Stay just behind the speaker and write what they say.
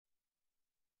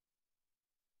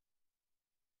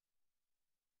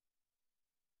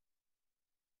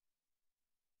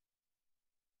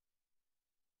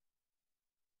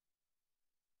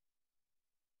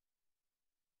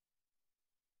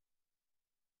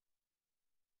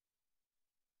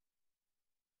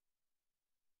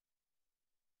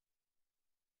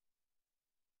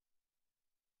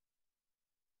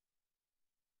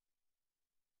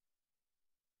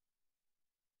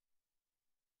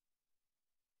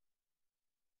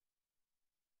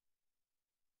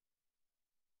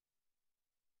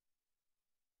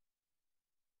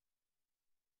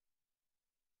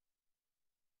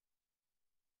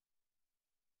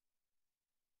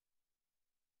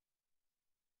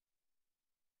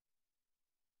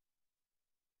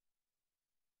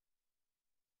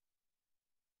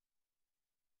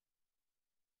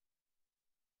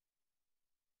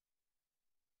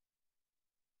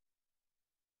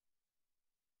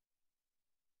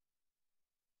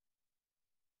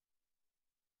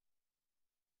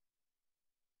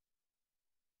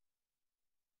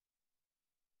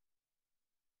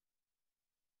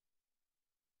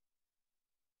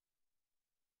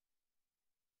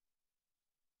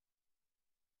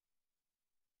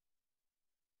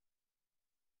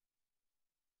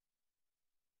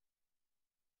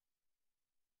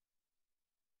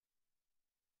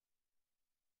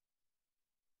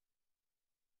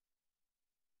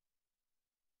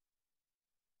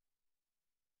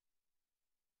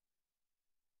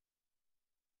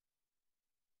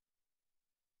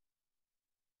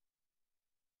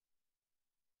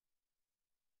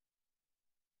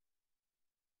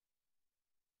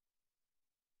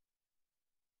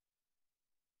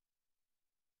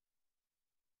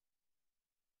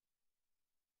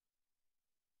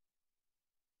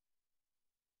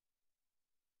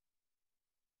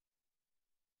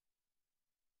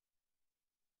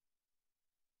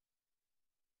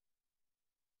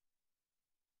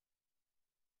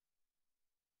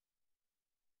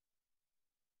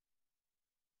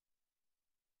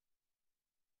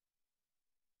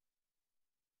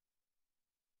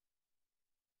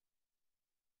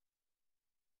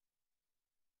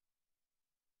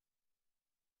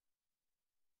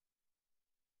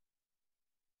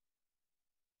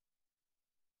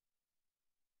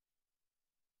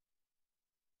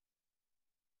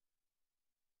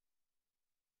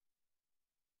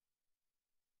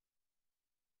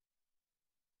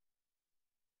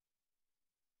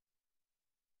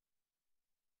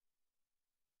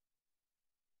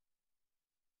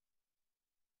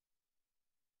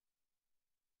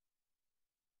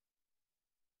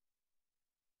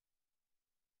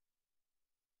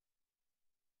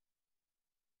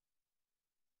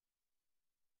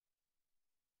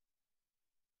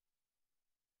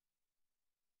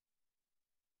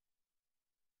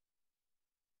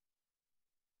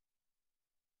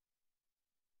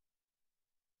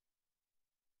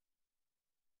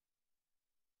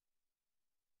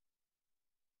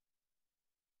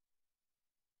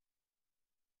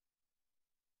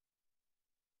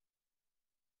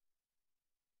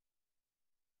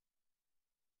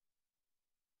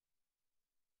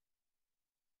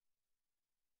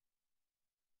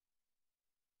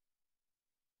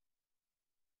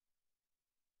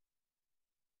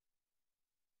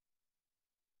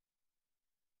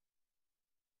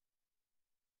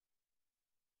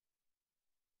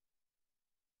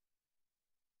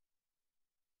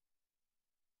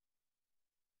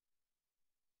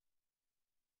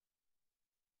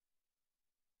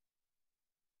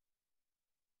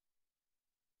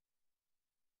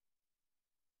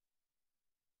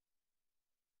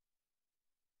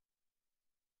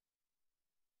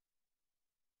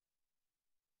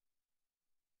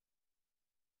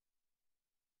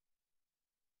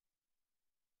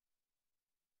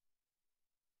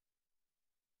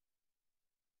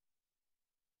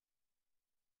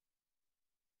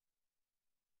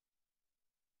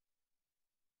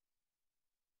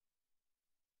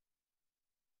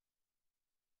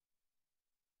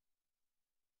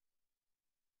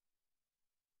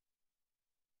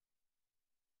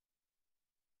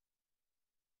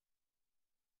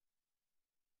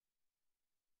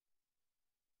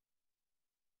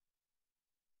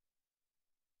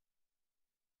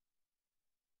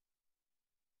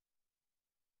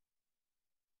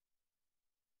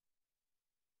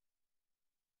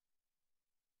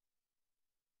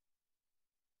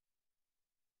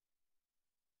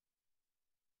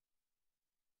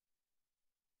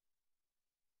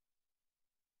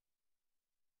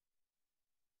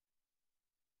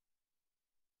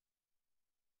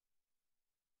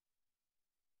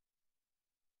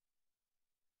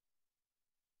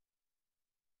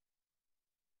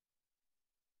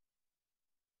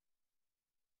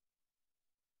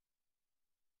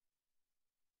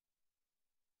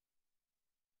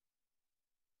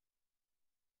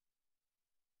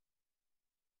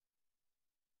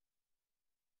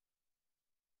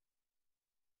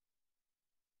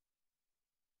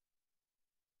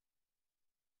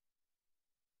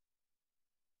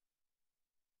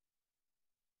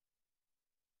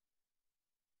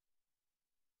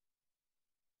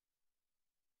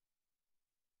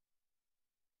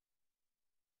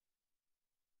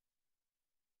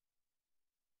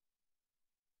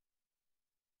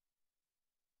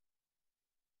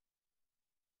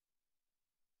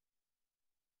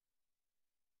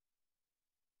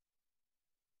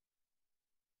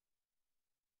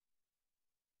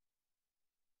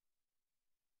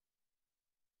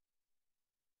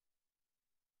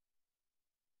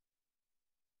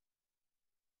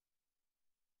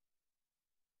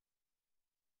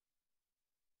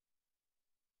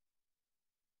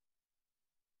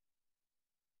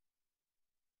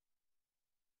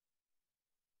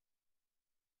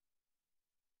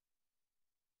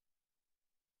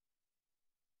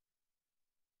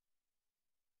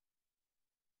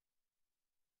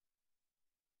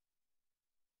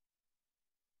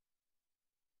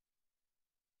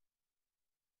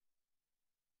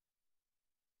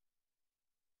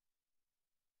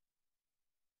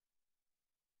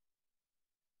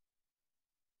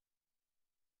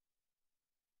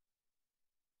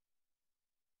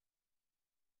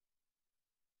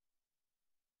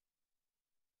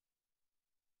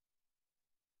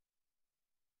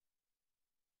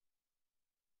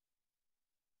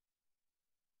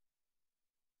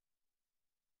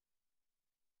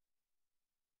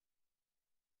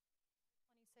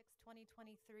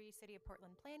2023 City of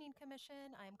Portland Planning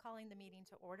Commission. I am calling the meeting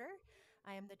to order.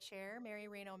 I am the chair, Mary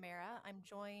Rain O'Mara. I'm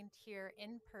joined here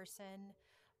in person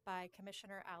by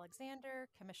Commissioner Alexander,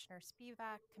 Commissioner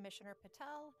Spivak, Commissioner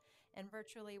Patel, and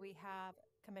virtually we have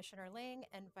Commissioner Lang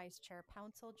and Vice Chair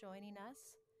Pouncil joining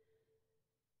us.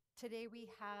 Today we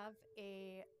have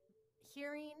a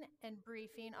hearing and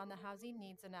briefing on the housing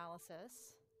needs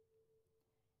analysis.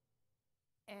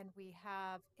 And we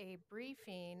have a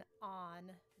briefing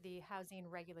on the housing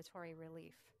regulatory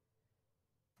relief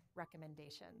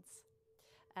recommendations.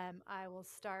 I will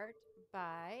start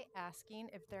by asking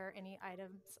if there are any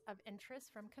items of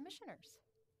interest from commissioners.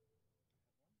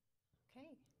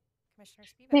 Okay, Commissioner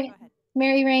Spivak, go ahead.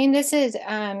 Mary Rain, this is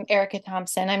Erica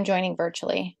Thompson. I'm joining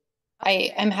virtually.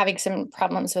 Okay. I am having some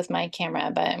problems with my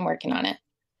camera, but I'm working on it.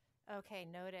 Okay,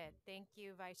 noted. Thank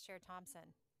you, Vice Chair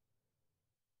Thompson.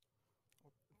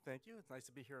 Thank you. It's nice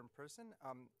to be here in person.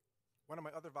 One of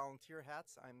my other volunteer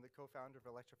hats, I'm the co-founder of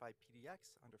Electrify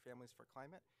PDX under Families for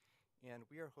Climate, and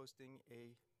we are hosting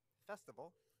a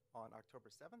festival on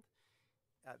October 7th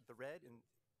at The Red in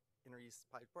Inner East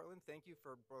Portland. Thank you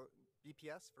for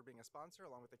BPS for being a sponsor,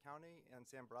 along with the county, and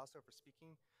Sam Barrasso for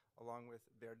speaking, along with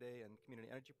Verde and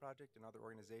Community Energy Project and other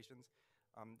organizations.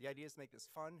 The idea is to make this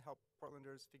fun, help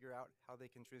Portlanders figure out how they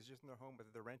can transition their home,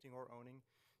 whether they're renting or owning,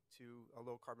 to a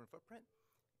low carbon footprint.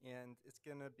 And it's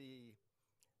gonna be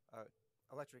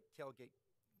electric tailgate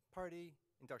party,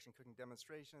 induction cooking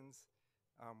demonstrations,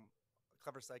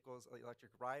 clever cycles,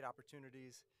 electric ride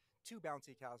opportunities, 2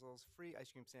 bouncy castles, free ice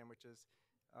cream sandwiches,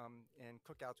 and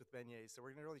cookouts with beignets. So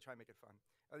we're gonna really try and make it fun.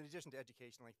 In addition to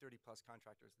education, like 30 plus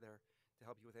contractors there to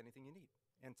help you with anything you need.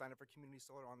 And sign up for community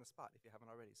solar on the spot if you haven't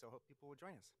already. So I hope people will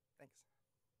join us. Thanks.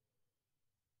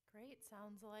 Great,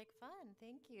 sounds like fun.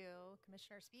 Thank you,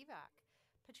 Commissioner Spivak.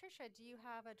 Patricia, do you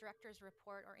have a director's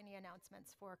report or any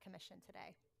announcements for commission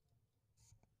today?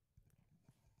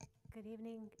 Good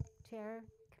evening, Chair,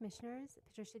 Commissioners.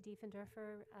 Patricia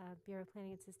Diefendorfer, Bureau of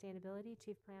Planning and Sustainability,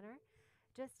 Chief Planner.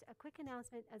 Just a quick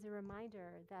announcement as a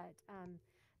reminder that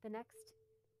the next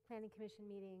Planning Commission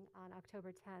meeting on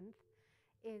October 10th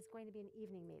is going to be an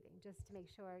evening meeting, just to make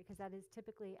sure, because that is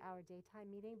typically our daytime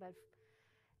meeting, but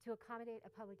to accommodate a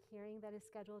public hearing that is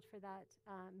scheduled for that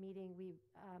meeting, we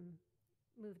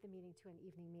move the meeting to an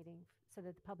evening meeting so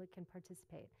that the public can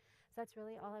participate. So that's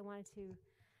really all I wanted to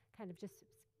kind of just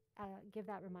give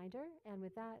that reminder. And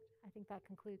with that, I think that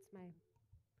concludes my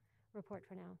report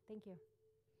for now. Thank you.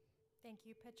 Thank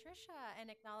you, Patricia.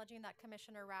 And acknowledging that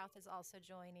Commissioner Routh is also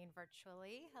joining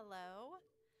virtually. Hello,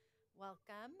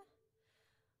 welcome.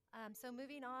 So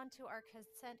moving on to our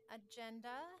consent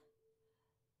agenda.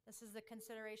 This is the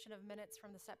consideration of minutes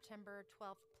from the September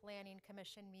 12th Planning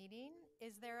Commission meeting.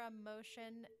 Is there a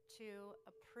motion to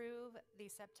approve the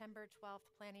September 12th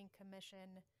Planning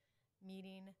Commission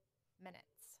meeting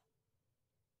minutes?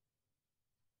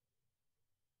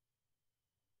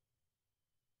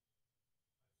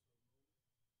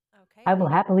 Okay. I will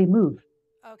happily move.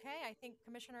 Okay, I think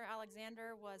Commissioner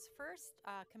Alexander was first.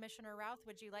 Commissioner Routh,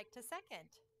 would you like to second?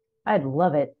 I'd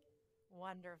love it.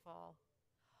 Wonderful.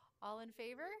 All in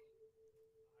favor?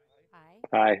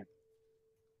 Aye. Aye.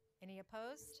 Any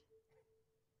opposed?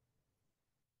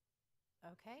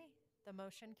 Okay, the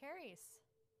motion carries.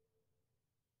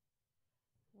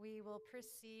 We will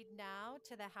proceed now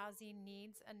to the housing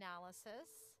needs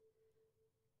analysis.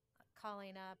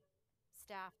 Calling up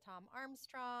staff Tom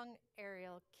Armstrong,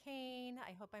 Ariel Kane,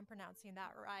 I hope I'm pronouncing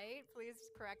that right. Please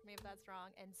correct me if that's wrong,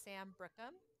 and Sam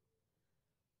Brookham.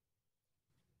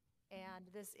 And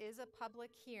this is a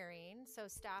public hearing, so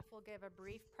staff will give a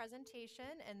brief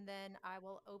presentation and then I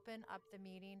will open up the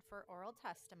meeting for oral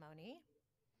testimony.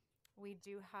 We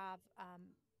do have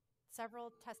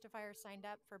several testifiers signed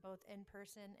up for both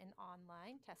in-person and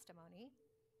online testimony.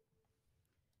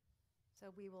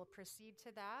 So we will proceed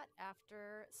to that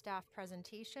after staff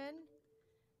presentation.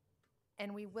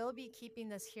 And we will be keeping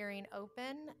this hearing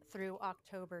open through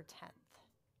October 10th.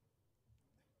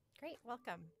 Great,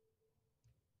 welcome.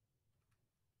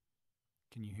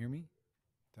 Can you hear me?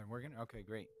 Is that working? Okay,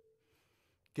 great.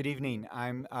 Good evening.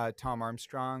 I'm Tom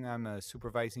Armstrong. I'm a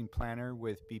supervising planner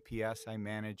with BPS. I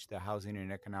manage the Housing and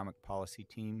Economic Policy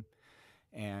team.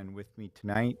 And with me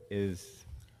tonight is...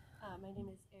 my name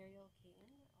is Ariel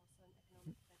Kane, also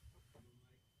an economic planner.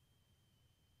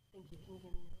 Thank you. Can you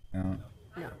hear me now?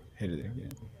 No. Hit it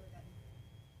again.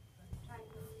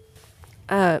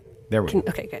 There we go.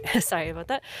 Okay, good. Sorry about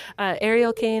that.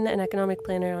 Ariel Kane, an economic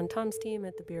planner on Tom's team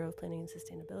at the Bureau of Planning and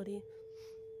Sustainability.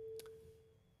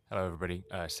 Hello, everybody.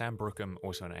 Sam Brookham,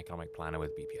 also an economic planner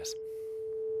with BPS.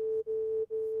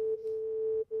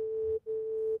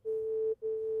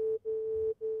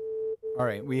 All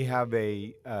right, we have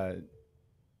a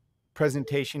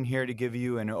presentation here to give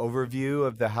you an overview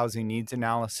of the housing needs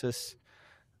analysis.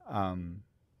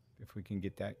 If we can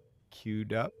get that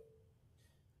queued up.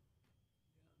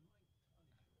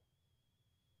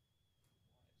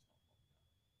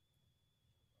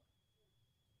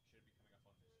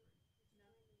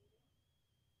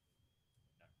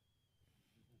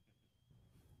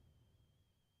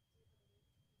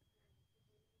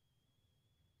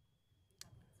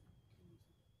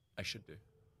 I should do.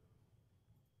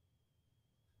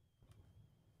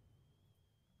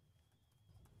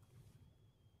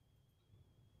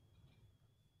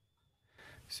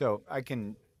 So I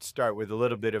can start with a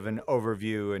little bit of an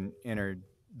overview and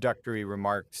introductory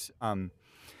remarks.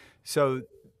 So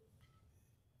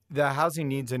the housing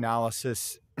needs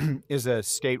analysis is a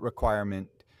state requirement.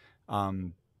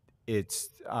 It's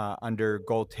under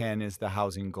Goal 10 is the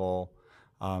housing goal.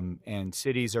 And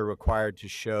cities are required to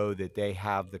show that they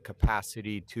have the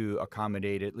capacity to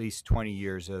accommodate at least 20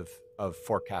 years of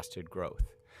forecasted growth.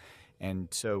 And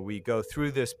so we go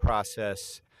through this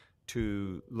process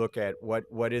to look at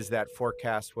what is that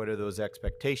forecast, what are those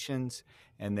expectations,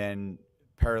 and then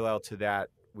parallel to that,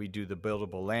 we do the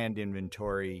buildable land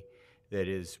inventory, that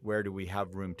is, where do we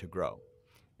have room to grow?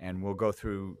 And we'll go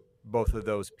through both of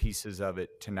those pieces of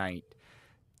it tonight.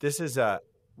 This is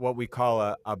what we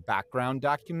call a background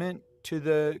document to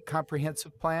the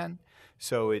comprehensive plan.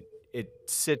 So it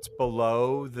sits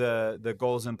below the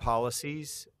goals and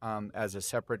policies as a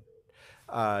separate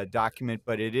document,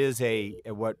 but it is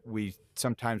what we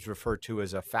sometimes refer to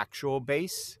as a factual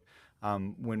base.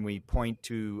 When we point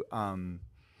to,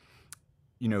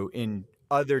 in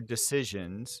other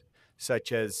decisions,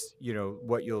 such as,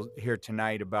 what you'll hear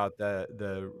tonight about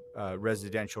the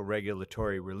residential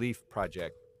regulatory relief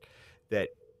project, that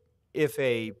if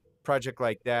a project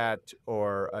like that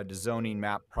or a zoning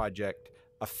map project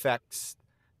affects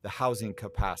the housing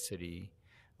capacity,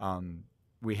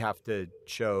 we have to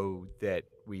show that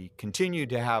we continue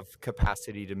to have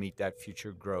capacity to meet that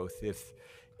future growth.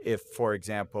 If, for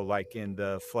example, like in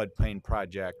the floodplain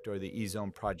project or the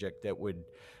E-zone project that would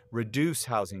reduce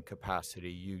housing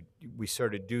capacity, we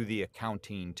sort of do the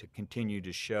accounting to continue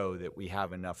to show that we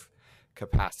have enough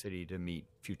capacity to meet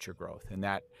future growth. And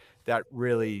that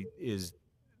really is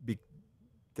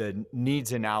the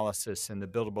needs analysis and the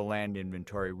buildable land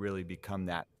inventory really become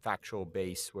that factual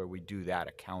base where we do that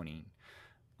accounting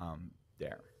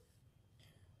there.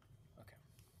 Okay.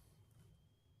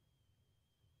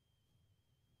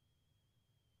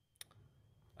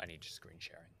 I need screen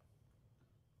sharing.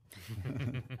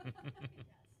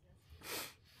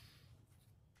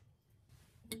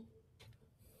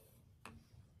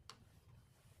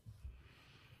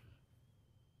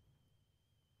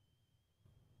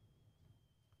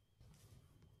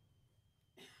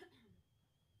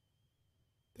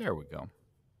 There we go.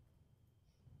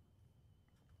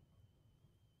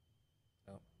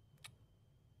 Oh,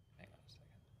 hang on a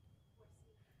second.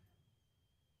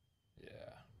 Yeah.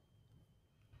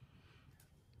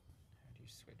 How do you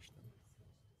switch them?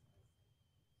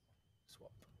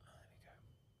 Swap. There we go.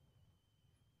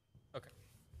 Okay.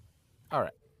 All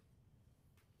right.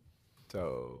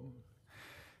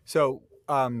 So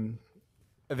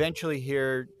eventually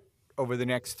here over the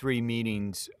next 3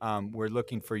 meetings, we're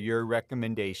looking for your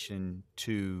recommendation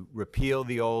to repeal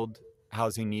the old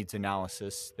housing needs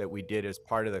analysis that we did as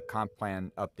part of the comp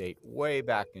plan update way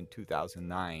back in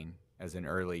 2009 as an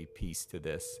early piece to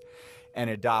this, and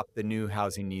adopt the new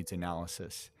housing needs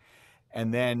analysis.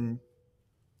 And then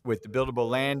with the buildable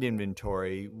land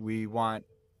inventory, we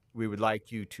would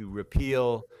like you to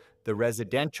repeal the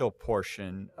residential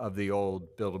portion of the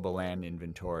old buildable land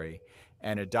inventory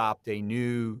and adopt a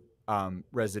new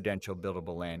residential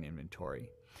buildable land inventory.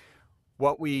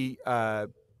 What we have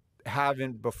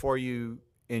before you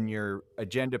in your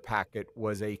agenda packet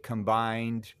was a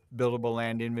combined buildable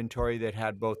land inventory that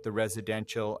had both the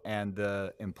residential and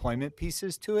the employment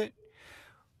pieces to it.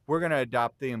 We're going to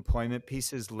adopt the employment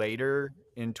pieces later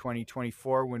in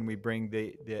 2024 when we bring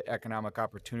the economic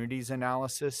opportunities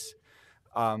analysis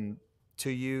to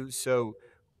you. So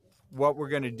what we're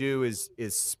going to do is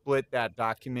split that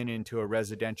document into a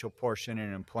residential portion and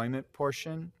an employment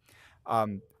portion.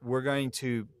 We're going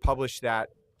to publish that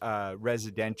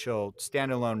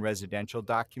standalone residential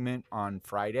document on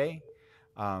Friday.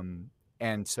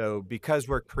 And so because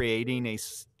we're creating a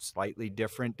slightly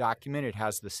different document, it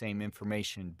has the same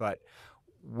information, but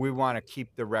we want to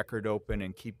keep the record open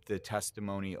and keep the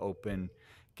testimony open,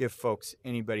 give folks,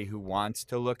 anybody who wants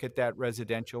to look at that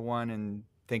residential one and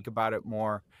think about it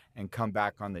more, and come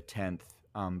back on the 10th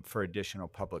for additional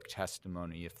public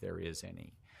testimony if there is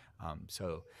any.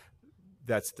 So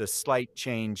that's the slight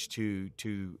change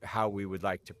to how we would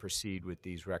like to proceed with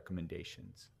these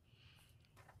recommendations.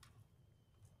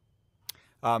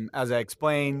 As I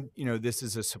explained, this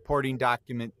is a supporting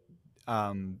document,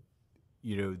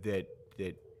 that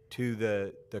to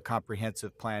the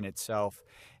comprehensive plan itself.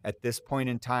 At this point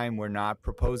in time, we're not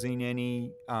proposing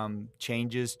any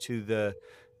changes to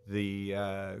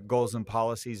the goals and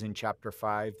policies in Chapter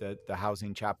 5, the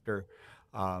housing chapter.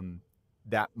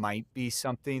 That might be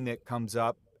something that comes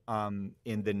up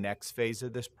in the next phase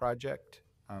of this project.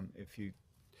 If you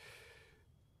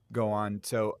go on,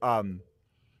 so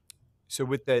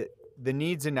with the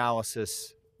needs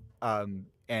analysis,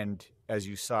 and as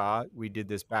you saw, we did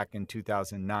this back in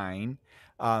 2009.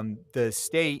 The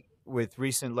state, with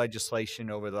recent legislation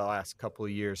over the last couple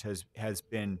of years, has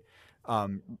been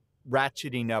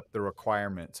ratcheting up the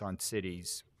requirements on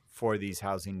cities for these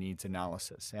housing needs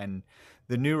analysis. And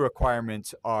the new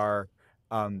requirements are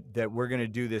that we're going to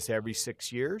do this every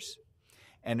 6 years,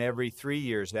 and every 3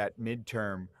 years, that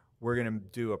midterm, we're going to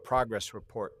do a progress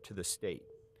report to the state.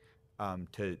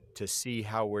 To see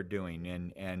how we're doing,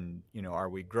 and are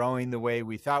we growing the way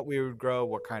we thought we would grow?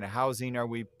 What kind of housing are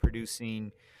we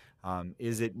producing?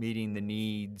 Is it meeting the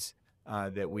needs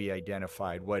that we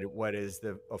identified? What is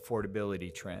the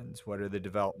affordability trends? What are the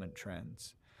development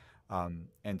trends?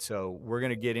 And so we're going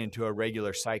to get into a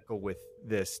regular cycle with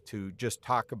this to just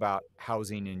talk about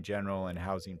housing in general and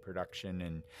housing production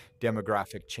and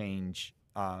demographic change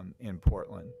in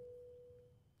Portland.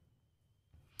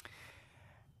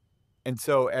 And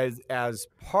so as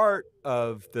part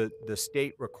of the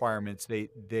state requirements,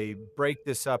 they break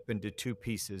this up into two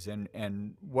pieces.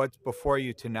 And what's before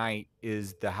you tonight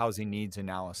is the housing needs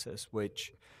analysis,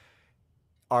 which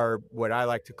are what I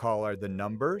like to call are the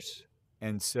numbers.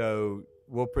 And so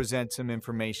we'll present some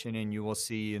information, and you will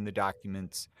see in the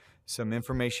documents some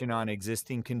information on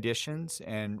existing conditions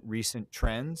and recent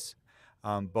trends,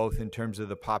 both in terms of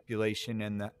the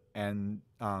population and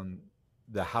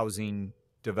the housing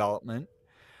development.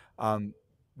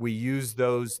 We use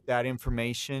that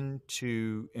information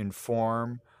to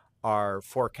inform our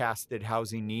forecasted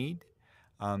housing need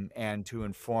and to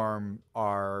inform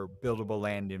our buildable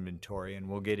land inventory. And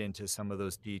we'll get into some of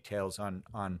those details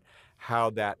on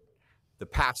how the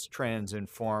past trends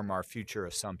inform our future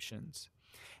assumptions.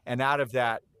 And out of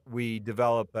that, we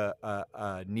develop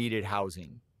a needed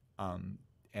housing,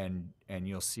 and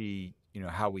you'll see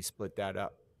how we split that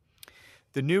up.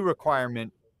 The new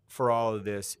requirement for all of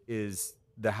this is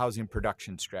the housing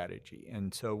production strategy.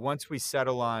 And so once we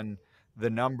settle on the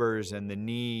numbers and the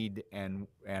need and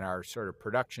our sort of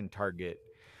production target,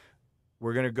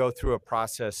 we're going to go through a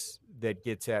process that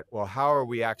gets at, well, how are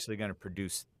we actually going to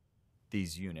produce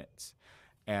these units?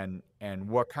 And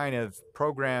what kind of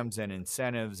programs and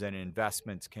incentives and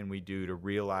investments can we do to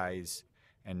realize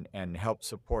and help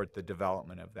support the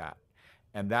development of that?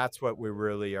 And that's what we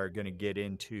really are going to get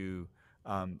into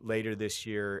later this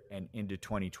year and into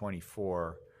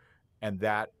 2024, and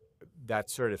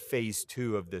that's sort of phase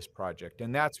 2 of this project.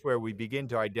 And that's where we begin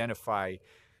to identify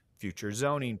future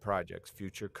zoning projects,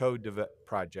 future code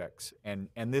projects, and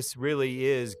this really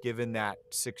is, given that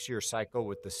 6-year cycle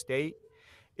with the state,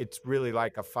 it's really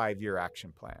like a 5-year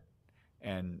action plan.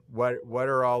 And what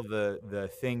are all the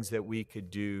things that we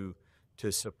could do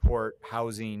to support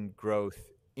housing growth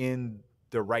in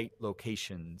the right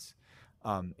locations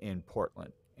in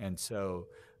Portland? And so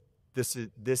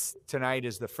this tonight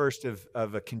is the first of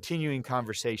a continuing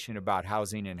conversation about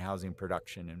housing and housing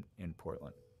production in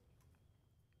Portland.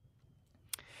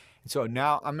 And so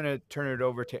now I'm going to turn it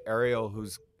over to Ariel,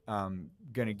 who's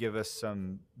going to give us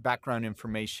some background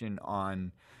information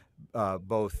on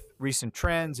both recent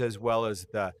trends as well as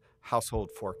the household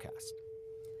forecast.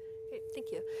 Great, thank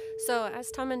you. So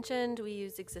as Tom mentioned, we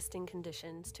use existing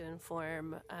conditions to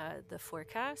inform the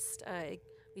forecast.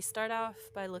 We start off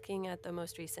by looking at the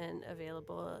most recent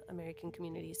available American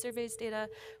Community Surveys data,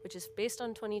 which is based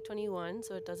on 2021,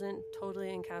 so it doesn't totally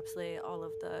encapsulate all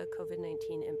of the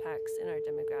COVID-19 impacts in our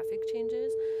demographic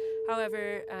changes.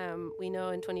 However, we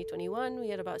know in 2021 we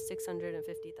had about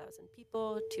 650,000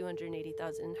 people,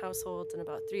 280,000 households, and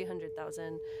about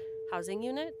 300,000 housing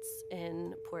units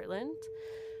in Portland.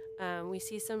 We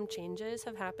see some changes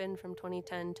have happened from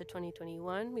 2010 to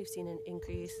 2021. We've seen an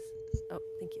increase. Oh,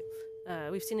 thank you.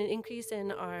 We've seen an increase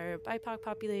in our BIPOC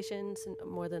populations, and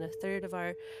more than a third of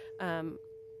our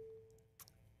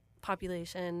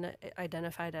population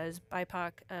identified as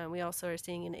BIPOC. We also are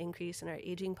seeing an increase in our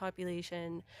aging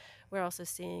population. We're also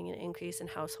seeing an increase in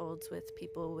households with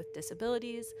people with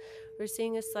disabilities. We're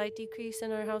seeing a slight decrease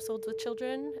in our households with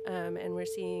children, and we're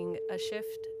seeing a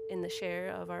shift in the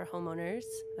share of our homeowners.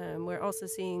 We're also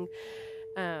seeing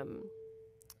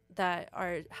that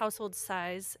our household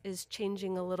size is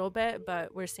changing a little bit,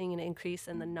 but we're seeing an increase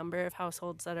in the number of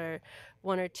households that are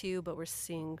 1 or 2, but we're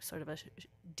seeing sort of a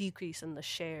decrease in the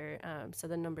share. So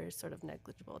the number is sort of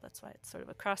negligible. That's why it's sort of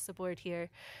across the board here.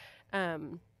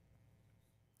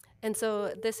 And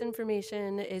so this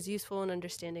information is useful in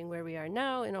understanding where we are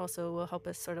now, and also will help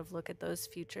us sort of look at those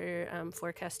future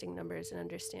forecasting numbers and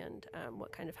understand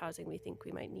what kind of housing we think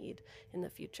we might need in the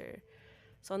future.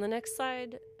 So on the next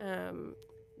slide,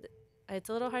 it's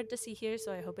a little hard to see here,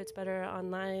 so I hope it's better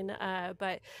online.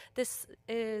 But this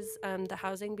is the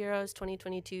Housing Bureau's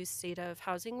 2022 State of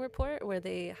Housing Report, where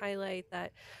they highlight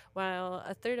that while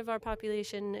a third of our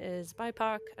population is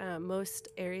BIPOC, most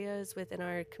areas within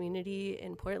our community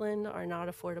in Portland are not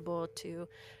affordable to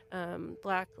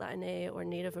Black, Latina, or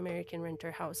Native American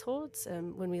renter households.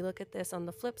 When we look at this on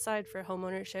the flip side for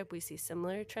homeownership, we see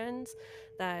similar trends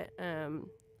that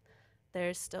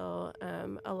there's still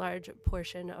a large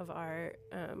portion of our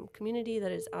community that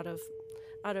is out of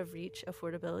reach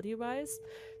affordability wise.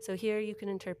 So here you can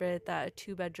interpret that a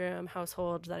 2-bedroom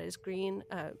household that is green,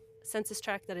 census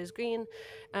tract that is green,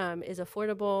 is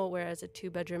affordable, whereas a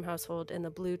 2-bedroom household in the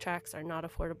blue tracts are not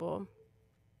affordable.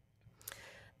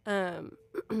 And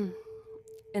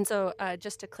so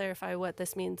just to clarify what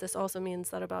this means, this also means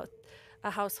that about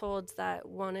households that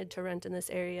wanted to rent in this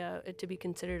area to be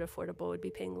considered affordable would be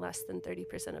paying less than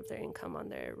 30% of their income on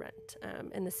their rent.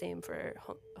 And the same for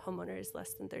homeowners,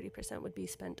 less than 30% would be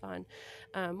spent on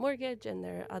mortgage and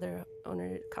their other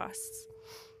owner costs.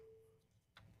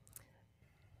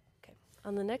 Okay.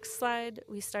 On the next slide,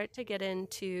 we start to get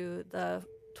into the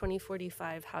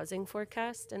 2045 housing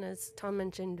forecast. And as Tom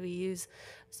mentioned, we use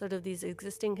sort of these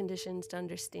existing conditions to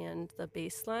understand the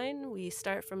baseline. We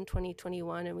start from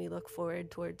 2021 and we look forward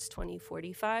towards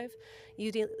 2045,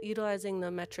 utilizing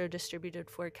the Metro Distributed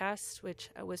Forecast, which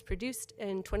was produced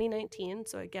in 2019.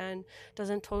 So again,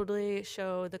 doesn't totally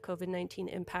show the COVID-19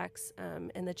 impacts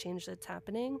and the change that's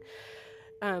happening.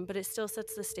 But it still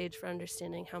sets the stage for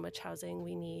understanding how much housing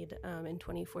we need in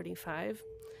 2045.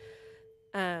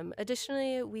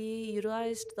 Additionally, we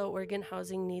utilized the Oregon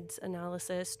Housing Needs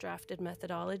Analysis drafted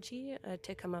methodology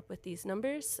to come up with these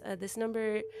numbers.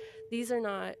 These are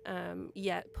not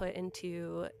yet put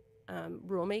into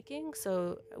rulemaking,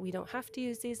 so we don't have to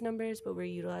use these numbers, but we're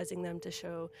utilizing them to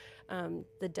show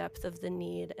the depth of the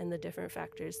need and the different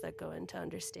factors that go into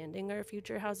understanding our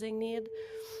future housing need.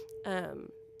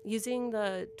 Using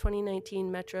the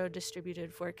 2019 Metro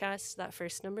Distributed Forecast, that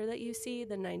first number that you see,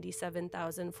 the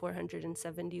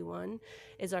 97,471,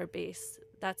 is our base.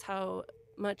 That's how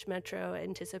much Metro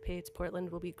anticipates Portland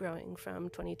will be growing from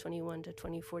 2021 to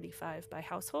 2045 by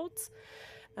households.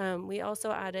 We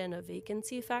also add in a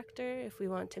vacancy factor if we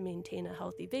want to maintain a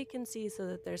healthy vacancy so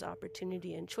that there's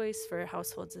opportunity and choice for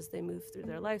households as they move through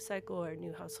their life cycle or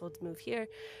new households move here.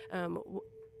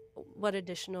 What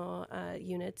additional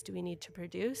units do we need to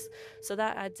produce? So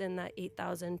that adds in that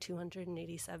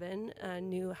 8,287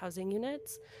 new housing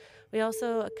units. We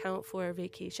also account for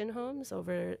vacation homes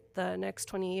over the next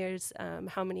 20 years,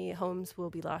 how many homes will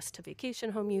be lost to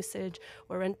vacation home usage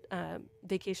or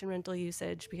vacation rental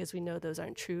usage, because we know those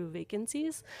aren't true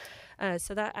vacancies.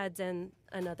 So that adds in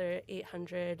another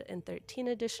 813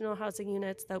 additional housing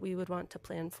units that we would want to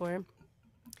plan for.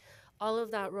 All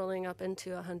of that rolling up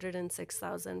into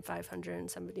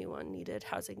 106,571 needed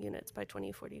housing units by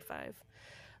 2045.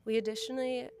 We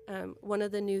additionally, one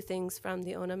of the new things from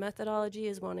the ONA methodology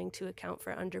is wanting to account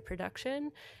for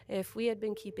underproduction. If we had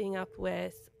been keeping up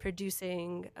with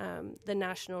producing the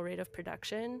national rate of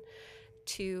production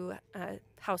to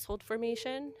household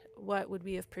formation, what would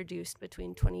we have produced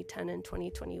between 2010 and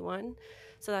 2021?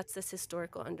 So that's this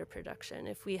historical underproduction.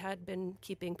 If we had been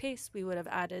keeping pace, we would have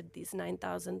added these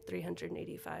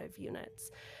 9,385 units.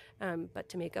 But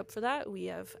to make up for that, we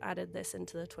have added this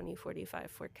into the 2045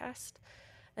 forecast.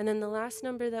 And then the last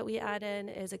number that we add in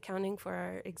is accounting for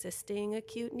our existing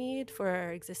acute need for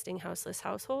our existing houseless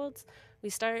households. We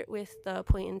start with the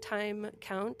point in time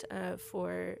count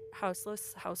for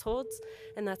houseless households,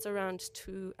 and that's around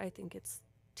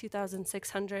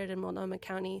 2,600 in Multnomah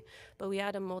County, but we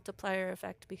add a multiplier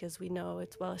effect because we know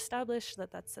it's well established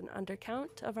that that's an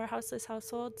undercount of our houseless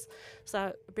households. So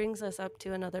that brings us up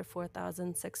to another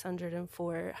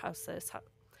 4,604 houseless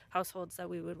households that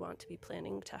we would want to be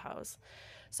planning to house.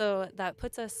 So that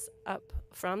puts us up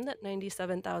from that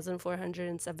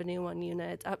 97,471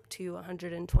 units up to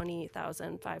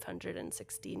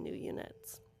 120,560 new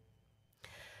units.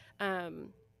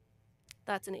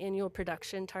 That's an annual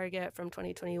production target from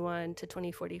 2021 to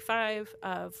 2045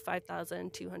 of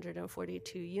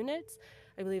 5,242 units.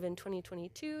 I believe in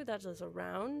 2022, that was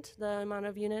around the amount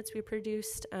of units we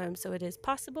produced. So it is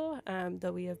possible,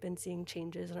 though we have been seeing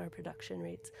changes in our production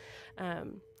rates.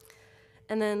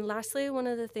 And then lastly, one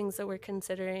of the things that we're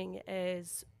considering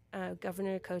is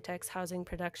Governor Kotek's housing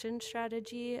production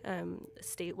strategy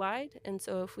statewide. And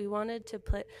so if we wanted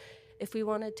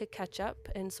to catch up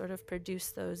and sort of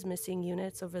produce those missing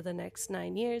units over the next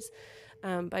 9 years,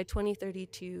 by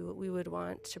 2032, we would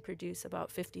want to produce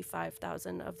about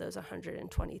 55,000 of those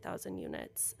 120,000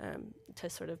 units to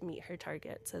sort of meet her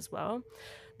targets as well.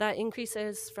 That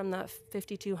increases from that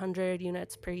 5,200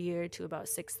 units per year to about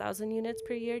 6,000 units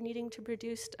per year needing to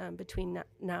produce between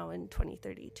now and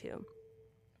 2032.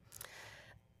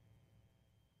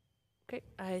 Great,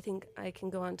 I think I can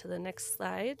go on to the next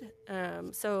slide.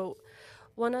 So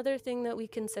one other thing that we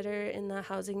consider in the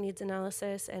housing needs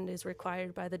analysis and is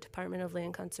required by the Department of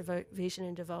Land Conservation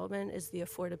and Development is the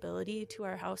affordability to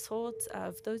our households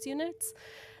of those units.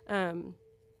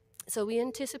 So we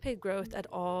anticipate growth at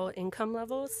all income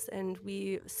levels, and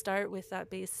we start with that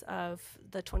base of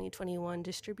the 2021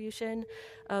 distribution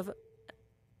of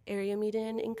area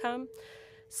median income.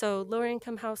 So lower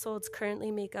income households currently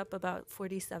make up about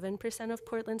 47% of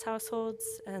Portland's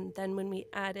households. And then when we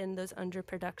add in those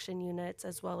underproduction units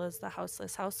as well as the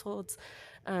houseless households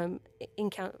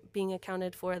being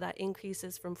accounted for, that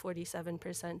increases from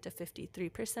 47% to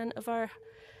 53% of our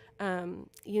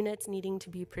units needing to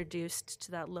be produced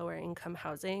to that lower income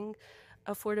housing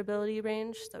affordability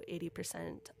range, so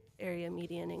 80% area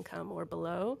median income or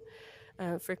below.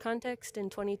 For context,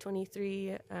 in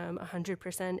 2023,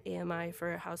 100% AMI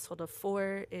for a household of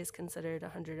 4 is considered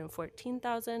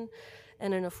 $114,000,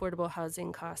 and an affordable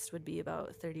housing cost would be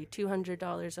about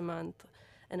 $3,200 a month,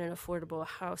 and an affordable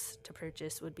house to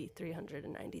purchase would be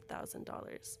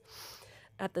 $390,000.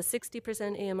 At the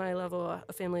 60% AMI level,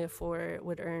 a family of 4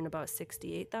 would earn about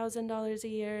 $68,000 a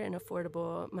year, and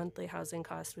affordable monthly housing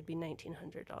cost would be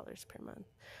 $1,900 per month.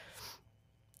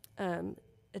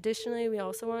 Additionally, we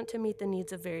also want to meet the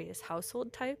needs of various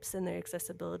household types and their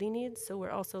accessibility needs, so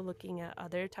we're also looking at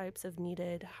other types of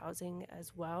needed housing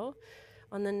as well.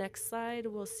 On the next slide,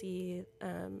 we'll see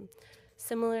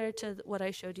similar to what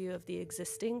I showed you of the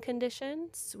existing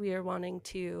conditions, we are wanting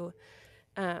to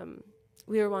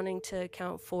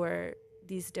account for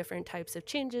these different types of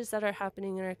changes that are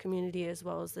happening in our community as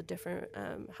well as the different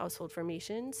household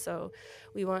formations. So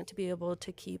we want to be able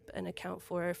to keep an account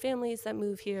for families that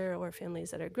move here or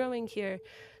families that are growing here.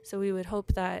 So we would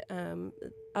hope that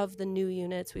of the new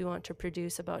units, we want to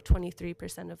produce about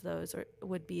 23% of those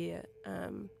would be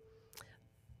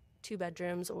 2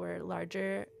 bedrooms or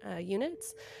larger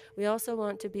units. We also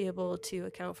want to be able to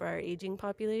account for our aging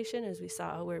population. As we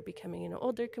saw, we're becoming an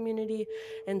older community,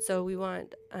 and so we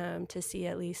want to see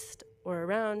at least or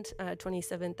around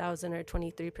 27,000 or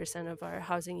 23% of our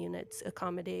housing units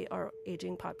accommodate our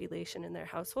aging population in their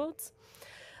households.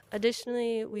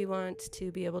 Additionally, we want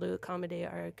to be able to accommodate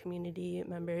our community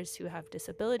members who have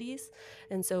disabilities,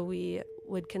 and so we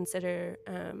would consider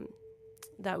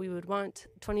that we would want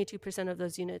 22% of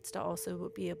those units to also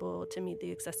be able to meet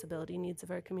the accessibility needs of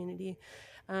our community.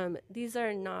 These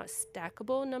are not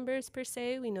stackable numbers per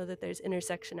se. We know that there's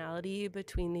intersectionality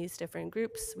between these different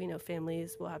groups. We know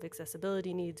families will have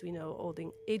accessibility needs. We know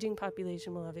aging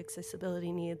population will have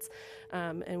accessibility needs.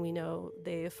 And we know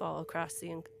they fall across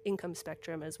the income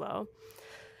spectrum as well.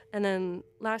 And then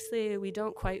lastly, we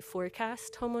don't quite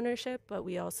forecast homeownership, but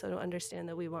we also understand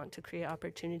that we want to create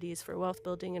opportunities for wealth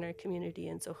building in our community.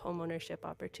 And so homeownership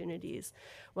opportunities,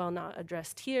 while not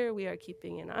addressed here, we are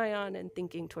keeping an eye on and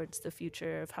thinking towards the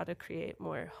future of how to create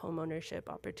more homeownership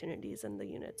opportunities in the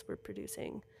units we're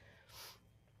producing.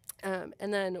 And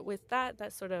then with that,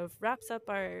 that sort of wraps up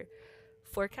our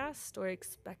forecast or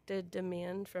expected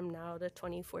demand from now to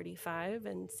 2045.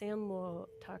 And Sam will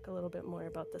talk a little bit more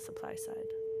about the supply side.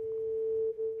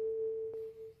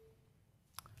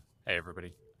 Hey,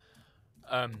 everybody.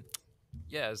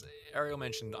 Yeah, as Ariel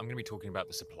mentioned, I'm going to be talking about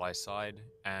the supply side,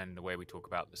 and the way we talk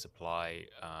about the supply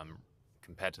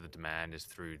compared to the demand is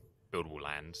through buildable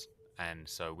lands. And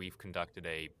so we've conducted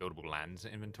a buildable lands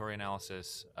inventory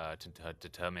analysis to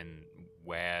determine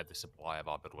where the supply of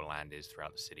our buildable land is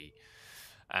throughout the city.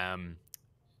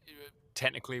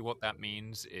 Technically, what that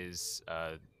means is,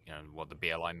 what the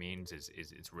BLI means is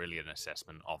it's really an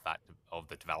assessment of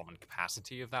the development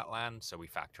capacity of that land. So we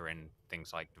factor in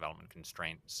things like development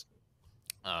constraints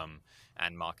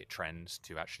and market trends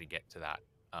to actually get to that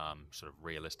sort of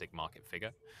realistic market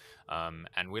figure.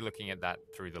 And we're looking at that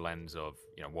through the lens of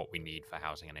what we need for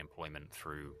housing and employment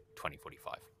through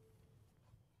 2045.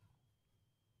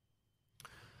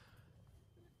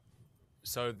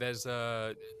 So there's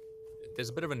there's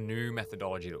a bit of a new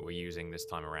methodology that we're using this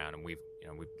time around, and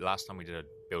last time we did a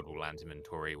buildable lands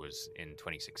inventory was in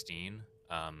 2016,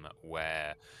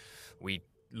 where we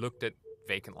looked at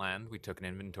vacant land. We took an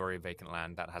inventory of vacant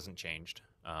land. That hasn't changed.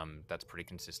 That's pretty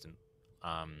consistent.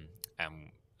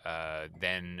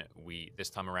 Then this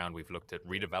time around, we've looked at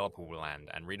redevelopable land,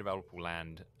 and redevelopable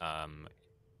land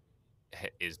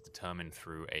is determined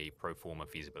through a pro forma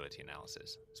feasibility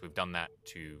analysis. So we've done that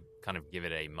to kind of give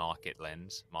it a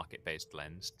market-based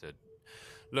lens to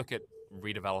look at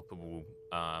redevelopable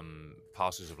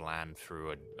parcels of land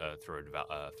through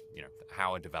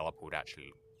how a developer would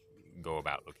actually go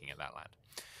about looking at that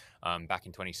land. Back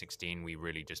in 2016, we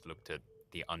really just looked at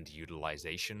the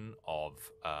underutilization of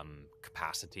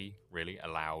capacity, really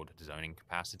allowed zoning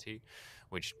capacity,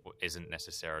 which isn't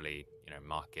necessarily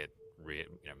market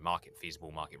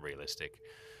feasible, market realistic.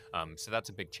 So that's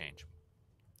a big change.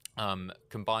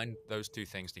 Combine those two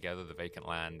things together, the vacant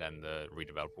land and the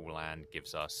redevelopable land,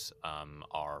 gives us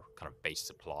our kind of base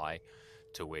supply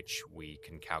to which we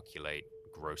can calculate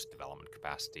gross development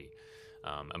capacity.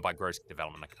 And by gross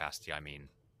development capacity, I mean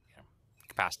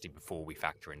capacity before we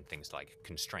factor in things like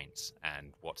constraints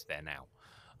and what's there now.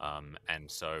 And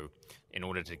so in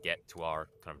order to get to our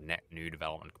kind of net new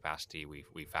development capacity,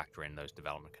 we factor in those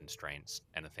development constraints,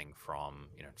 anything from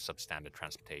substandard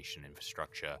transportation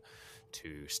infrastructure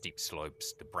to steep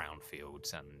slopes to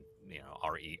brownfields and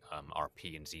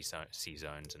RP and C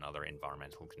zones and other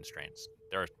environmental constraints.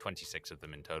 There are 26 of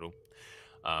them in total.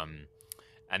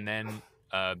 And then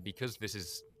because this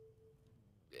is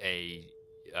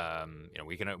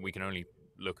we can only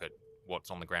look at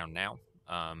what's on the ground now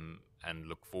and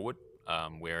look forward.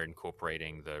 We're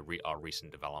incorporating our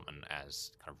recent development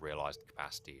as kind of realized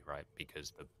capacity, right?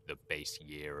 Because the base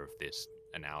year of this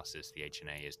analysis, the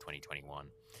HNA, is 2021.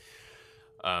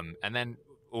 And then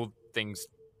all things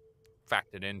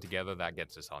factored in together, that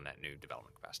gets us on that new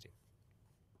development capacity.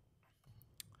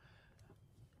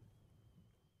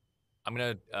 I'm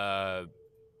going to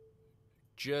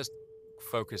just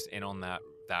focus in on that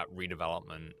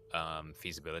redevelopment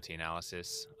feasibility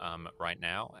analysis right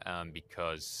now,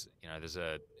 because there's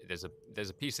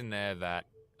a piece in there that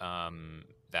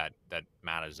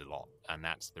matters a lot, and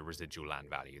that's the residual land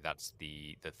value. That's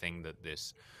the thing that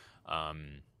this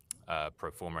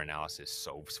pro forma analysis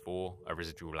solves for. A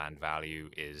residual land value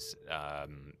is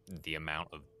the amount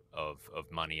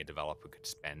of money a developer could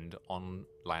spend on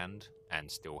land and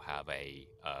still have a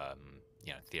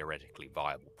theoretically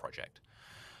viable project.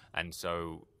 And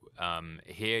so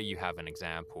here you have an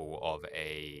example of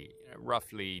a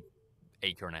roughly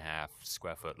acre-and-a-half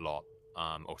square foot lot,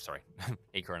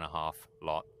 acre-and-a-half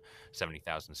lot,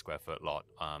 70,000 square foot lot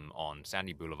on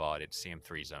Sandy Boulevard. It's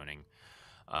CM3 zoning.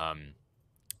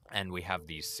 And we have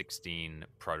these 16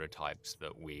 prototypes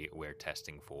that we're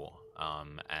testing for.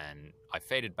 And I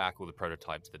faded back all the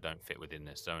prototypes that don't fit within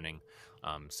this zoning.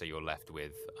 So you're left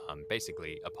with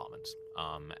basically apartments.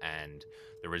 And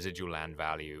the residual land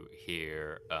value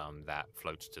here that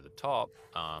floats to the top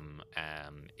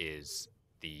is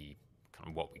the kind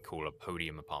of what we call a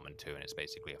podium apartment 2, and it's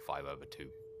basically a 5/2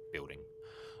 building.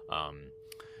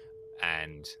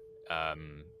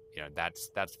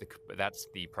 That's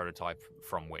the prototype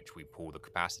from which we pull the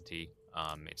capacity.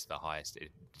 It's the highest.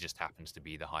 It just happens to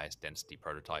be the highest density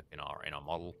prototype in our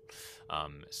model.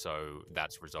 So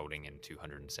that's resulting in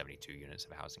 272 units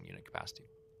of housing unit capacity.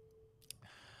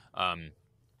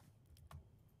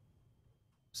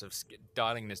 So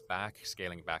dialing this back,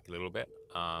 scaling it back a little bit.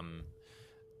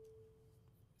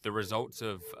 The results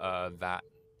of that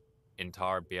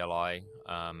entire BLI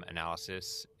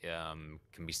analysis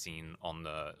can be seen on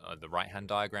the right-hand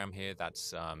diagram here.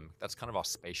 That's kind of our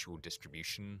spatial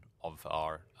distribution of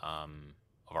our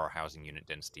housing unit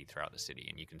density throughout the city,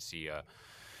 and you can see a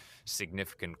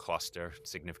significant cluster,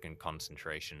 significant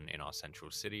concentration in our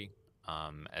central city,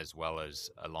 as well as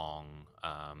along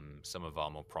some of our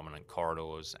more prominent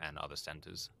corridors and other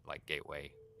centers like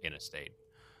Gateway, Interstate,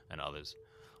 and others.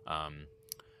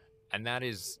 And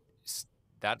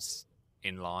that's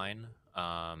in line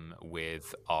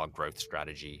with our growth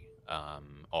strategy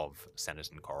of centers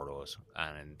and corridors,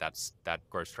 and that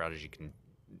growth strategy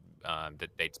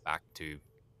that dates back to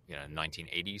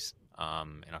 1980s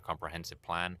in our comprehensive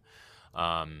plan.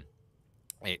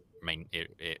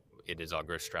 It is our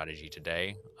growth strategy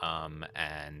today,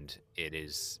 and it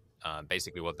is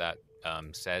basically what that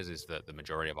says is that the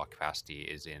majority of our capacity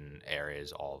is in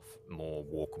areas of more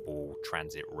walkable,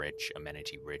 transit-rich,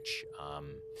 amenity-rich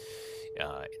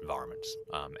environments,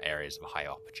 areas of high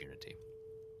opportunity.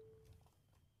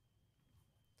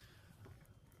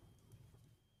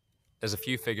 There's a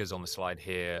few figures on the slide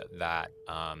here that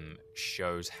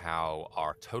shows how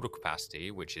our total capacity,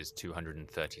 which is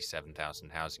 237,000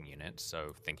 housing units,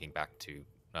 so thinking back to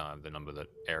the number that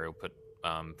Ariel put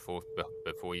forth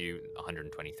before you,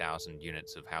 120,000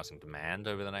 units of housing demand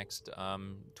over the next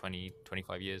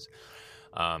 25 years.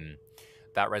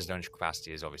 That residential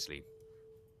capacity is obviously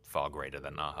far greater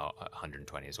than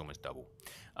 120, is almost double.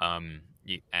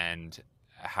 And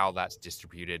how that's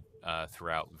distributed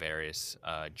throughout various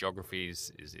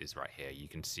geographies is right here. You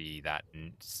can see that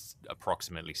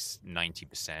approximately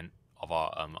 90% of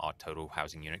our total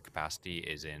housing unit capacity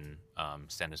is in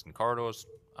centers and corridors,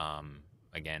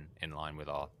 again in line with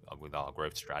our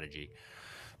growth strategy.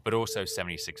 But also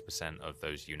 76% of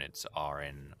those units are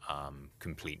in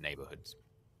complete neighborhoods.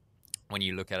 When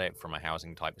you look at it from a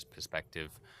housing type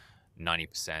perspective,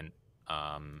 90%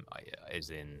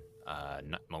 is in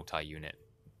multi-unit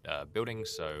buildings,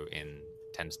 so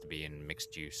tends to be in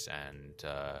mixed use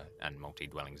and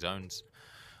multi-dwelling zones.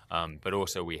 But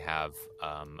also we have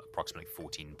approximately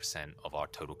 14% of our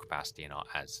total capacity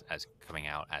as coming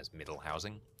out as middle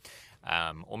housing,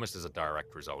 almost as a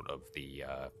direct result of the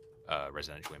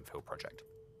residential infill project.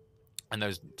 And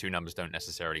those two numbers don't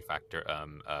necessarily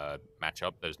match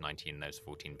up, those 19 and those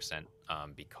 14%,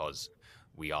 because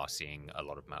we are seeing a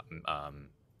lot of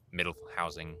middle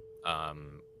housing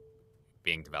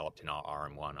being developed in our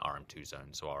RM1, RM2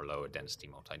 zones, so our lower density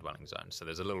multi-dwelling zones. So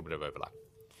there's a little bit of overlap.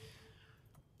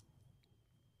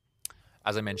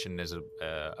 As I mentioned, there's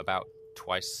about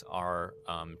twice our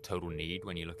total need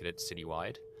when you look at it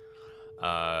citywide.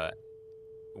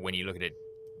 When you look at it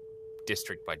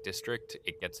district by district,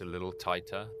 it gets a little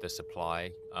tighter. The supply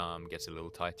gets a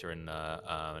little tighter in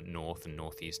the north and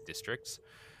northeast districts.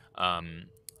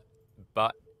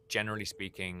 But generally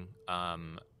speaking,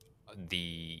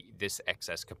 this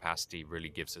excess capacity really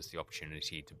gives us the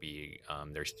opportunity to be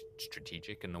very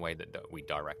strategic in the way that we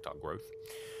direct our growth.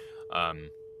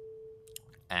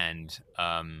 And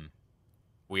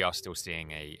we are still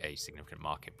seeing a significant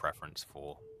market preference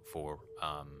for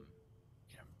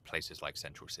places like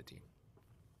Central City.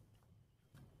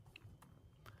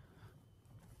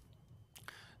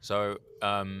 So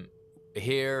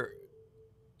here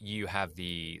you have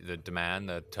the demand,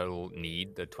 the total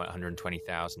need, the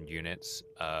 120,000 units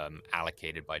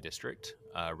allocated by district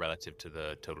relative to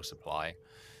the total supply.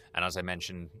 And as I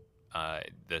mentioned,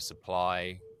 the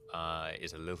supply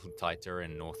is a little tighter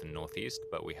in north and northeast,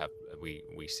 but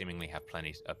we seemingly have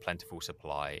plentiful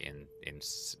supply in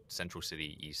Central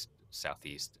City, east,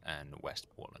 southeast, and west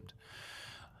Portland.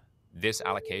 This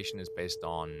allocation is based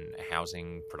on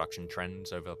housing production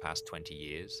trends over the past 20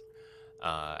 years,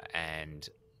 and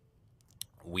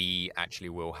we actually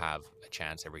will have a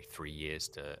chance every 3 years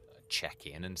to check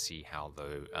in and see how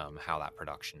that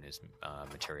production is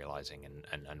materializing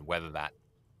and whether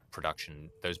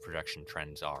those production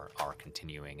trends are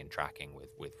continuing and tracking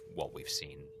with what we've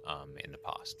seen in the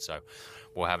past. So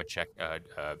we'll have a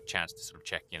chance to sort of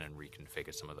check in and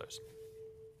reconfigure some of those.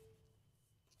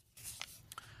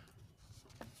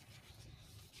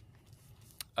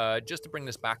 Just to bring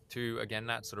this back to, again,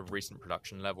 that sort of recent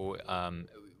production level,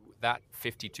 that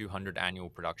 5,200 annual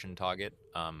production target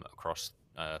across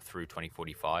through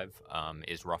 2045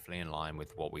 is roughly in line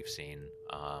with what we've seen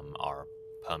our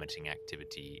permitting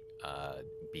activity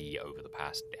be over the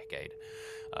past decade.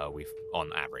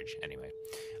 On average anyway.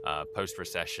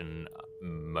 Post-recession,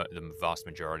 the vast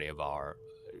majority of our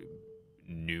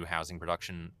new housing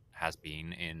production has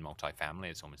been in multifamily.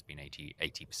 It's almost been 80%,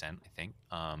 I think,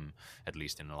 at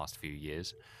least in the last few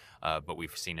years. But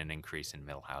we've seen an increase in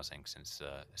middle housing since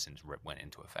RIP went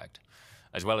into effect,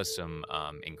 as well as some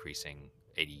increasing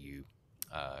ADU,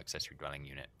 accessory dwelling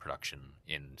unit production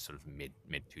in sort of mid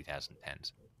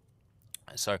 2010s.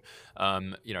 So,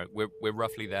 we're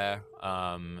roughly there.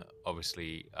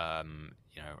 Obviously, I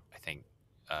think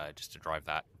just to drive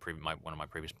that one of my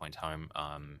previous points home,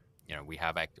 we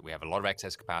have a lot of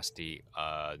excess capacity.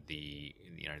 The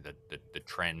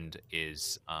trend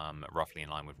is roughly in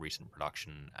line with recent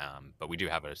production, but we do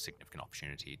have a significant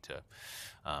opportunity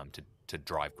to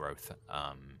drive growth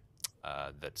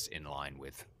that's in line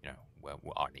with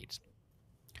our needs.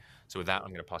 So with that, I'm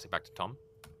going to pass it back to Tom.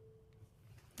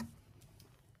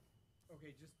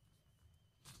 Okay,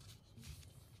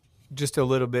 just a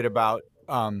little bit about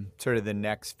sort of the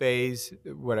next phase,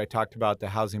 what I talked about, the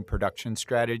housing production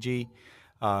strategy.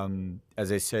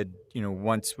 As I said,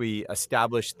 once we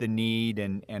establish the need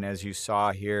and as you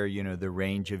saw here, the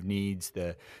range of needs,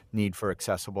 the need for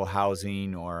accessible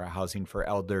housing or housing for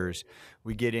elders,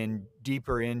 we get in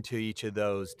deeper into each of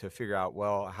those to figure out,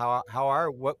 well,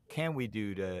 what can we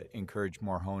do to encourage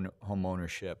more home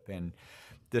ownership?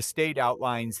 the state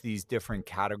outlines these different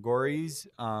categories,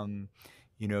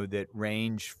 that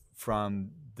range from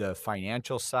the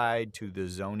financial side to the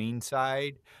zoning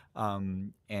side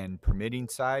and permitting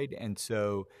side. And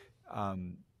so,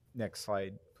 next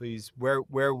slide, please. Where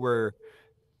we're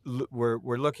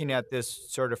looking at this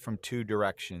sort of from two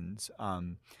directions.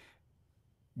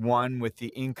 One, with the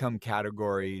income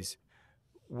categories,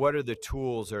 what are the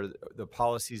tools or the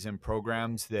policies and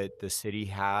programs that the city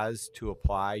has to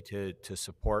apply to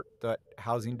support the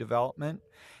housing development?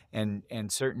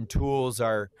 And certain tools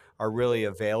are really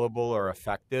available or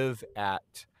effective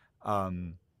at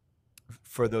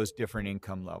for those different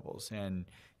income levels. And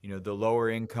the lower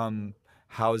income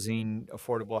housing,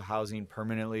 affordable housing,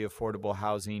 permanently affordable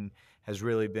housing has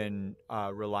really been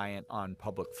reliant on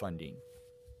public funding.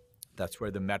 That's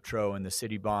where the Metro and the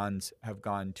city bonds have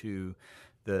gone to,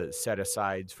 the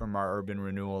set-asides from our urban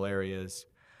renewal areas.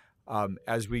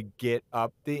 As we get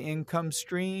up the income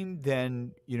stream,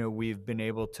 then we've been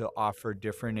able to offer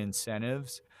different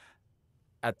incentives.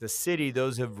 At the city,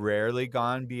 those have rarely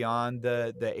gone beyond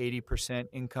the 80%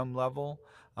 income level.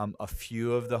 A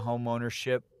few of the home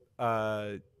ownership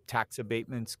tax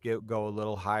abatements go a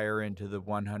little higher into the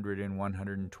 100 and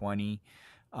 120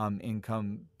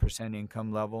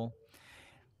 income level.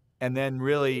 And then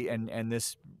really, and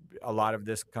this, a lot of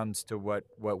this comes to what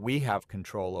we have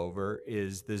control over,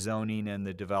 is the zoning and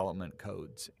the development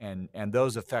codes. And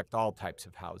those affect all types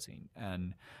of housing.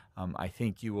 And I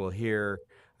think you will hear,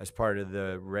 as part of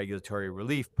the regulatory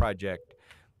relief project,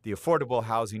 the affordable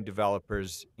housing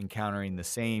developers encountering the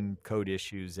same code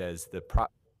issues as the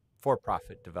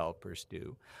for-profit developers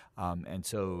do. And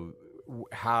so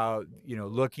how,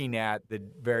 looking at the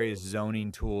various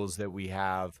zoning tools that we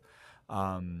have,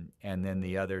 and then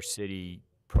the other city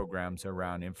programs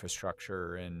around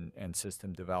infrastructure and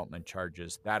system development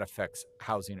charges, that affects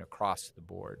housing across the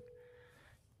board.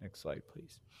 Next slide,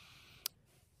 please.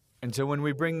 And so when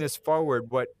we bring this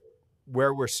forward,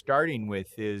 where we're starting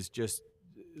with is just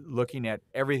looking at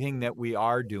everything that we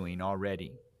are doing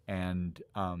already and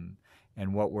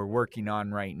what we're working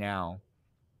on right now,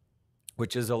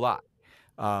 which is a lot.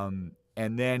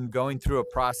 And then going through a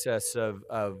process of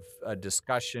a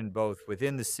discussion both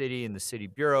within the city and the city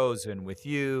bureaus and with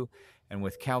you and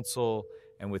with council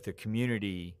and with the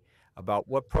community about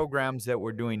what programs that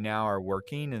we're doing now are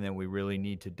working and that we really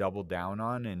need to double down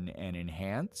on and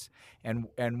enhance, and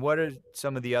what are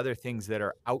some of the other things that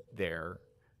are out there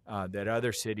that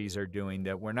other cities are doing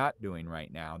that we're not doing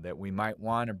right now that we might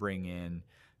want to bring in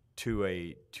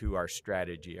to our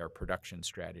strategy, our production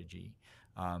strategy.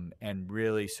 And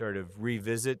really sort of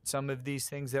revisit some of these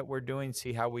things that we're doing,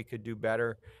 see how we could do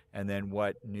better, and then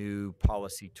what new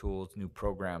policy tools, new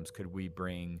programs could we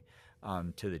bring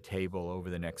to the table over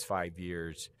the next 5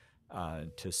 years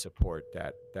to support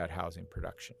that housing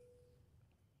production.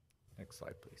 Next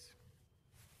slide, please.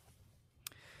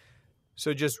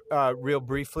 So just real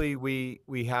briefly,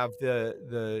 we have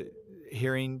the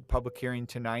public hearing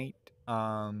tonight.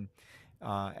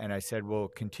 And I said we'll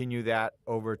continue that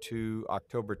over to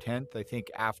October 10th. I think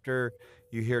after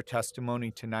you hear testimony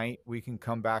tonight, we can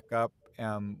come back up.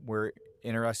 We're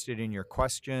interested in your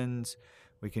questions.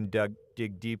 We can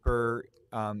dig deeper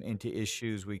into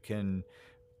issues. We can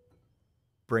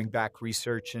bring back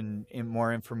research and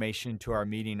more information to our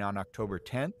meeting on October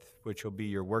 10th, which will be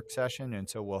your work session. And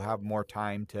so we'll have more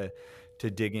time to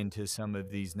dig into some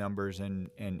of these numbers and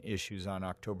issues on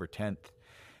October 10th.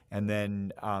 And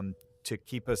then to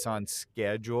keep us on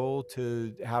schedule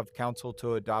to have council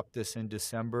to adopt this in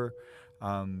December,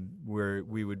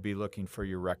 we would be looking for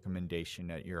your recommendation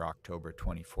at your October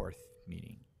 24th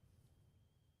meeting.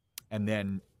 And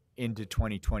then into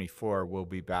 2024, we'll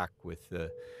be back with the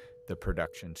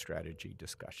production strategy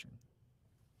discussion.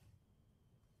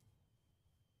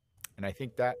 And I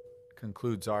think that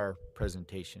concludes our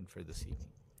presentation for this evening.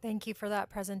 Thank you for that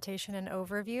presentation and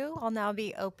overview. I'll now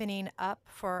be opening up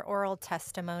for oral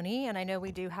testimony, and I know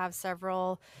we do have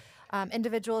several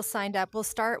individuals signed up. We'll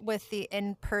start with the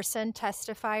in-person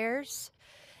testifiers.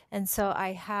 And so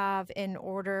I have in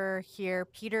order here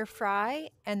Peter Fry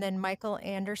and then Michael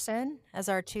Anderson as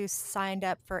our two signed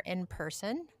up for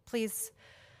in-person. Please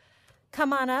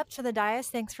come on up to the dais.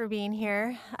 Thanks for being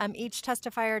here. Each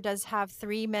testifier does have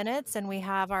 3 minutes, and we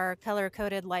have our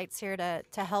color-coded lights here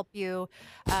to help you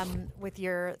with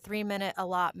your 3-minute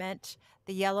allotment.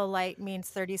 The yellow light means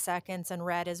 30 seconds, and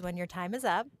red is when your time is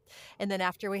up. And then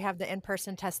after we have the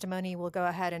in-person testimony, we'll go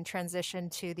ahead and transition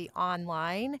to the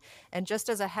online. And just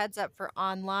as a heads up for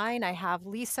online, I have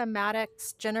Lisa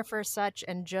Maddox, Jennifer Such,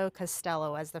 and Joe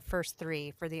Costello as the first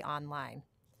 3 for the online.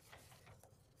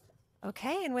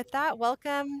 Okay, and with that,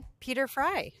 welcome Peter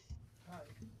Fry. Hi.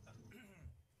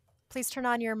 please turn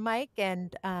on your mic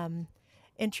and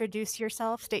introduce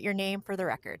yourself. State your name for the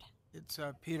record. It's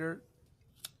Peter.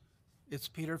 It's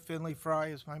Peter Finley Fry.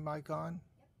 Is my mic on?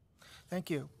 Thank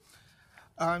you.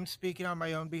 I'm speaking on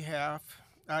my own behalf.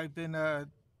 I've been a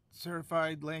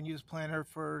certified land use planner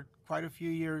for quite a few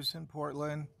years in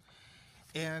Portland.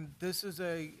 And this is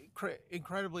a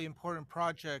incredibly important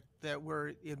project that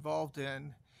we're involved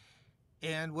in.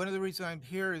 And one of the reasons I'm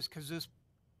here is because this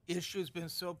issue has been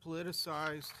so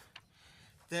politicized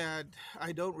that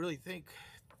I don't really think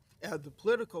at the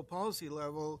political policy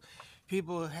level,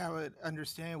 people have an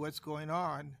understanding what's going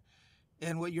on.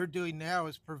 And what you're doing now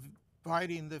is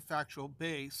providing the factual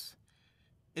base.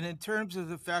 And in terms of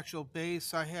the factual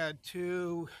base, I had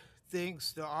two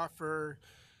things to offer,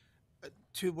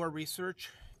 two more research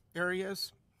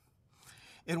areas.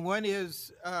 And one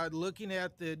is looking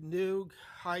at the new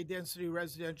high-density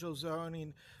residential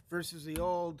zoning versus the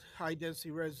old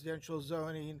high-density residential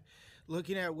zoning,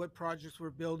 looking at what projects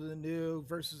were built in the new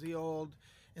versus the old,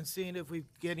 and seeing if we're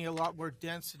getting a lot more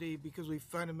density because we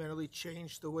fundamentally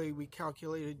changed the way we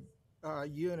calculated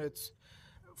units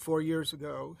 4 years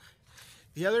ago.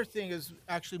 The other thing is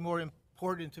actually more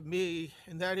important to me,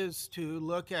 and that is to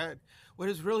look at what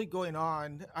is really going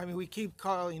on. I mean, we keep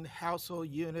calling household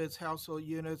units.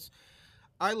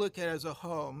 I look at it as a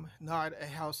home, not a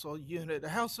household unit. A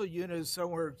household unit is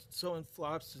somewhere someone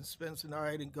flops and spends the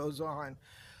night and goes on.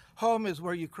 Home is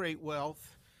where you create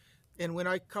wealth. And when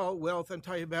I call it wealth, I'm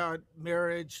talking about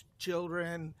marriage,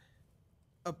 children,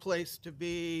 a place to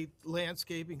be,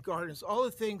 landscaping, gardens, all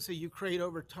the things that you create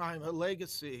over time, a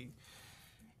legacy.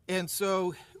 And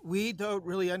so we don't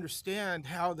really understand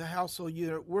how the household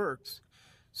unit works.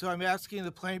 So I'm asking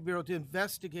the Planning Bureau to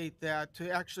investigate that, to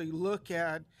actually look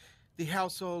at the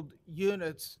household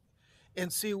units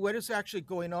and see what is actually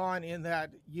going on in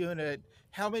that unit.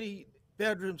 How many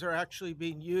bedrooms are actually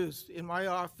being used? In my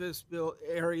office built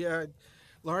area,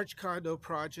 large condo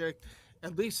project,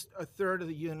 at least a third of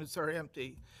the units are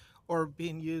empty or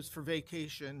being used for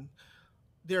vacation.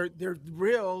 They're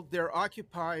real, they're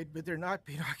occupied, but they're not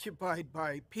being occupied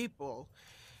by people.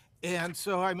 And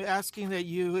so I'm asking that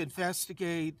you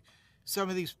investigate some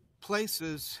of these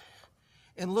places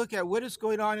and look at what is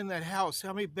going on in that house.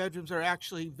 How many bedrooms are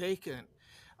actually vacant?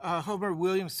 Homer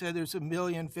Williams said there's 1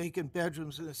 million vacant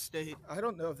bedrooms in the state. I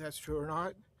don't know if that's true or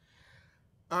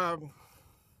not.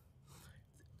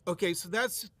 Okay, so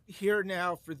that's here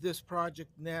now for this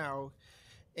project now.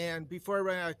 And before I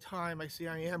run out of time, I see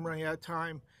I am running out of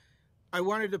time, I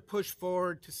wanted to push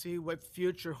forward to see what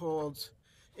future holds.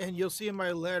 And you'll see in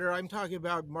my letter, I'm talking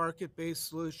about market-based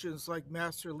solutions like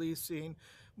master leasing,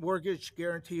 mortgage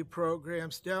guarantee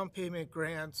programs, down payment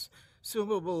grants,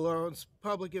 assumable loans,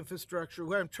 public infrastructure.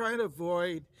 What I'm trying to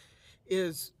avoid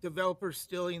is developers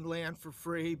stealing land for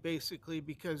free, basically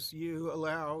because you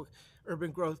allow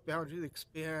urban growth boundary to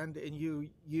expand and you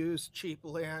use cheap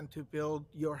land to build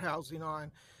your housing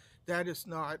on. That is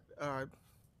not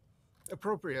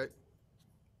appropriate.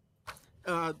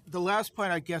 The last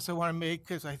point I guess I want to make,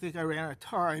 because I think I ran out of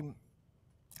time,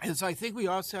 is I think we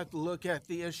also have to look at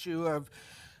the issue of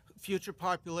future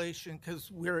population,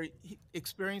 because we're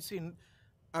experiencing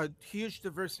a huge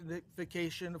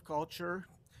diversification of culture.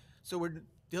 So we're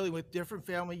dealing with different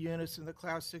family units in the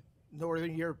classic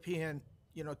Northern European,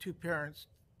 2 parents,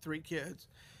 3 kids.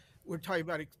 We're talking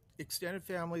about extended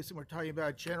families, and we're talking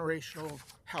about generational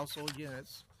household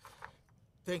units.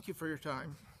 Thank you for your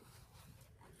time.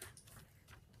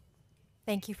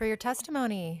 Thank you for your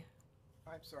testimony.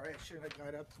 I'm sorry, I shouldn't have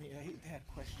got up to me. I had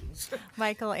questions.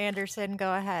 Michael Anderson,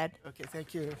 go ahead. Okay,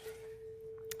 thank you.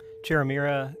 Chair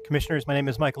O'Meara, Commissioners, my name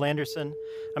is Michael Anderson.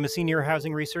 I'm a senior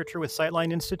housing researcher with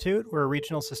Sightline Institute. We're a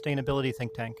regional sustainability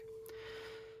think tank.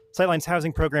 Sightline's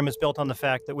housing program is built on the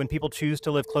fact that when people choose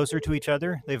to live closer to each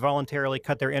other, they voluntarily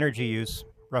cut their energy use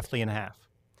roughly in half.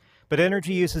 But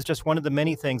energy use is just one of the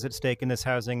many things at stake in this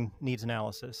housing needs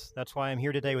analysis. That's why I'm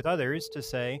here today with others to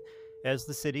say, as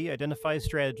the city identifies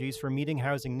strategies for meeting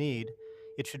housing need,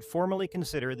 it should formally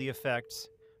consider the effects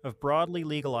of broadly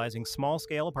legalizing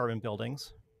small-scale apartment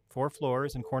buildings, 4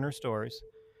 floors and corner stores,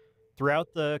 throughout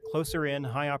the closer-in,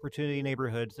 high-opportunity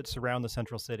neighborhoods that surround the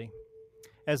central city.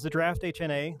 As the draft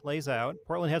HNA lays out,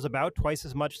 Portland has about twice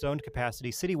as much zoned capacity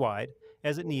citywide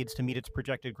as it needs to meet its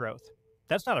projected growth.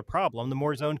 That's not a problem. The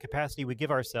more zoned capacity we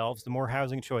give ourselves, the more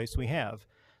housing choice we have,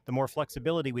 the more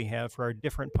flexibility we have for our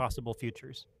different possible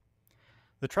futures.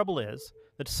 The trouble is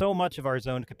that so much of our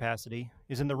zoned capacity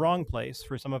is in the wrong place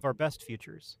for some of our best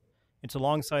futures. It's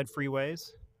alongside freeways,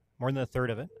 more than a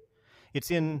third of it. It's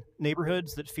in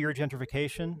neighborhoods that fear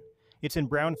gentrification. It's in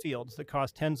brownfields that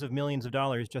cost tens of millions of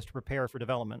dollars just to prepare for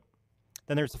development.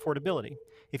 Then there's affordability.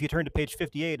 If you turn to page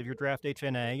 58 of your draft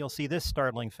HNA, you'll see this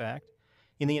startling fact.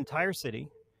 In the entire city,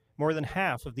 more than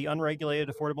half of the unregulated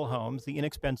affordable homes, the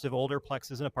inexpensive older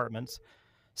plexes and apartments,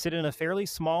 sit in a fairly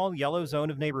small yellow zone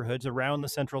of neighborhoods around the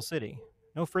central city,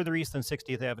 no further east than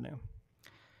 60th Avenue.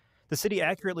 The city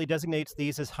accurately designates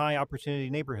these as high opportunity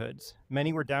neighborhoods.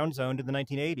 Many were downzoned in the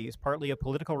 1980s, partly a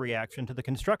political reaction to the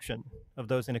construction of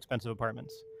those inexpensive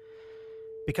apartments.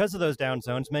 Because of those down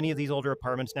zones, many of these older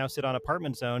apartments now sit on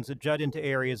apartment zones that jut into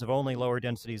areas of only lower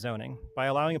density zoning. By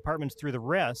allowing apartments through the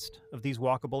rest of these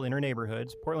walkable inner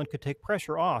neighborhoods, Portland could take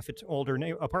pressure off its older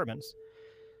apartments.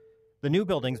 The new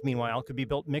buildings, meanwhile, could be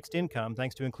built mixed income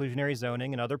thanks to inclusionary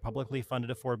zoning and other publicly funded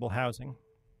affordable housing.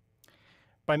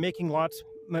 By making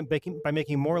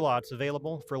more lots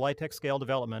available for LIHTC scale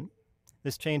development,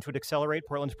 this change would accelerate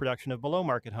Portland's production of below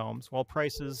market homes, while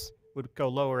prices would go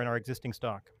lower in our existing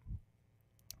stock.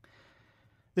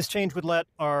 This change would let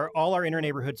all our inner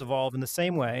neighborhoods evolve in the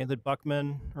same way that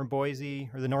Buckman or Boise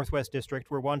or the Northwest District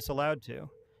were once allowed to.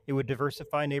 It would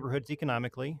diversify neighborhoods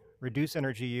economically, reduce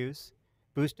energy use,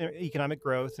 boost economic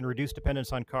growth, and reduce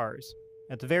dependence on cars.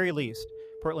 At the very least,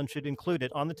 Portland should include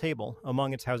it on the table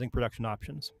among its housing production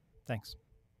options. Thanks.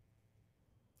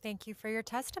 Thank you for your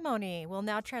testimony. We'll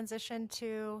now transition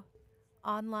to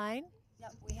online.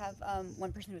 Yep, we have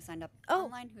one person who signed up Oh,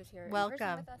 online who's here in welcome.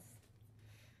 person with us.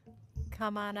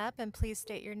 Come on up and please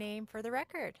state your name for the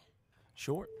record.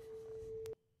 Sure.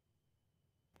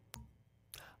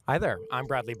 Hi there, I'm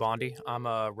Bradley Bondi. I'm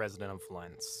a resident of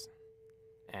Flens.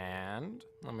 And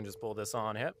let me just pull this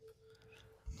on hip.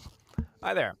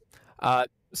 Hi there.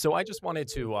 So I just wanted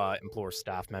to implore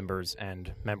staff members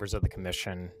and members of the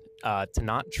commission to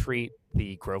not treat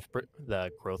the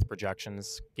growth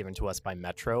projections given to us by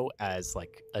Metro as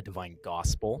like a divine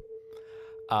gospel.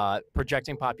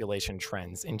 Projecting population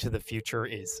trends into the future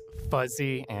is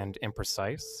fuzzy and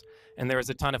imprecise, and there is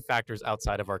a ton of factors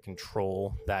outside of our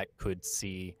control that could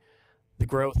see the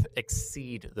growth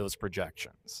exceed those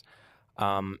projections.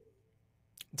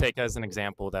 Take as an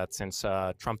example that since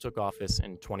Trump took office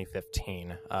in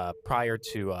 2015, prior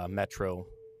to Metro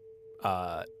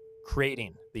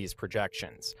creating these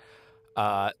projections,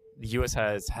 the U.S.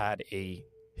 has had a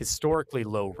historically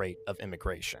low rate of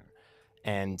immigration,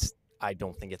 and I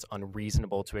don't think it's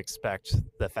unreasonable to expect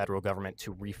the federal government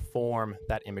to reform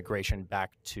that immigration back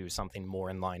to something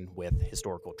more in line with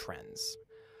historical trends.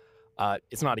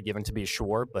 It's not a given to be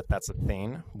sure, but that's a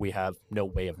thing we have no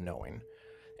way of knowing.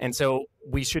 And so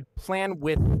we should plan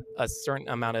with a certain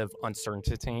amount of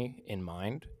uncertainty in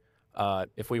mind.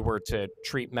 If we were to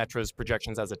treat Metro's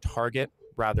projections as a target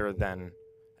rather than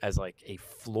as like a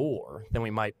floor, then we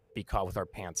might be caught with our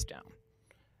pants down.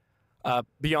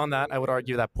 Beyond that, I would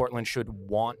argue that Portland should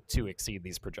want to exceed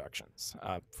these projections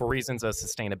for reasons of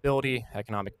sustainability,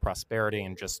 economic prosperity,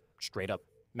 and just straight up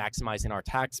maximizing our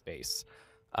tax base.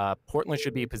 Portland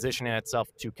should be positioning itself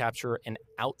to capture an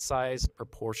outsized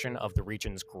proportion of the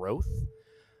region's growth.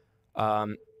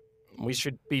 We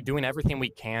should be doing everything we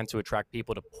can to attract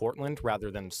people to Portland rather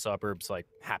than suburbs like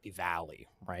Happy Valley,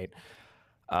 right?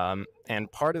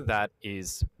 And part of that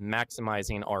is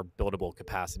maximizing our buildable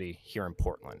capacity here in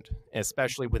Portland,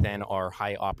 especially within our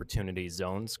high opportunity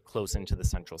zones close into the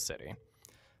central city.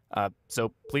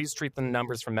 So please treat the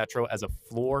numbers from Metro as a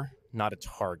floor, not a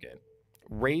target.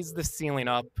 Raise the ceiling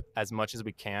up as much as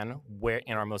we can where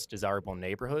in our most desirable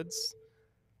neighborhoods,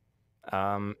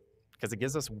 because it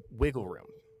gives us wiggle room.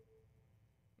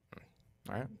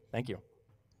 All right, thank you.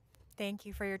 Thank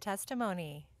you for your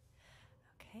testimony.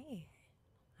 Okay.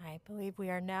 I believe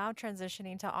we are now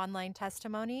transitioning to online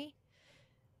testimony.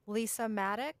 Lisa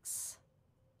Maddox,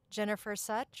 Jennifer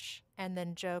Such, and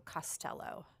then Joe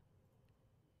Costello.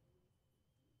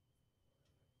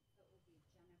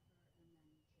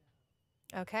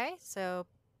 Okay, so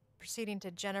proceeding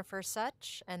to Jennifer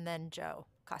Such and then Joe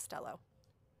Costello.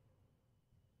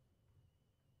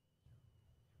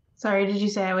 Sorry, did you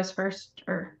say I was first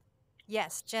or?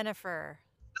 Yes, Jennifer.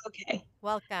 Okay.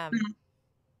 Welcome.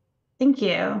 Thank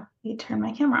you. Let me turn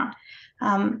my camera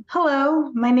on.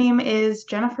 Hello, my name is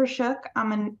Jennifer Shook.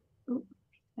 My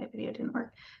video didn't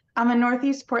work. I'm a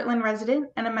Northeast Portland resident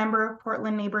and a member of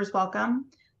Portland Neighbors Welcome.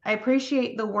 I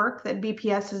appreciate the work that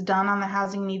BPS has done on the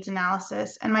housing needs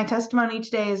analysis, and my testimony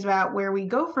today is about where we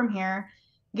go from here,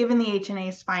 given the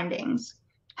HNA's findings.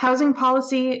 Housing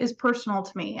policy is personal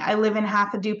to me. I live in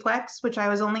half a duplex, which I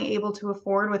was only able to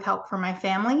afford with help from my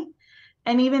family.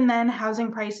 And even then,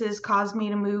 housing prices caused me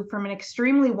to move from an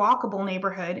extremely walkable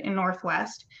neighborhood in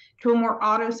Northwest to a more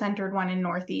auto-centered one in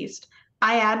Northeast.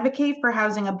 I advocate for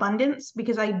housing abundance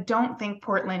because I don't think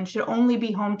Portland should only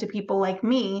be home to people like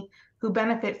me who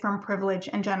benefit from privilege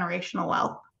and generational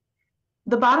wealth.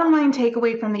 The bottom line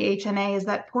takeaway from the HNA is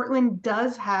that Portland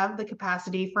does have the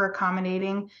capacity for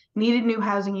accommodating needed new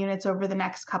housing units over the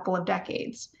next couple of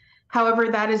decades.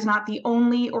 However, that is not the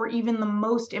only or even the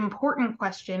most important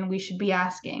question we should be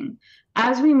asking.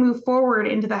 As we move forward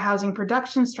into the housing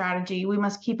production strategy, we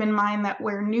must keep in mind that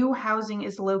where new housing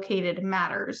is located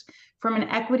matters from an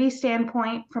equity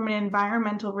standpoint, from an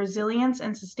environmental resilience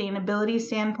and sustainability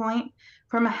standpoint,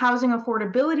 from a housing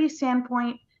affordability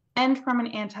standpoint, and from an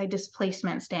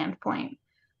anti-displacement standpoint.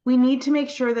 We need to make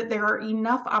sure that there are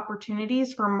enough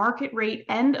opportunities for market rate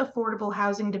and affordable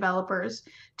housing developers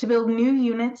to build new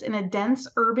units in a dense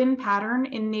urban pattern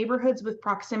in neighborhoods with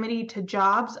proximity to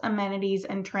jobs, amenities,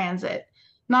 and transit,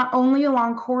 not only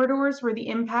along corridors where the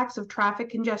impacts of traffic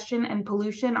congestion and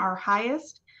pollution are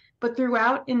highest, but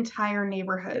throughout entire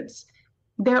neighborhoods.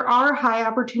 There are high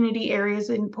opportunity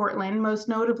areas in Portland, most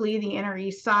notably the Inner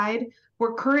East Side,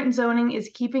 where current zoning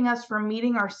is keeping us from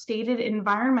meeting our stated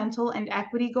environmental and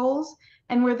equity goals,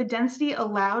 and where the density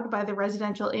allowed by the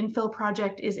residential infill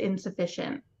project is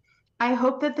insufficient. I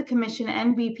hope that the Commission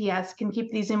and BPS can keep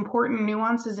these important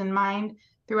nuances in mind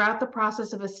throughout the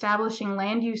process of establishing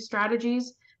land use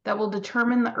strategies that will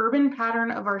determine the urban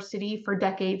pattern of our city for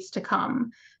decades to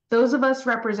come. Those of us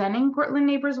representing Portland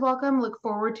Neighbors Welcome look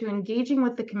forward to engaging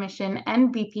with the Commission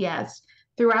and BPS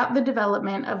throughout the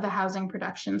development of the housing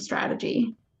production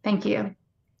strategy. Thank you.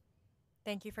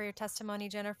 Thank you for your testimony,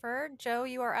 Jennifer. Joe,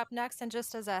 you are up next. And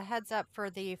just as a heads up for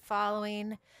the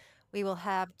following, we will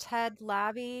have Ted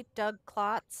Labby, Doug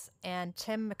Klotz, and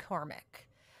Tim McCormick.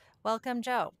 Welcome,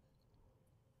 Joe.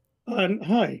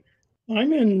 Hi,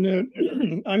 I'm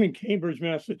in Cambridge,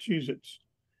 Massachusetts,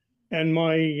 and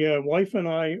my wife and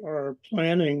I are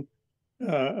planning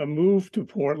a move to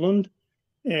Portland.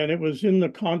 And it was in the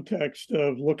context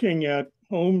of looking at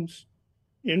homes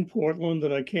in Portland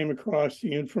that I came across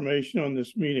the information on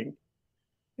this meeting.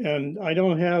 And I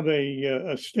don't have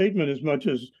a statement as much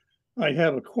as I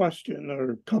have a question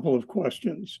or a couple of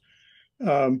questions.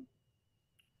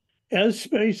 As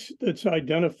space that's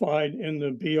identified in the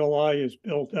BLI is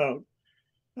built out,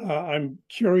 I'm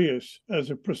curious as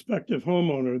a prospective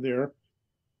homeowner there,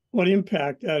 what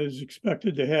impact that is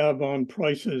expected to have on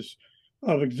prices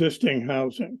of existing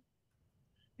housing.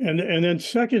 And then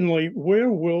secondly, where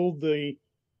will the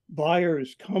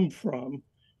buyers come from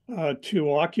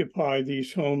to occupy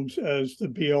these homes as the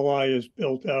BLI is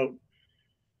built out?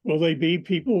 Will they be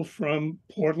people from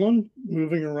Portland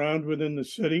moving around within the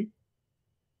city?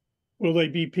 Will they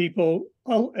be people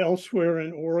elsewhere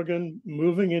in Oregon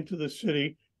moving into the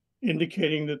city,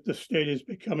 indicating that the state is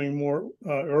becoming more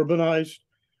urbanized?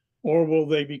 Or will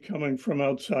they be coming from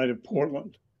outside of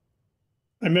Portland?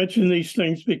 I mention these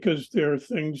things because there are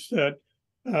things that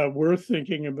we're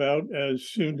thinking about as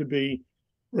soon to be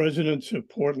residents of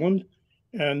Portland.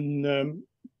 And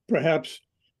perhaps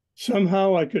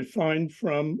somehow I could find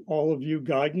from all of you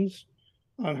guidance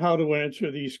on how to answer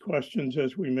these questions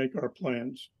as we make our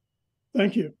plans.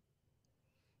 Thank you.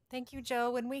 Thank you,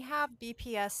 Joe. When we have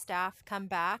BPS staff come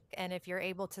back, and if you're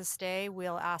able to stay,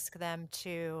 we'll ask them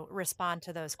to respond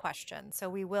to those questions. So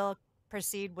we will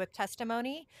proceed with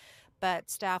testimony, but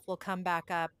staff will come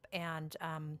back up and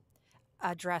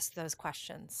address those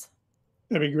questions.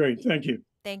 That'd be great. Thank you.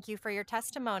 Thank you for your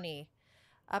testimony.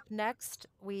 Up next,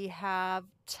 we have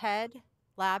Ted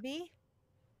Labby.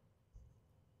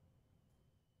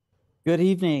 Good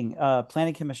evening,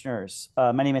 planning commissioners.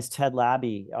 My name is Ted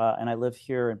Labby, and I live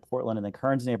here in Portland in the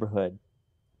Kearns neighborhood.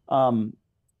 I'm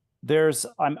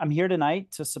here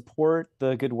tonight to support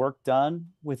the good work done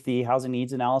with the housing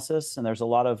needs analysis, and there's a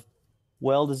lot of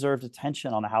well-deserved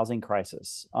attention on the housing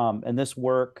crisis. And this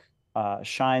work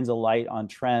shines a light on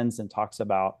trends and talks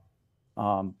about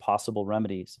possible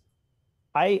remedies.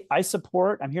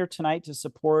 I'm here tonight to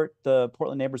support the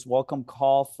Portland Neighbors Welcome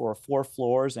call for 4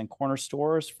 floors and corner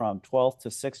stores from 12th to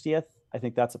 60th. I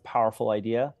think that's a powerful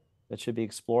idea that should be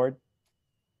explored.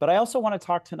 But I also want to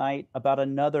talk tonight about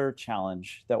another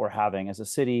challenge that we're having as a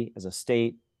city, as a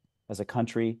state, as a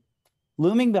country.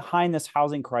 Looming behind this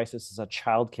housing crisis is a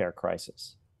childcare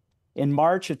crisis. In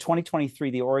March of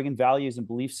 2023, the Oregon Values and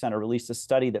Beliefs Center released a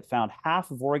study that found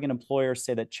half of Oregon employers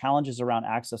say that challenges around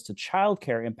access to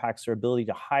childcare impacts their ability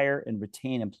to hire and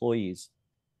retain employees.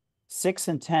 6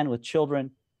 in 10 with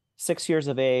children 6 years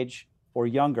of age or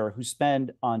younger who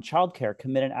spend on childcare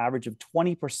commit an average of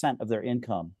 20% of their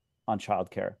income on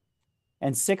childcare.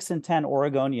 And 6 in 10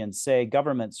 Oregonians say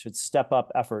governments should step up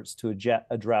efforts to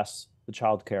address the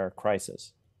childcare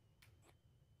crisis.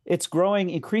 It's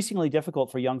growing increasingly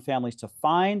difficult for young families to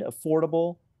find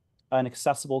affordable an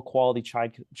accessible quality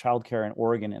childcare in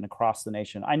Oregon and across the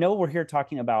nation. I know we're here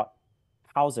talking about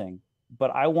housing,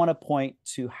 but I want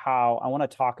to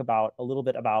talk about a little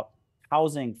bit about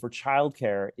housing for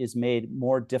childcare is made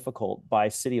more difficult by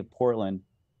City of Portland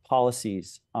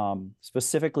policies,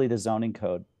 specifically the zoning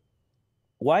code.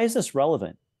 Why is this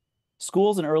relevant?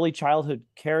 Schools and early childhood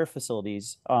care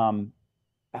facilities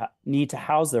need to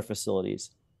house their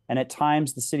facilities. And at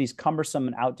times, the city's cumbersome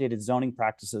and outdated zoning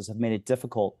practices have made it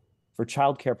difficult for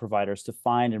childcare providers to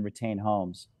find and retain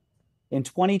homes. In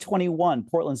 2021,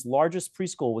 Portland's largest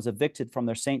preschool was evicted from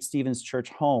their St. Stephen's Church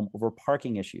home over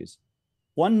parking issues.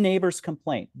 One neighbor's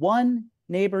complaint led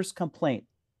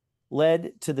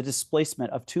to the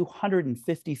displacement of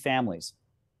 250 families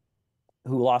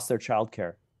who lost their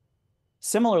childcare.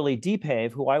 Similarly,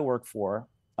 DPAVE, who I work for,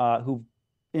 who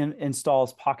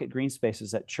installs pocket green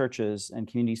spaces at churches and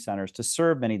community centers to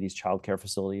serve many of these childcare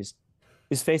facilities,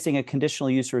 is facing a conditional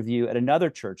use review at another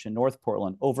church in North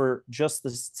Portland over just the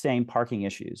same parking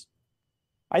issues.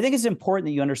 I think it's important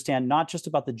that you understand not just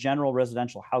about the general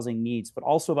residential housing needs, but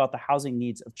also about the housing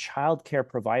needs of childcare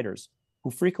providers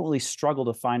who frequently struggle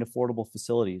to find affordable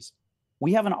facilities.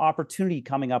 We have an opportunity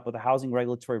coming up with a housing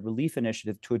regulatory relief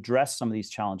initiative to address some of these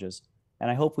challenges,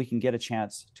 and I hope we can get a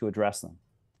chance to address them.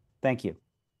 Thank you.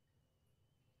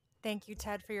 Thank you,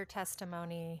 Ted, for your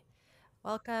testimony.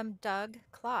 Welcome, Doug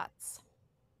Klotz.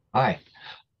 Hi,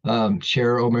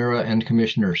 Chair O'Meara and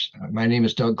Commissioners. My name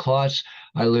is Doug Klotz.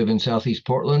 I live in Southeast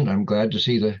Portland. I'm glad to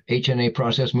see the HNA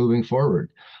process moving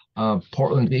forward.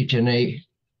 Portland's HNA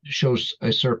shows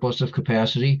a surplus of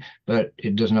capacity, but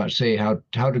it does not say how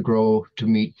to grow to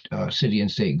meet city and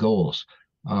state goals.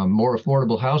 More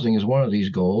affordable housing is one of these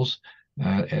goals.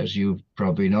 As you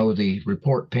probably know, the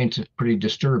report paints a pretty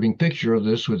disturbing picture of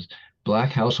this, with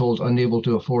Black households unable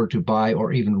to afford to buy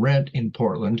or even rent in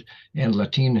Portland, and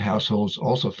Latin households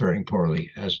also faring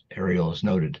poorly, as Ariel has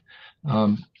noted.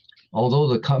 Although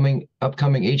the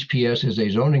upcoming HPS is a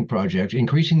zoning project,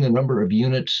 increasing the number of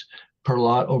units per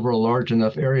lot over a large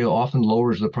enough area often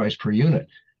lowers the price per unit.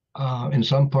 In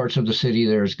some parts of the city,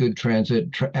 there's good transit,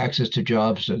 access to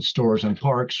jobs and stores and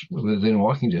parks within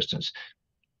walking distance.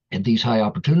 And these high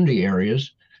opportunity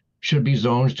areas should be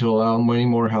zoned to allow many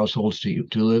more households to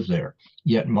live there.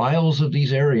 Yet miles of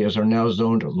these areas are now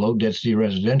zoned low density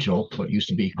residential, what used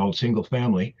to be called single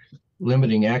family,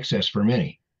 limiting access for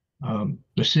many.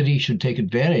 The city should take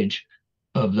advantage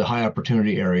of the high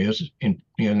opportunity areas in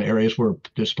areas where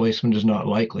displacement is not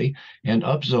likely, and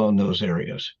upzone those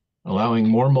areas, allowing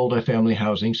more multifamily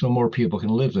housing so more people can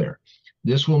live there.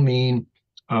 This will mean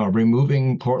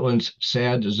removing Portland's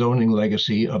sad zoning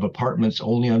legacy of apartments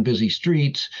only on busy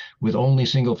streets with only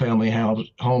single-family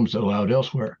homes allowed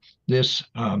elsewhere. This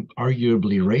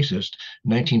arguably racist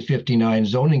 1959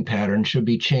 zoning pattern should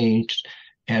be changed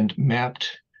and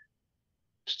mapped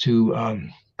to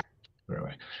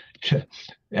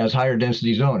as higher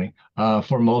density zoning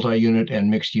for multi-unit and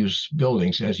mixed-use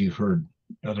buildings, as you've heard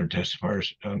other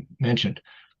testifiers mentioned.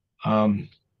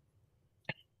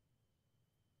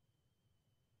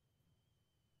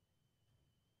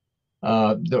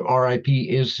 The RIP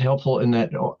is helpful in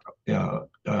that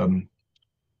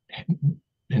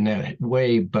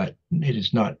way, but it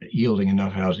is not yielding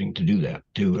enough housing to do that,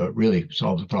 to really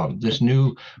solve the problem. This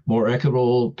new, more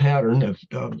equitable pattern of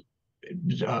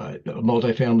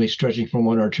multifamily stretching from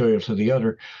one arterial to the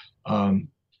other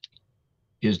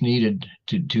is needed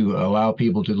to allow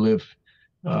people to live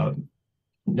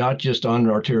not just on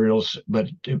arterials, but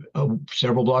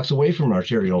several blocks away from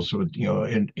arterials,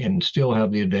 and still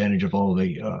have the advantage of all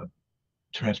the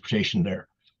transportation there.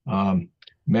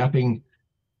 Mapping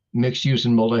mixed use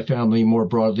and multifamily more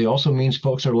broadly also means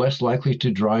folks are less likely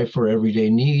to drive for everyday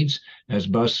needs, as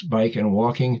bus, bike, and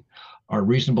walking are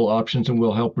reasonable options and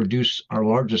will help reduce our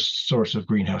largest source of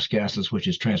greenhouse gases, which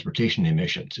is transportation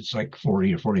emissions. It's like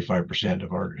 40 or 45%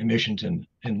 of our emissions in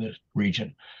the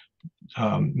region.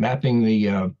 Mapping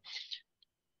the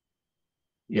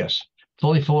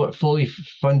fully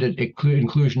funded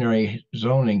inclusionary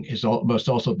zoning must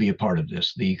also be a part of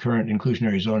this. The current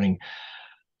inclusionary zoning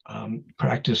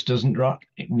practice doesn't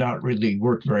not really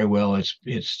work very well.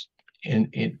 It's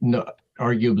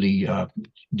arguably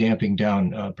damping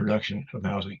down production of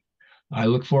housing. I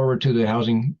look forward to the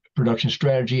housing production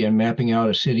strategy and mapping out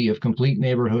a city of complete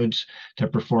neighborhoods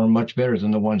that perform much better than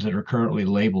the ones that are currently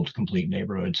labeled complete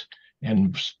neighborhoods.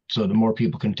 And so the more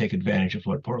people can take advantage of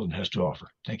what Portland has to offer.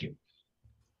 Thank you.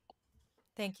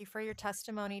 Thank you for your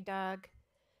testimony, Doug.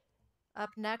 Up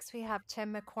next, we have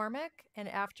Tim McCormick, and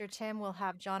after Tim, we'll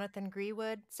have Jonathan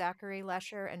Greenwood, Zachary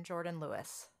Lesher, and Jordan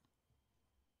Lewis.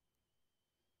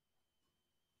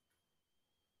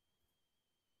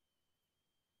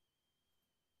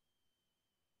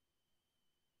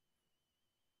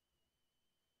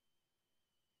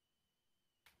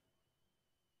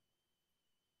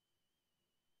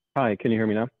 Hi, can you hear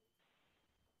me now?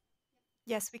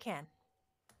 Yes, we can.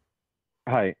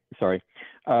 Hi, sorry.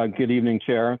 Good evening,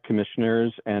 Chair,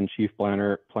 Commissioners, and Chief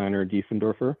Planner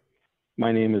Diefendorfer.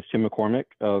 My name is Tim McCormick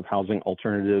of Housing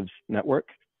Alternatives Network,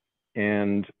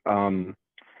 and I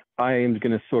am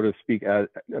going to sort of speak a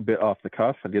bit off the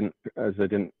cuff. I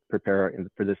didn't prepare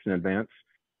for this in advance.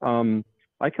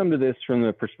 I come to this from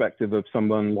the perspective of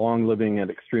someone long living at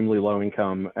extremely low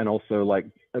income and also like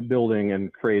building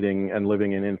and creating and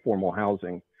living in informal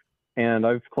housing. And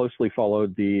I've closely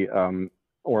followed the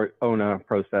ONA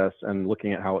process and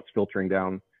looking at how it's filtering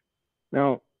down.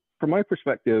 Now, from my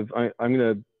perspective, I'm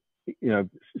going to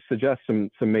suggest some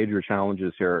major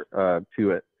challenges here to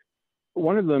it.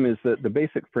 One of them is that the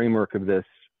basic framework of this,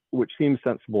 which seems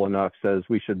sensible enough, says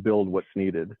we should build what's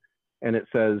needed. And it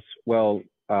says, well,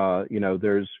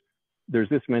 there's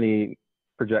this many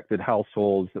projected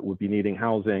households that would be needing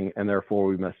housing, and therefore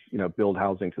we must, build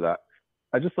housing to that.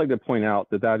 I'd just like to point out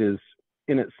that that is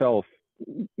in itself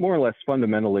more or less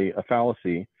fundamentally a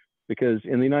fallacy, because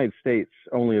in the United States,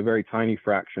 only a very tiny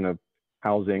fraction of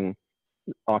housing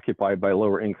occupied by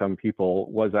lower income people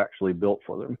was actually built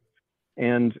for them.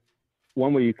 And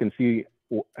one way you can see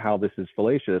how this is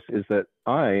fallacious is that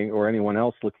I, or anyone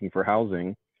else looking for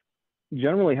housing,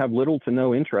 generally have little to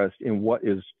no interest in what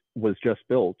was just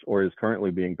built or is currently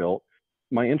being built.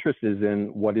 My interest is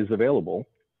in what is available,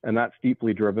 and that's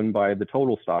deeply driven by the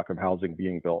total stock of housing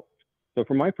being built. So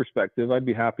from my perspective, I'd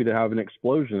be happy to have an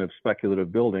explosion of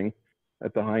speculative building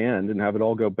at the high end and have it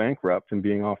all go bankrupt and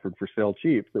being offered for sale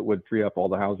cheap that would free up all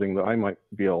the housing that I might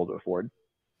be able to afford.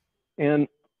 And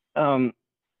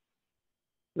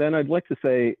then I'd like to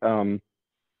say, when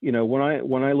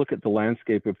I look at the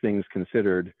landscape of things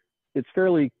considered, it's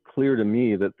fairly clear to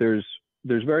me that there's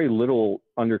very little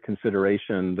under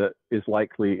consideration that is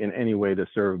likely in any way to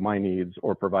serve my needs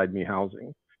or provide me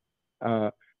housing.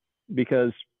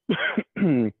 Because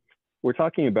we're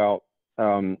talking about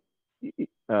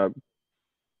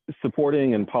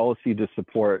supporting and policy to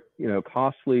support,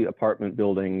 costly apartment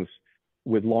buildings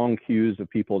with long queues of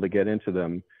people to get into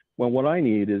them. Well, what I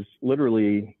need is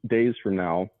literally days from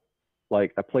now,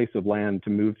 like a place of land to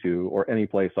move to or any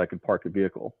place I could park a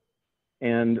vehicle.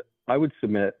 And I would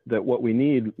submit that what we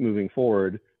need moving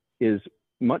forward is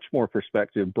much more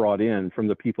perspective brought in from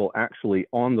the people actually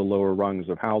on the lower rungs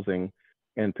of housing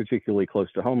and particularly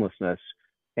close to homelessness,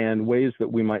 and ways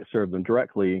that we might serve them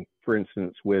directly, for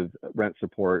instance, with rent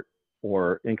support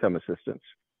or income assistance.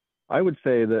 I would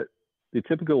say that the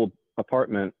typical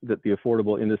apartment that the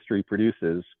affordable industry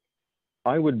produces,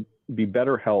 I would be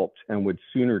better helped and would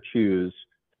sooner choose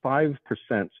 5%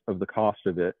 of the cost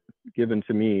of it given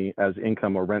to me as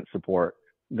income or rent support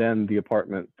than the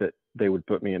apartment that they would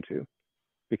put me into.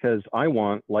 Because I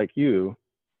want, like you,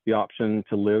 the option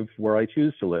to live where I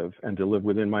choose to live and to live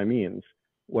within my means.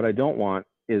 What I don't want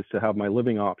is to have my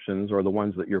living options, or the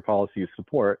ones that your policies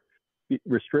support,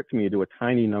 restrict me to a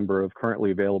tiny number of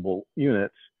currently available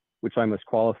units, which I must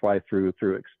qualify through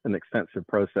an extensive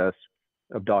process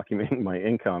of documenting my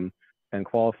income and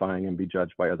qualifying and be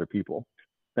judged by other people.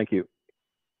 Thank you.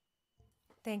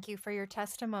 Thank you for your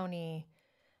testimony.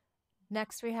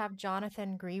 Next, we have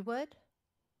Jonathan Greenwood.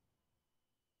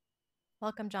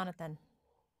 Welcome, Jonathan.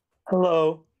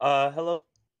 Hello. Hello.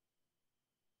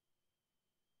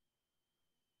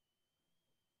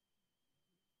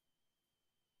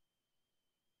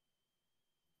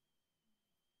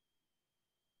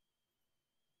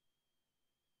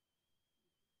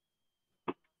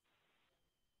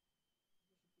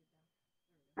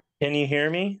 Can you hear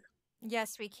me?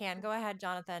 Yes, we can. Go ahead,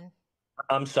 Jonathan.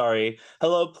 I'm sorry.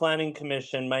 Hello, Planning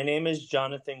Commission. My name is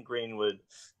Jonathan Greenwood.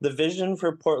 The vision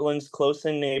for Portland's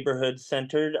close-in neighborhood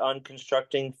centered on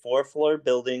constructing 4-floor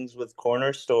buildings with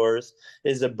corner stores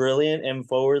is a brilliant and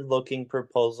forward-looking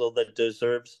proposal that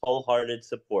deserves wholehearted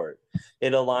support.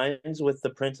 It aligns with the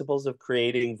principles of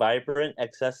creating vibrant,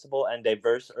 accessible, and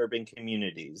diverse urban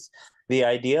communities. The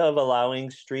idea of allowing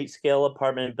street-scale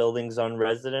apartment buildings on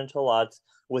residential lots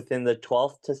within the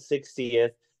 12th to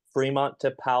 60th Fremont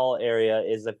to Powell area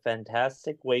is a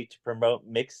fantastic way to promote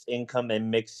mixed income and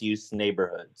mixed use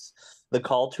neighborhoods. The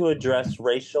call to address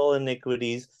racial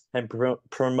inequities and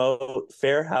promote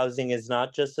fair housing is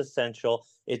not just essential,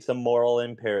 it's a moral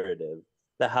imperative.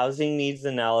 The housing needs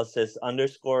analysis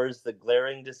underscores the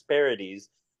glaring disparities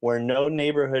where no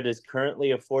neighborhood is currently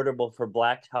affordable for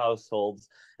Black households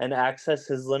and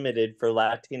access is limited for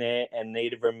Latina and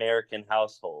Native American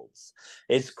households.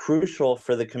 It's crucial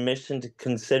for the Commission to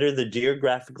consider the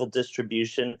geographical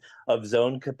distribution of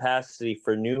zone capacity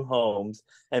for new homes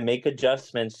and make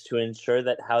adjustments to ensure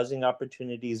that housing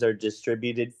opportunities are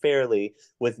distributed fairly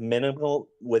with minimal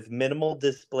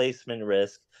displacement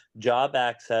risk, job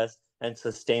access, and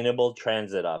sustainable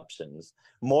transit options.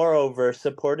 Moreover,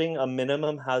 supporting a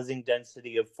minimum housing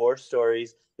density of 4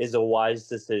 stories is a wise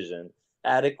decision.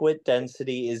 Adequate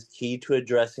density is key to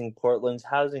addressing Portland's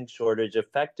housing shortage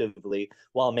effectively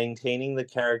while maintaining the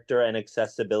character and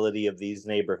accessibility of these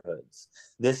neighborhoods.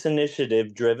 This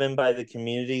initiative, driven by the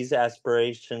community's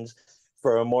aspirations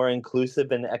for a more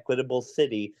inclusive and equitable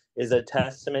city, is a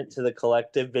testament to the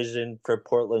collective vision for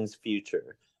Portland's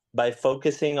future. By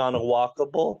focusing on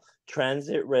walkable,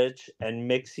 transit-rich, and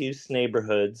mixed-use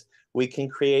neighborhoods, we can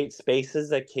create spaces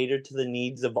that cater to the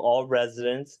needs of all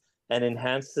residents and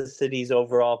enhance the city's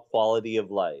overall quality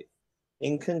of life.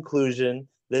 In conclusion,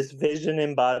 this vision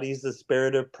embodies the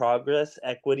spirit of progress,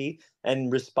 equity,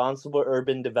 and responsible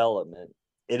urban development.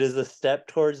 It is a step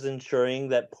towards ensuring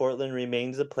that Portland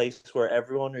remains a place where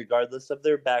everyone, regardless of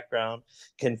their background,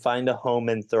 can find a home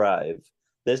and thrive.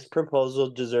 This proposal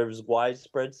deserves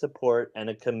widespread support and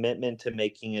a commitment to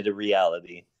making it a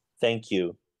reality. Thank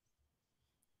you.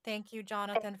 Thank you,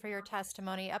 Jonathan, for your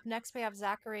testimony. Up next, we have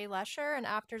Zachary Lesher, and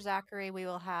after Zachary, we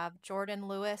will have Jordan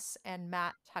Lewis and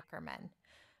Matt Tuckerman.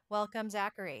 Welcome,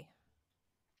 Zachary.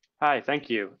 Hi, thank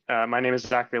you. My name is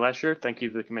Zachary Lesher. Thank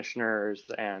you to the commissioners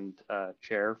and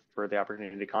chair for the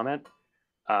opportunity to comment.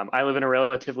 I live in a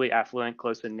relatively affluent,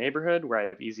 close-in neighborhood where I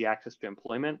have easy access to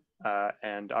employment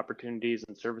and opportunities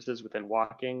and services within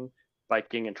walking,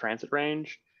 biking, and transit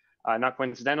range. Not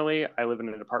coincidentally, I live in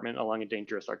an apartment along a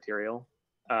dangerous arterial.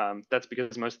 That's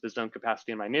because most of the zone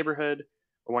capacity in my neighborhood,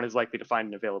 where one is likely to find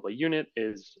an available unit,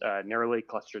 is narrowly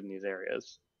clustered in these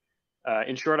areas.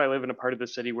 In short, I live in a part of the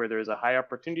city where there is a high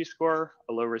opportunity score,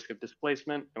 a low risk of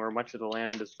displacement, and where much of the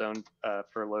land is zoned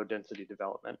for low density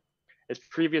development. As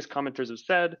previous commenters have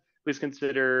said, please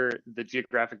consider the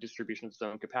geographic distribution of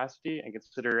zone capacity and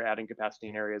consider adding capacity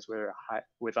in areas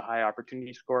with a high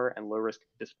opportunity score and low risk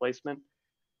of displacement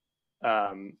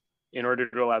in order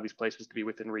to allow these places to be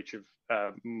within reach of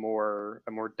a more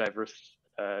diverse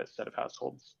set of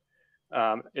households.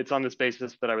 It's on this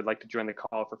basis that I would like to join the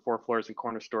call for 4 floors and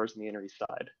corner stores in the Inner East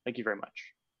Side. Thank you very much.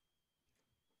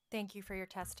 Thank you for your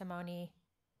testimony.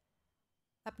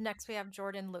 Up next, we have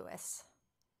Jordan Lewis.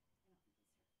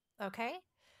 Okay,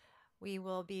 we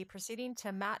will be proceeding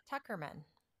to Matt Tuckerman.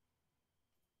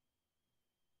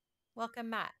 Welcome,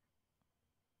 Matt.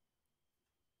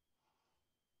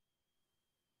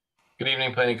 Good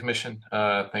evening, Planning Commission.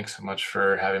 Thanks so much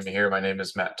for having me here. My name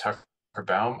is Matt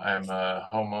Tuckerbaum. I'm a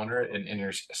homeowner in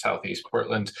inner Southeast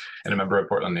Portland and a member of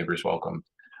Portland Neighbors Welcome.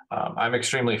 I'm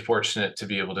extremely fortunate to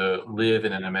be able to live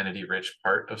in an amenity-rich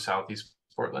part of Southeast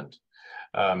Portland.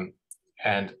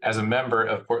 And as a member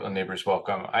of Portland Neighbors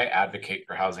Welcome, I advocate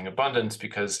for housing abundance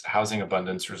because housing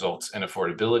abundance results in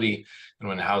affordability. And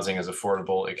when housing is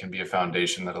affordable, it can be a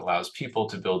foundation that allows people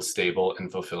to build stable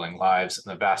and fulfilling lives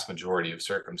in the vast majority of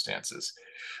circumstances.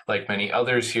 Like many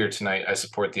others here tonight, I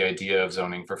support the idea of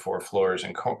zoning for 4 floors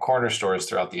and corner stores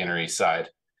throughout the Inner East Side.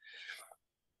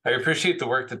 I appreciate the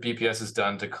work that BPS has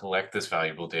done to collect this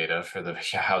valuable data for the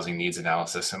housing needs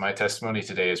analysis, and my testimony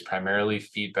today is primarily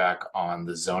feedback on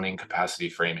the zoning capacity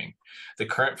framing. The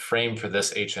current frame for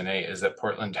this HNA is that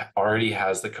Portland already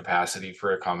has the capacity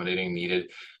for accommodating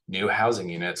needed new housing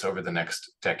units over the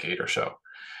next decade or so.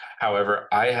 However,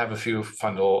 I have a few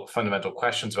fundamental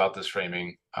questions about this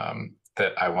framing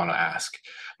that I want to ask.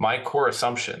 My core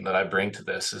assumption that I bring to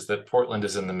this is that Portland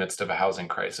is in the midst of a housing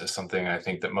crisis, something I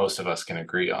think that most of us can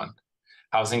agree on.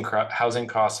 Housing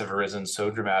costs have arisen so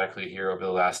dramatically here over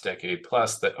the last decade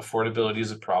plus that affordability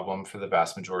is a problem for the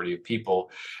vast majority of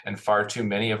people, and far too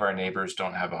many of our neighbors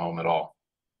don't have a home at all.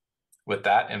 With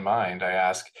that in mind, I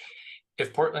ask,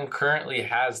 if Portland currently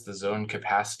has the zone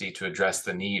capacity to address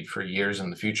the need for years in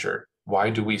the future,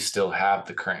 why do we still have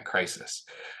the current crisis?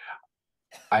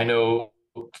 I know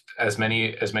as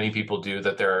many people do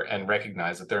that and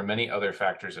recognize that there are many other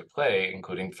factors at play,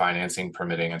 including financing,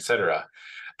 permitting, etc.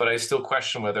 But I still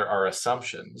question whether our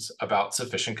assumptions about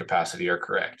sufficient capacity are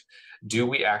correct. Do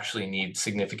we actually need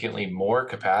significantly more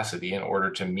capacity in order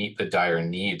to meet the dire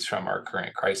needs from our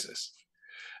current crisis?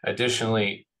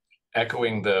 Additionally,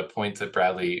 echoing the point that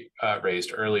Bradley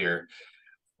raised earlier,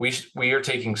 we are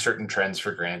taking certain trends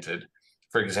for granted.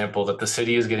 For example, that the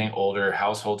city is getting older,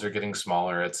 households are getting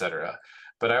smaller, etc.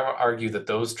 But I would argue that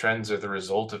those trends are the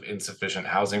result of insufficient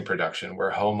housing production,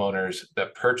 where homeowners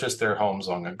that purchased their homes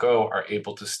long ago are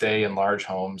able to stay in large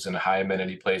homes in high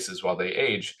amenity places while they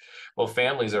age, while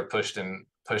families are pushed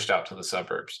out to the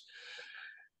suburbs.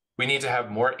 We need to have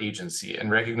more agency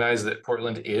and recognize that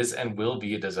Portland is and will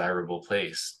be a desirable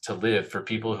place to live for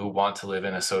people who want to live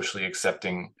in a socially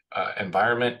accepting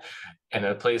environment, and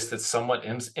a place that's somewhat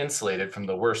insulated from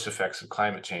the worst effects of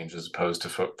climate change as opposed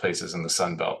to places in the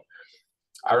Sun Belt.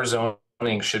 Our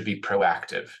zoning should be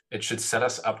proactive. It should set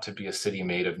us up to be a city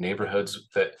made of neighborhoods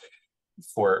that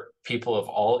for people of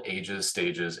all ages,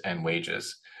 stages, and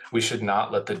wages. We should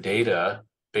not let the data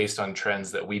based on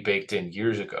trends that we baked in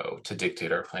years ago to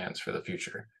dictate our plans for the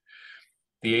future.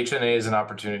 The HNA is an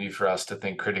opportunity for us to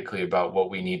think critically about what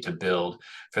we need to build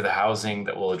for the housing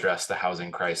that will address the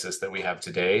housing crisis that we have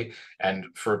today, and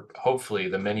for hopefully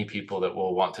the many people that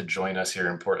will want to join us here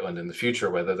in Portland in the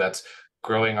future, whether that's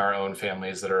growing our own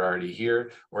families that are already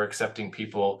here or accepting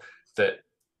people that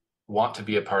want to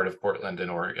be a part of Portland and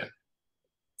Oregon.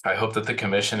 I hope that the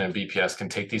Commission and BPS can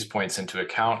take these points into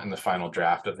account in the final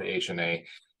draft of the HNA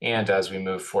and as we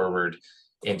move forward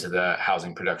into the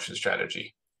housing production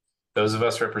strategy. Those of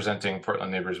us representing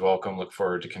Portland Neighbors Welcome look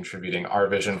forward to contributing our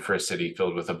vision for a city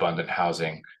filled with abundant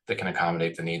housing that can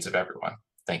accommodate the needs of everyone.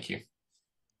 Thank you.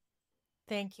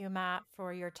 Thank you, Matt,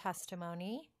 for your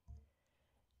testimony.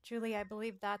 Julie, I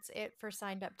believe that's it for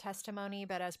signed up testimony,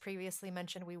 but as previously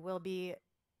mentioned, we will be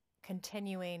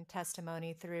continuing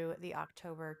testimony through the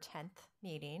October 10th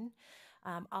meeting.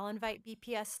 I'll invite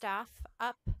BPS staff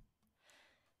up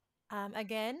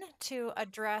again to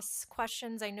address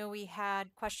questions. I know we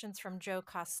had questions from Joe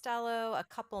Costello. A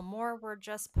couple more were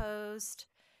just posed.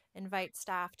 Invite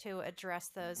staff to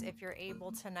address those if you're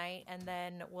able tonight, and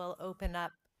then we'll open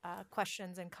up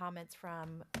questions and comments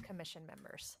from commission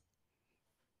members.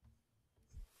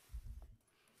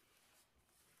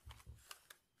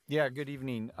 Yeah, good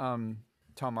evening.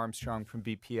 Tom Armstrong from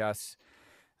BPS.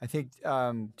 I think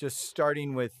just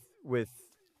starting with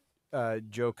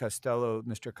Joe Costello,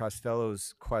 Mr.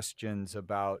 Costello's questions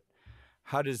about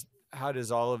how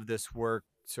does all of this work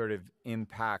sort of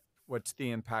impact, what's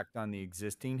the impact on the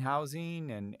existing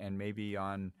housing and maybe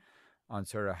on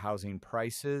sort of housing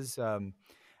prices. I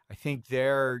think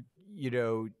there,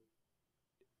 it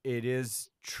is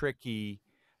tricky.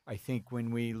 I think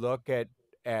when we look at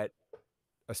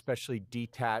especially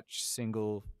detached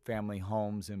single family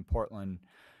homes in Portland,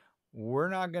 we're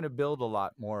not going to build a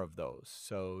lot more of those.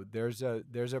 So there's a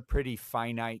pretty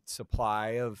finite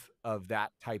supply of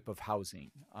that type of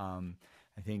housing. I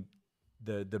think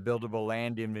the buildable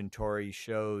land inventory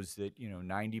shows that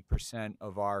 90%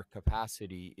 of our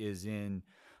capacity is in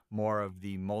more of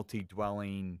the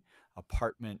multi-dwelling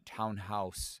apartment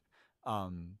townhouse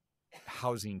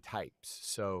housing types.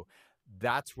 So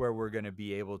that's where we're going to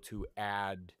be able to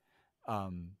add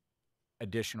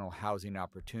additional housing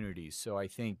opportunities. So I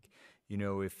think,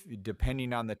 if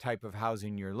depending on the type of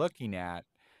housing you're looking at,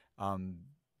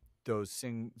 those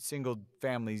single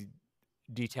family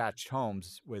detached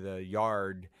homes with a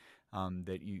yard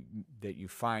that you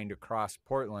find across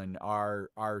Portland are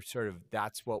sort of,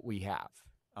 that's what we have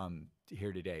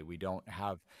here today. We don't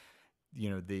have,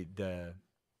 the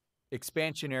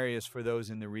expansion areas for those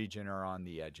in the region are on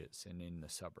the edges and in the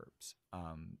suburbs.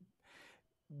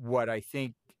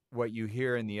 What you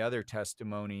hear in the other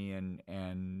testimony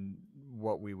and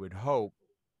what we would hope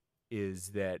is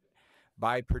that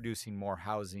by producing more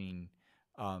housing,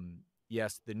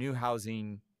 yes, the new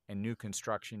housing and new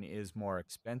construction is more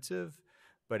expensive,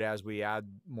 but as we add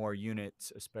more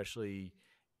units, especially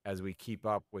as we keep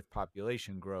up with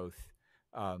population growth,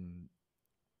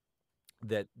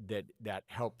 that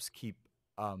helps keep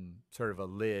sort of a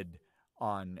lid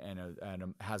on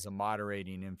and has a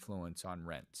moderating influence on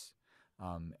rents,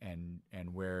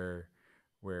 and where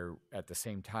at the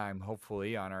same time,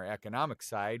 hopefully on our economic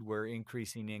side, we're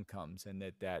increasing incomes, and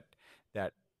that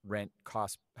rent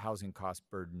cost, housing cost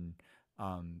burden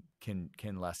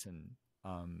can lessen,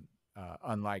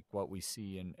 unlike what we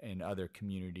see in other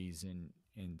communities in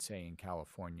say in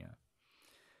California.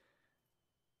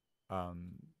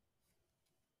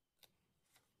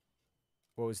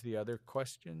 What was the other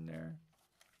question there?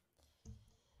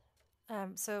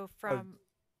 So from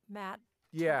Matt.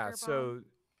 Yeah, so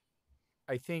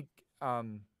I think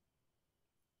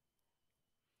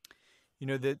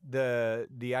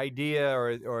the idea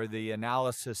or the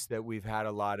analysis that we've had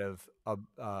a lot of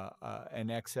an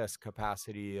excess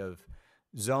capacity of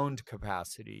zoned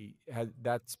capacity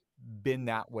that's been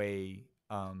that way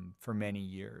for many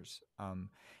years, and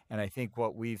I think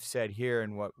what we've said here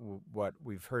and what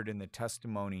we've heard in the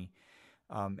testimony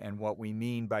And what we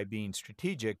mean by being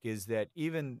strategic is that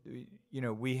even,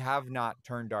 we have not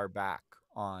turned our back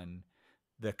on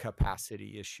the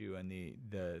capacity issue and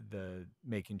the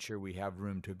making sure we have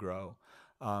room to grow.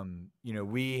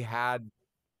 We had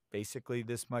basically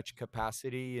this much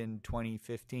capacity in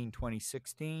 2015,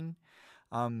 2016.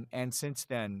 And since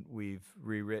then, we've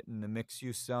rewritten the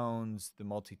mixed-use zones, the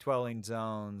multi-dwelling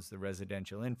zones, the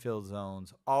residential infill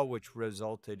zones, all which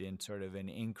resulted in sort of an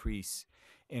increase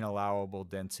in allowable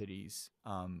densities.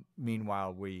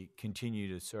 Meanwhile, we continue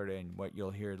to sort of, and what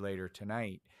you'll hear later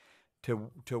tonight,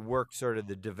 to work sort of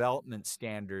the development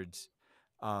standards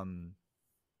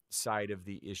side of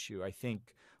the issue. I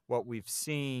think what we've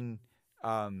seen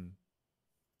in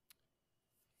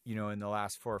the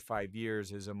last 4 or 5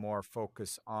 years is a more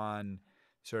focus on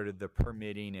sort of the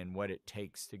permitting and what it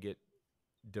takes to get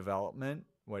development,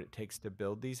 what it takes to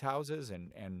build these houses,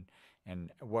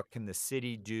 and what can the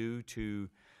city do to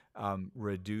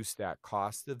reduce that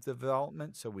cost of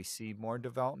development so we see more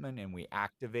development and we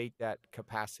activate that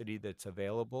capacity that's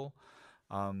available.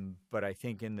 But I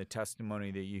think in the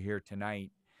testimony that you hear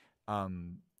tonight, I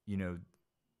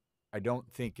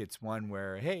don't think it's one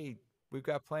where, hey, we've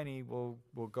got plenty, we'll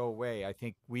go away. I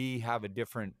think we have a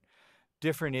different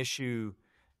issue,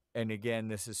 and again,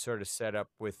 this is sort of set up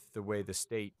with the way the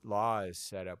state law is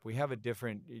set up. We have a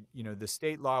different, the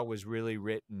state law was really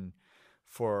written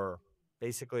for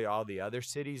basically all the other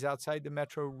cities outside the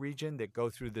metro region that go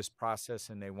through this process,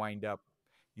 and they wind up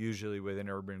usually with an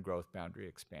urban growth boundary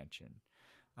expansion.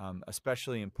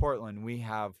 Especially in Portland, we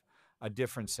have a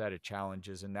different set of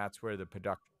challenges, and that's where the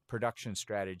production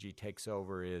strategy takes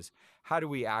over, is how do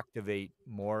we activate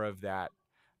more of that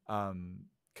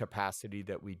capacity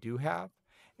that we do have?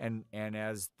 And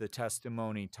as the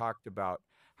testimony talked about,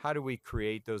 how do we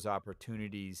create those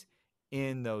opportunities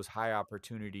in those high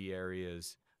opportunity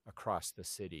areas across the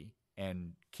city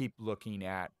and keep looking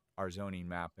at our zoning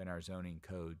map and our zoning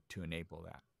code to enable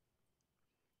that?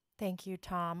 Thank you,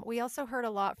 Tom. We also heard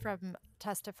a lot from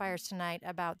testifiers tonight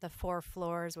about the 4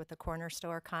 floors with the corner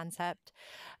store concept.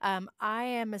 I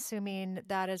am assuming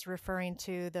that is referring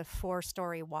to the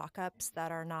 4-story walk-ups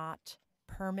that are not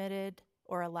permitted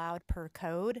or allowed per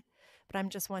code. But I'm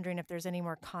just wondering if there's any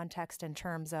more context in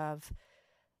terms of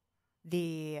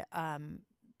the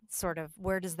sort of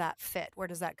where does that fit? Where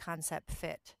does that concept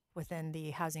fit within the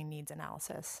housing needs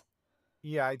analysis?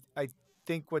 Yeah, I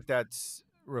think what that's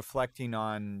reflecting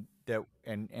on, that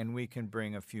and we can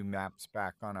bring a few maps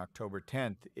back on October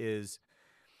 10th, is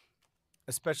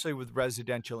especially with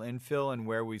residential infill and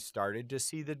where we started to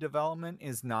see the development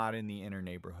is not in the inner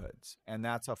neighborhoods, and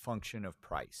that's a function of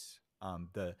price.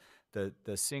 The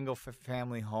single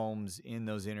family homes in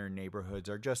those inner neighborhoods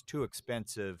are just too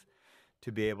expensive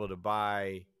to be able to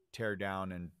buy, tear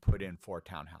down, and put in 4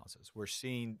 townhouses.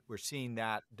 We're seeing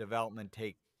that development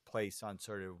take place on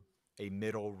sort of a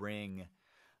middle ring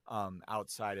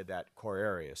outside of that core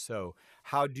area. So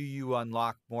how do you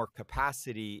unlock more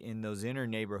capacity in those inner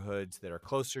neighborhoods that are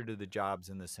closer to the jobs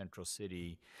in the central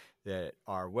city, that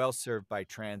are well served by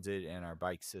transit and our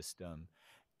bike system?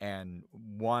 And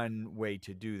one way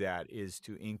to do that is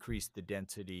to increase the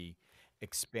density,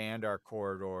 expand our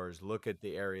corridors, look at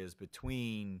the areas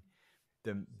between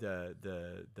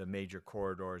the major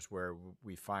corridors where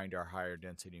we find our higher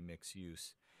density mixed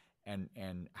use,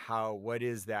 and what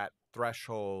is that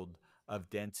threshold of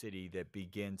density that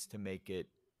begins to make it,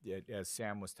 as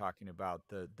Sam was talking about,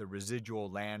 the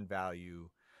residual land value,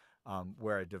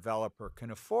 where a developer can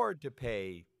afford to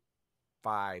pay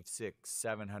 $500,000,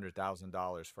 $600,000,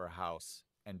 $700,000 for a house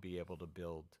and be able to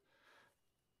build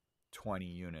 20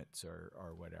 units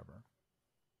or whatever.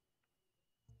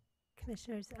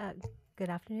 Commissioners, good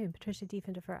afternoon. Patricia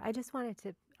Diefenhofer. I just wanted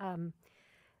to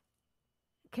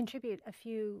contribute a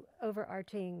few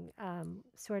overarching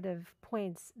sort of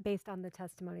points based on the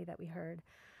testimony that we heard.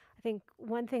 I think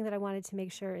one thing that I wanted to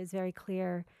make sure is very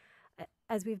clear,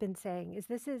 as we've been saying, is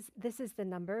this is the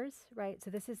numbers, right? So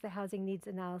this is the housing needs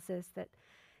analysis that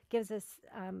gives us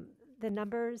the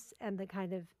numbers and the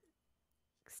kind of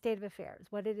state of affairs,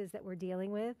 what it is that we're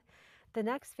dealing with. The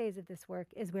next phase of this work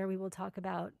is where we will talk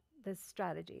about the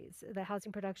strategies. The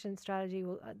housing production strategy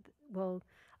will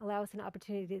allow us an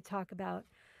opportunity to talk about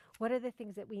what are the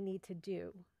things that we need to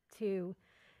do to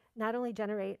not only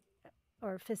generate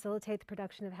or facilitate the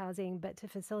production of housing, but to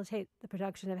facilitate the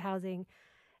production of housing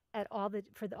at all the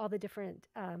different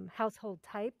household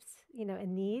types,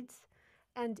 and needs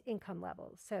and income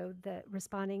levels. So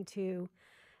responding to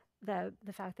the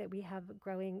fact that we have a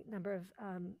growing number of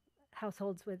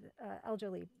households with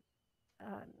elderly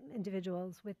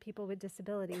individuals, with people with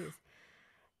disabilities,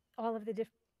 all of the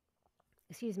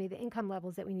excuse me, the income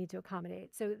levels that we need to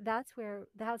accommodate. So that's where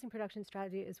the housing production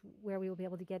strategy is where we will be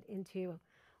able to get into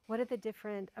what are the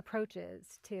different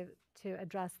approaches to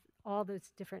address all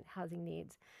those different housing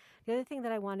needs. The other thing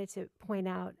that I wanted to point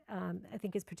out, I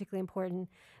think is particularly important,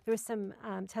 there was some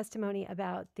testimony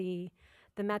about the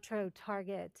metro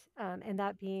target, and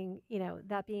that being,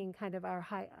 that being kind of our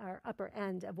upper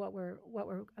end of what we're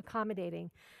accommodating.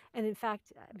 And in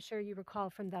fact, I'm sure you recall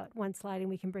from that one slide, and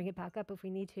we can bring it back up if we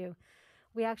need to,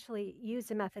 we actually used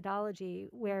a methodology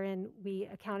wherein we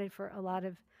accounted for a lot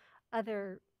of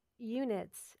other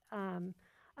units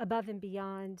above and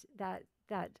beyond that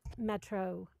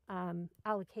metro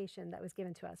allocation that was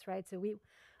given to us, right? So we,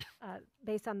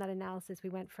 based on that analysis, we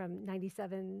went from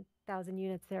 97,000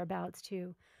 units thereabouts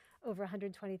to over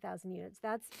 120,000 units.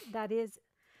 That is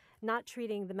not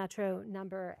treating the metro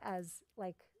number as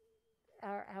like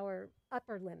our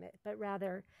upper limit, but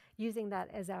rather using that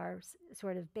as our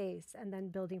sort of base, and then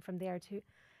building from there to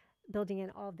building in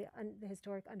all of the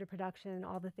historic underproduction and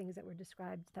all the things that were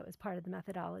described that was part of the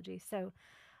methodology. So,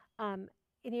 I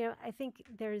think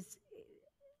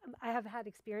I have had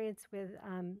experience with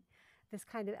this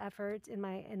kind of effort in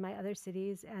my other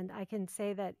cities, and I can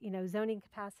say that zoning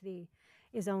capacity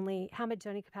is only, how much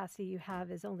zoning capacity you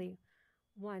have is only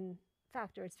one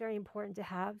factor. It's very important to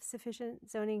have sufficient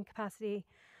zoning capacity.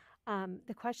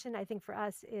 The question I think for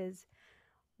us is,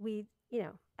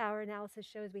 our analysis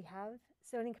shows we have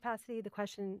zoning capacity. The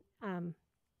question,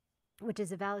 which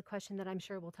is a valid question that I'm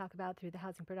sure we'll talk about through the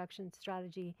housing production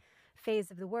strategy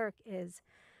phase of the work, is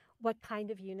what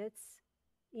kind of units,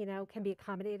 can be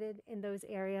accommodated in those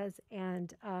areas,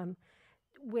 and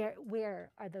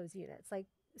where are those units? Like,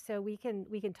 so we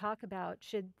can talk about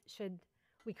should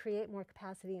we create more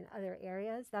capacity in other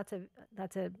areas? That's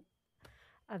a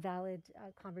valid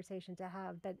conversation to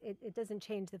have, but it doesn't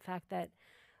change the fact that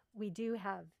we do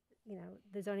have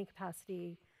the zoning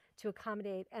capacity to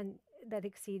accommodate, and that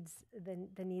exceeds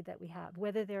the need that we have,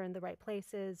 whether they're in the right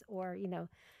places or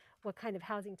what kind of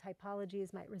housing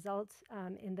typologies might result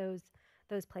in those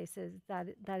places.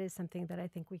 That is something that I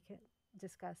think we could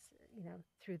discuss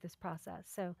through this process.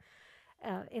 So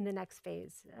in the next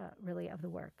phase really of the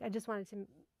work. I just wanted to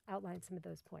outline some of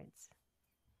those points.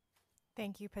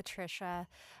 Thank you, Patricia.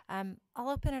 I'll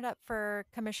open it up for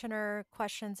commissioner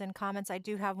questions and comments. I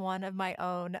do have one of my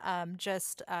own.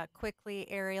 Just quickly,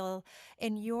 Ariel,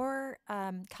 in your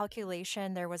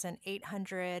calculation, there was an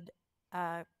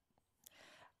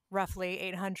roughly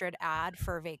 800 ad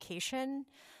for vacation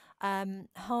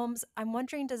homes. I'm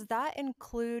wondering, does that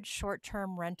include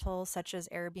short-term rentals such as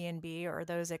Airbnb, or are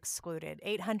those excluded?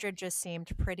 800 just seemed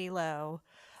pretty low.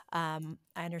 I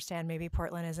understand maybe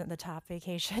Portland isn't the top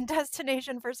vacation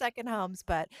destination for second homes,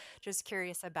 but just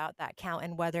curious about that count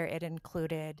and whether it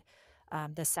included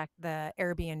the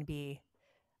Airbnb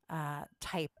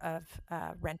type of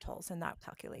rentals in that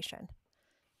calculation.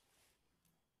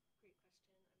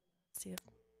 See if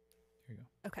Here you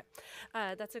go.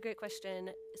 Okay, that's a great question.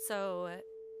 So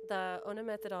the ONA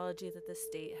methodology that the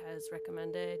state has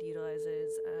recommended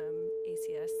utilizes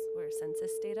ACS or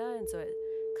census data, and so it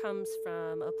comes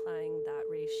from applying that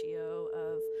ratio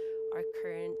of our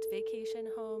current vacation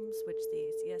homes, which the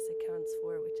ACS accounts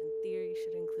for, which in theory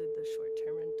should include the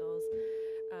short-term rentals,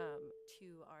 to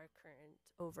our current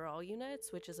overall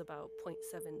units, which is about 0.77%,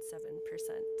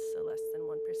 so less than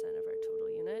 1% of our total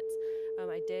units.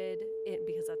 I did it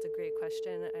because that's a great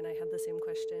question, and I had the same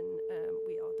question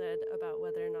we all did about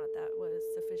whether or not that was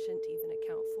sufficient to even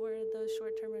account for those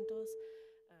short-term rentals.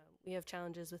 We have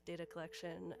challenges with data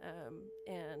collection,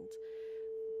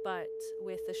 but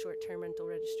with the short-term rental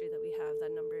registry that we have,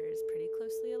 that number is pretty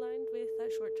closely aligned with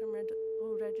that short-term rental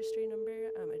registry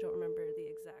number. I don't remember the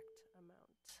exact amount,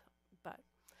 but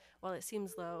while it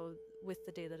seems low, with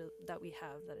the data that we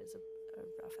have, that is a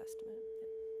rough estimate.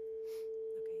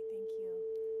 Okay, thank you.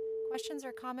 Questions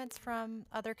or comments from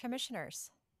other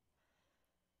commissioners?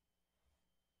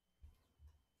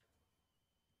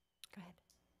 Go ahead.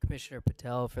 Commissioner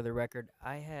Patel, for the record,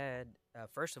 I had,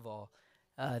 first of all,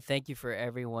 thank you for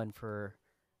everyone for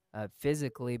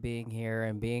physically being here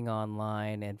and being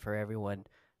online, and for everyone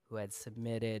who had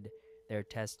submitted their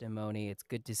testimony. It's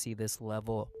good to see this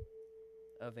level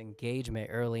of engagement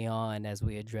early on as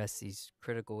we address these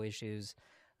critical issues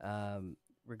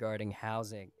regarding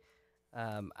housing.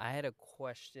 I had a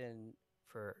question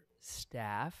for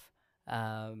staff.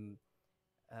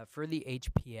 For the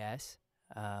HPS,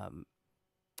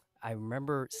 I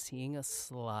remember seeing a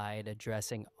slide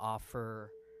addressing offer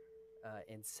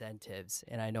incentives,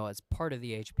 and I know as part of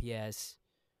the HPS,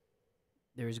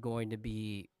 there's going to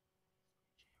be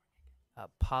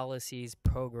policies,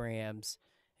 programs,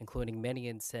 including many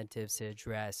incentives to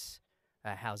address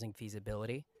housing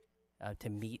feasibility to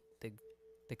meet the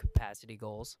capacity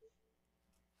goals.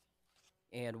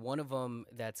 And one of them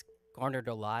that's garnered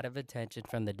a lot of attention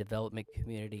from the development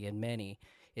community and many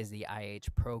is the IH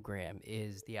program.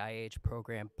 Is the IH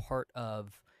program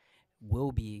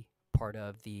will be part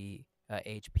of the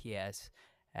HPS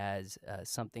as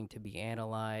something to be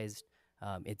analyzed,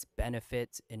 its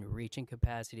benefits in reaching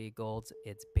capacity goals,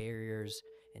 its barriers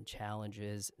and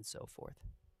challenges, and so forth?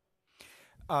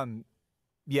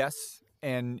 Yes,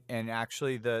 and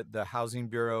actually the Housing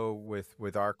Bureau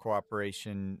with our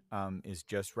cooperation is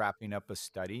just wrapping up a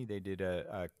study. They did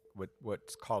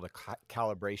what's called a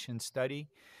calibration study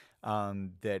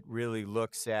that really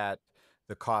looks at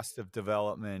the cost of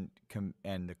development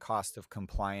and the cost of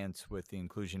compliance with the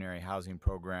inclusionary housing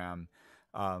program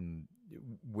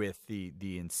with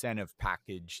the incentive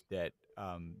package that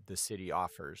the city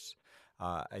offers.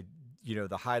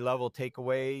 The high level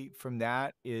takeaway from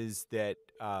that is that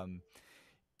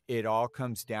it all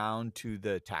comes down to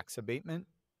the tax abatement,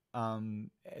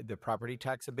 the property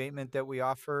tax abatement that we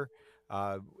offer,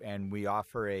 and we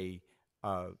offer a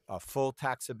full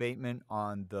tax abatement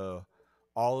on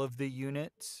all of the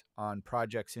units on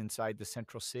projects inside the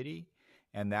central city,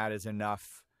 and that is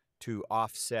enough to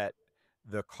offset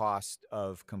the cost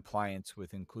of compliance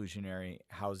with inclusionary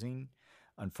housing.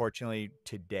 Unfortunately,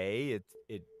 today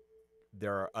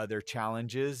there are other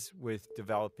challenges with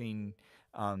developing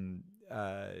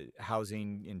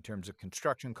housing in terms of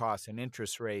construction costs and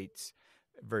interest rates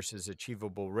versus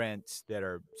achievable rents that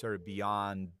are sort of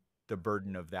beyond the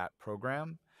burden of that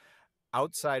program.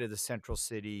 Outside of the central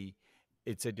city,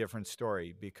 it's a different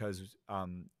story because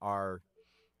our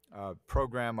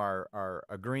program, our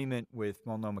agreement with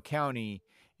Multnomah County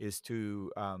is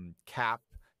to cap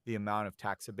the amount of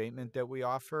tax abatement that we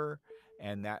offer,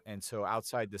 and so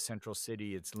outside the central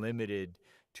city, it's limited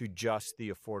to just the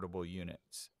affordable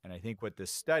units. And I think what the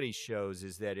study shows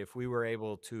is that if we were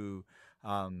able to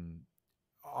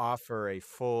offer a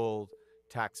full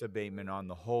tax abatement on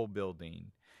the whole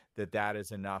building, that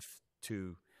is enough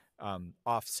to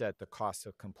offset the cost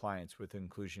of compliance with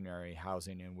inclusionary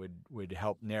housing and would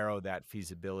help narrow that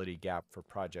feasibility gap for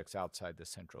projects outside the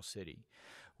central city.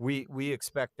 We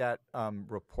expect that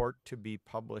report to be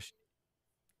published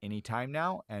anytime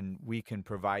now, and we can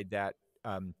provide that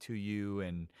to you.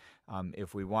 And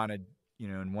if we wanted,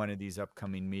 in one of these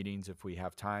upcoming meetings, if we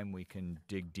have time, we can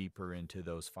dig deeper into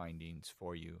those findings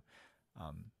for you.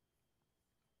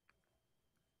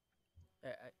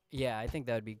 Yeah, I think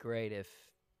that would be great. If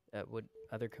would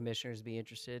other commissioners be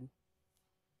interested?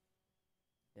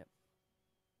 Yep.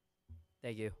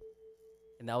 Thank you.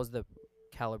 And that was the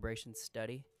calibration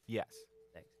study? Yes.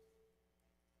 Thanks.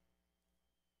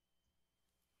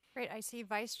 Great. I see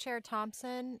Vice Chair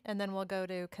Thompson, and then we'll go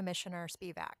to Commissioner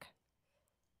Spivak.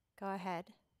 Go ahead.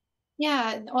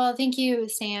 Yeah, well, thank you,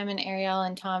 Sam and Ariel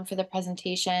and Tom, for the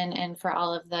presentation and for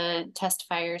all of the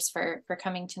testifiers for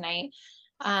coming tonight.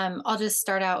 I'll just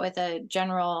start out with a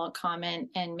general comment,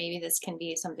 and maybe this can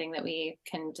be something that we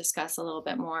can discuss a little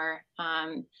bit more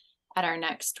at our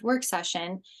next work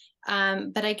session.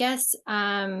 But I guess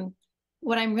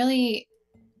what I'm really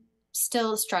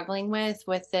still struggling with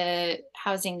the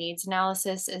housing needs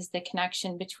analysis is the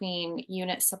connection between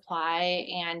unit supply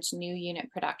and new unit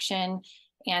production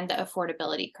and the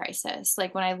affordability crisis.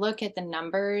 Like when I look at the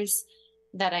numbers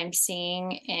that I'm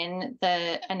seeing in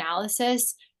the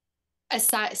analysis,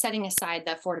 setting aside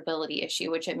the affordability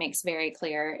issue, which it makes very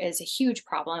clear is a huge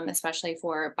problem, especially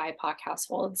for BIPOC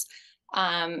households,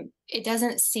 it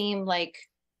doesn't seem like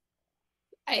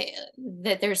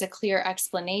that there's a clear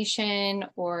explanation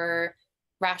or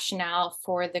rationale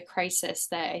for the crisis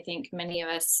that I think many of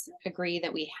us agree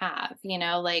that we have.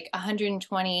 Like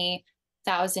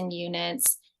 120,000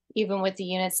 units, even with the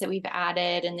units that we've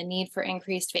added and the need for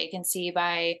increased vacancy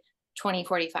by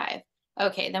 2045.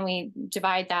 Okay, then we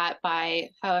divide that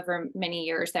by however many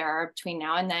years there are between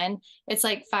now and then. It's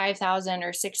like 5,000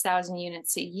 or 6,000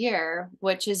 units a year,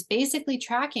 which is basically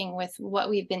tracking with what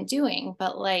we've been doing,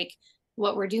 but like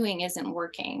what we're doing isn't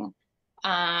working.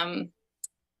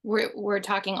 We're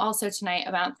talking also tonight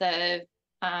about the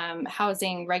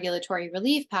housing regulatory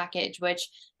relief package, which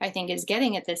I think is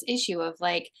getting at this issue of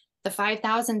like the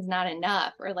 5,000 is not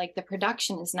enough, or like the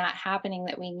production is not happening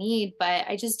that we need. But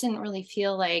I just didn't really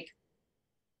feel like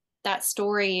that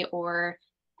story or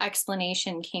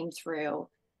explanation came through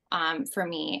for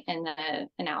me in the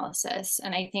analysis.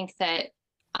 And I think that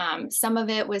some of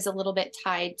it was a little bit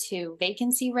tied to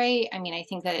vacancy rate. I mean, I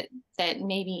think that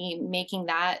maybe making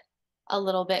that a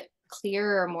little bit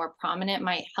clearer or more prominent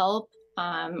might help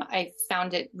I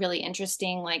found it really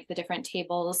interesting, like the different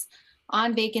tables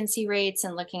on vacancy rates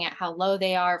and looking at how low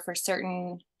they are for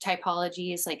certain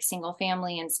typologies like single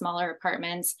family and smaller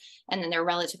apartments. And then they're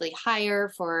relatively higher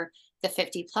for the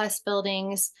 50+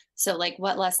 buildings. So like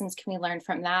what lessons can we learn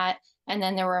from that? And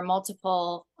then there were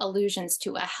multiple allusions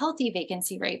to a healthy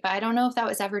vacancy rate, but I don't know if that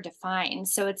was ever defined.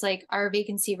 So it's like our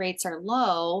vacancy rates are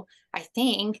low, I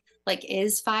think, like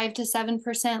is 5 to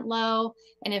 7% low?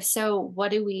 And if so,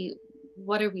 what are we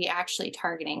actually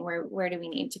targeting? Where do we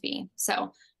need to be?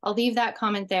 So I'll leave that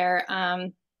comment there.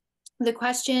 The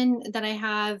question that I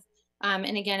have,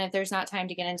 and again, if there's not time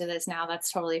to get into this now,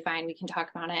 that's totally fine. We can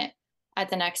talk about it at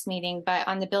the next meeting, but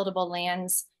on the buildable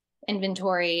lands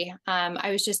inventory,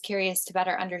 I was just curious to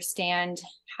better understand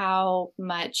how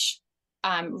much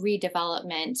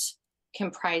redevelopment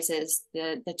comprises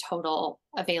the total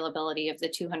availability of the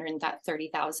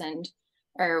 230,000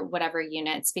 or whatever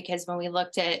units, because when we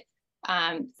looked at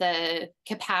the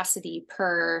capacity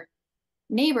per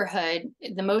neighborhood,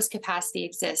 the most capacity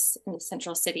exists in the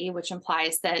central city, which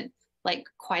implies that like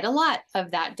quite a lot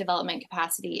of that development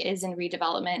capacity is in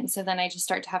redevelopment. And so then I just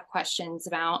start to have questions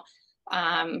about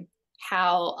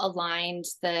how aligned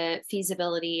the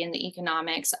feasibility and the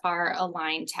economics are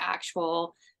aligned to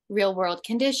actual real world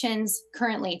conditions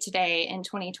currently today in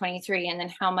 2023, and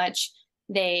then how much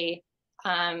they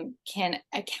can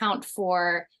account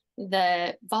for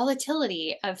the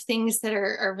volatility of things that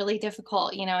are really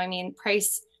difficult. You know, I mean,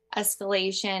 price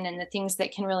escalation and the things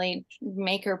that can really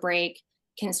make or break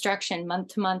construction month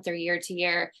to month or year to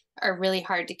year are really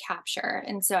hard to capture.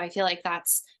 And so I feel like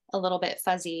that's a little bit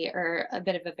fuzzy or a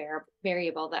bit of a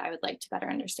variable that I would like to better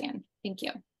understand. Thank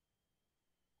you.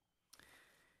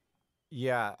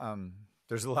 Yeah,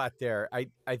 there's a lot there.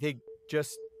 I think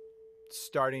just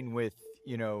starting with,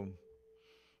 you know,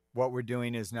 what we're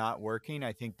doing is not working.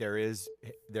 I think there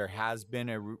has been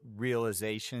a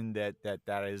realization that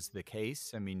is the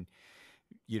case. I mean,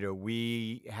 you know,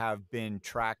 we have been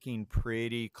tracking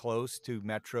pretty close to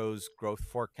Metro's growth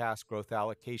forecast, growth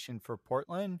allocation for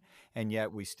Portland, and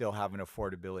yet we still have an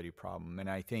affordability problem. And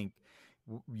I think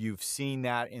you've seen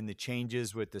that in the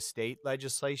changes with the state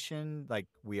legislation. Like,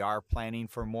 we are planning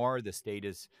for more. The state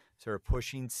is sort of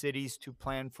pushing cities to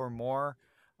plan for more.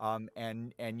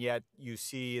 And yet you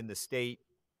see in the state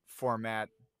format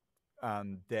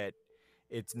that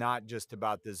it's not just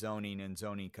about the zoning and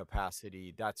zoning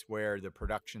capacity. That's where the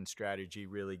production strategy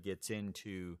really gets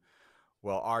into,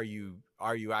 well, are you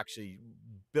actually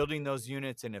building those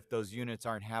units? And if those units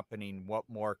aren't happening, what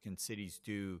more can cities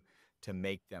do to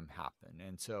make them happen?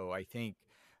 And so I think,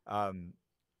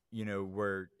 you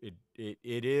know,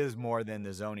 it is more than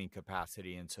the zoning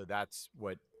capacity. And so that's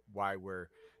why we're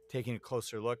taking a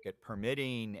closer look at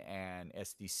permitting and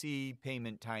SDC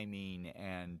payment timing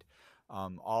and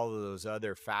all of those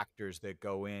other factors that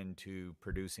go into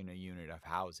producing a unit of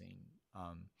housing.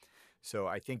 So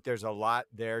I think there's a lot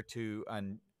there to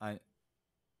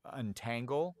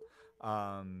untangle.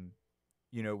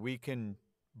 You know, we can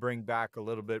bring back a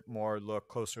little bit more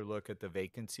closer look at the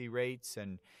vacancy rates.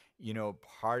 And, you know,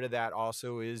 part of that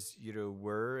also is, you know,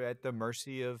 we're at the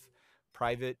mercy of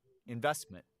private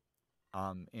investment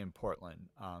in Portland.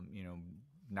 You know,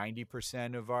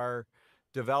 90% of our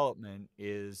development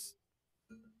is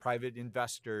private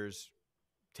investors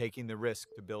taking the risk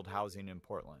to build housing in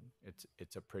Portland.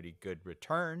 It's a pretty good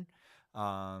return,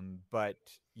 but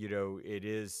you know, it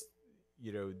is,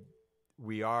 you know,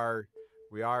 we are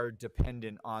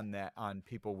dependent on that, on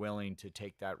people willing to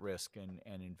take that risk and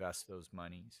invest those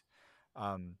monies.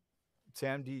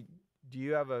 Sam, do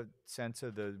you have a sense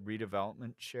of the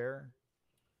redevelopment share?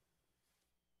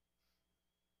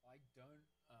 I don't.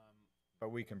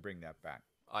 But we can bring that back.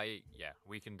 Yeah,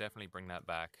 we can definitely bring that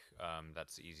back.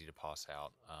 That's easy to pass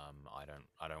out.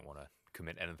 I don't want to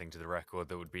commit anything to the record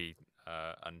that would be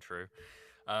untrue.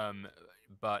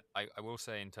 But I will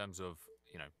say, in terms of,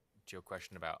 you know, to your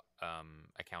question about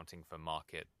accounting for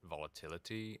market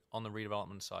volatility on the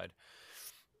redevelopment side,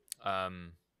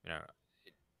 you know,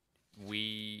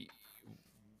 we've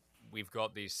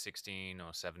got these 16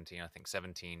 or 17, I think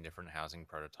 17 different housing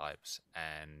prototypes,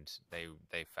 and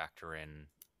they factor in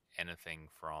anything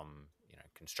from, you know,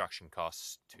 construction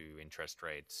costs to interest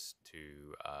rates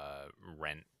to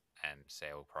rent and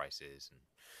sale prices and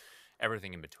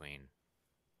everything in between.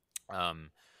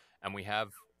 And we have,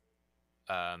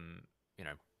 you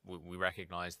know, we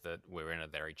recognize that we're in a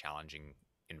very challenging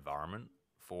environment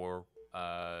for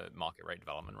market rate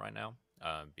development right now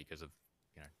because of,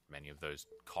 you know, many of those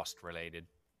cost related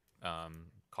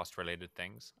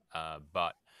things.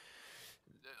 But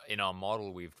in our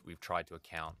model, we've tried to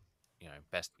account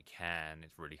best we can.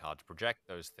 It's really hard to project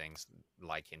those things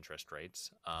like interest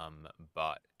rates,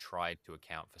 but try to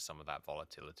account for some of that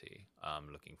volatility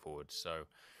looking forward. So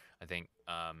I think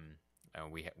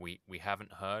we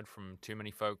haven't heard from too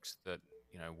many folks that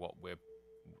what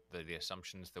the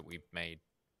assumptions that we've made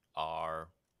are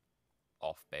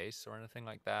off base or anything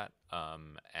like that.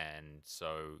 And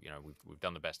so we've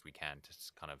done the best we can to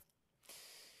kind of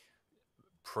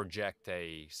project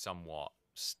a somewhat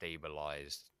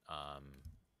stabilized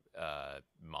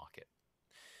market.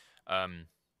 The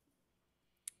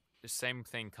same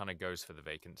thing kind of goes for the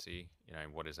vacancy.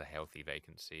 What is a healthy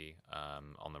vacancy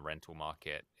on the rental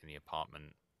market? In the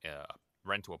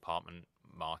rental apartment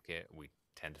market, we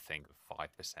tend to think of 5%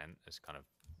 as kind of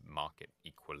market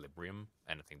equilibrium.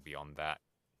 Anything beyond that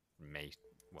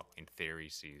in theory,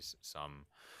 sees some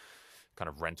kind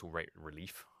of rental rate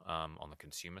relief on the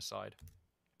consumer side.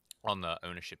 On the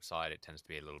ownership side, it tends to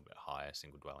be a little bit higher.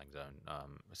 Single dwellings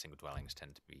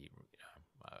tend to be,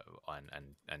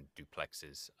 and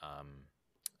duplexes,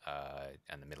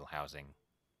 and the middle housing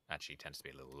actually tends to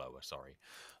be a little lower.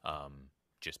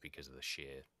 Just because of the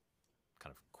sheer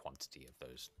kind of quantity of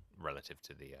those relative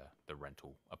to the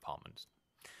rental apartments.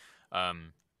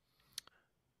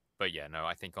 But yeah, no,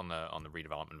 I think on the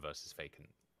redevelopment versus vacant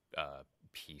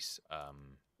piece,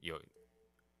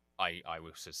 I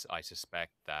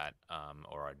suspect that,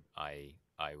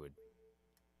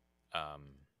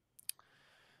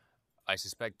 I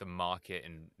suspect the market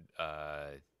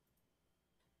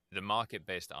the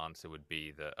market-based answer would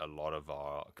be that a lot of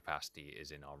our capacity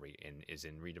is in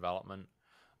redevelopment.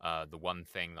 The one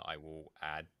thing that I will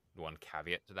add, one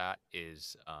caveat to that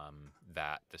is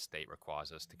that the state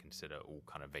requires us to consider all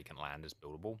kind of vacant land as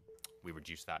buildable. We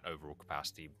reduce that overall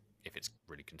capacity if it's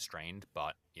really constrained,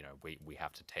 but we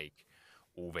have to take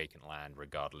all vacant land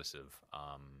regardless of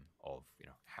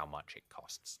how much it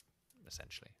costs,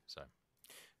 essentially. So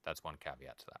that's one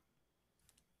caveat to that.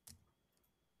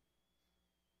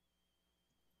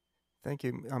 Thank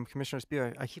you, Commissioner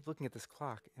Spear. I keep looking at this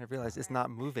clock and I realize it's not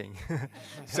moving.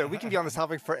 So we can be on this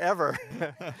topic forever.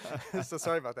 So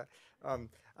sorry about that.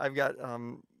 I've got,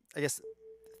 I guess,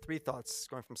 3 thoughts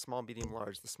going from small, medium,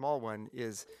 large. The small one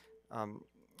is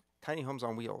tiny homes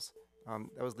on wheels.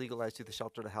 That was legalized through the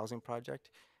Shelter to Housing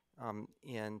Project.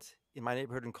 And in my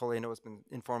neighborhood in Cole, I know it's been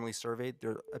informally surveyed.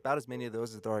 There are about as many of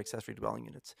those as there are accessory dwelling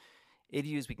units.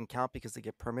 ADUs we can count because they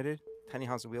get permitted. Tiny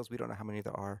homes on wheels, we don't know how many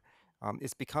there are.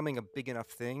 It's becoming a big enough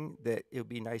thing that it would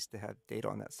be nice to have data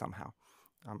on that somehow.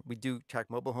 We do track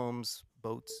mobile homes,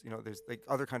 boats, there's like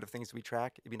other kind of things we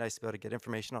track. It'd be nice to be able to get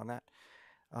information on that.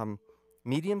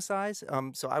 Medium size,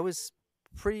 so I was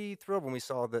pretty thrilled when we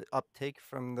saw the uptake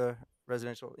from the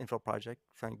residential infill project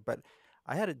thing, but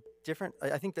I had a different,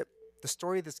 I think that the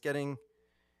story that's getting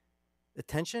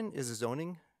attention is the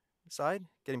zoning side,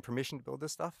 getting permission to build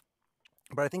this stuff.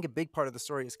 But I think a big part of the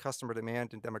story is customer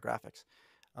demand and demographics.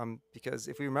 Because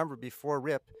if we remember before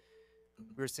RIP,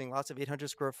 we were seeing lots of 800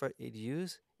 square foot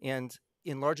ADUs, and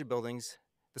in larger buildings,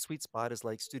 the sweet spot is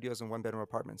like studios and 1-bedroom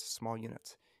apartments, small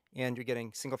units. And you're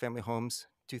getting single family homes,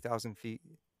 2,000 feet,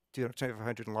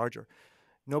 2,500 and larger.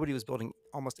 Nobody was building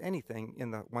almost anything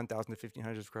in the 1,000 to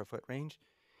 1,500 square foot range.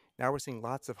 Now we're seeing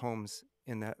lots of homes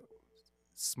in that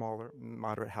smaller,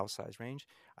 moderate house size range.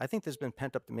 I think there's been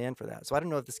pent up demand for that. So I don't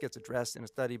know if this gets addressed in a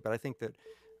study, but I think that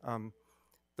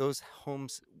those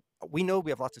homes, we know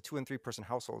we have lots of 2- and 3-person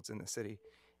households in the city,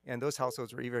 and those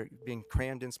households are either being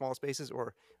crammed in small spaces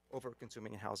or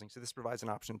over-consuming in housing. So this provides an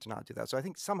option to not do that. So I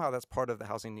think somehow that's part of the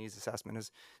housing needs assessment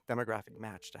is demographic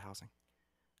match to housing.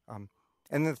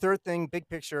 And the third thing, big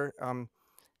picture,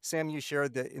 Sam, you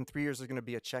shared that in 3 years there's going to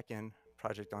be a check-in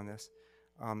project on this.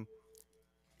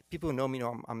 People who know me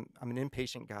know I'm an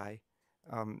impatient guy,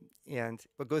 and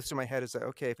what goes through my head is that,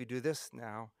 okay, if we do this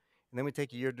now, and then we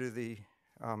take a year to do the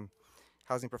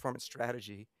housing performance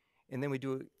strategy, and then we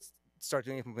start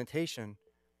doing implementation,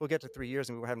 we'll get to 3 years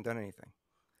and we haven't done anything.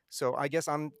 So I guess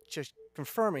I'm just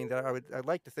confirming that I'd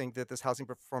like to think that this housing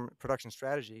production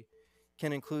strategy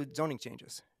can include zoning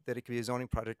changes, that it could be a zoning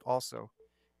project also,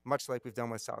 much like we've done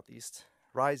with Southeast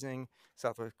Rising,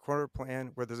 Southwest Corridor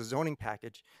Plan, where there's a zoning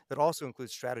package that also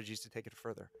includes strategies to take it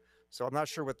further. So I'm not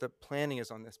sure what the planning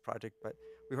is on this project, but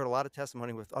we heard a lot of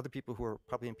testimony with other people who are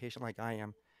probably impatient like I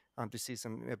am to see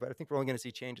some, but I think we're only going to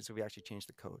see changes if we actually change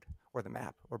the code or the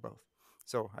map or both.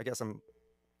 So I guess I'm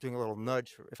doing a little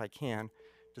nudge, if I can,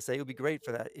 to say it would be great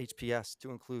for that HPS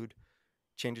to include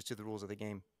changes to the rules of the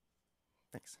game.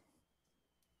 Thanks.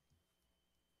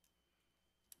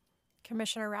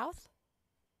 Commissioner Routh?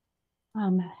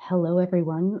 Hello,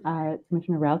 everyone.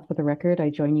 Commissioner Routh, for the record, I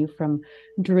join you from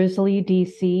drizzly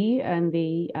DC and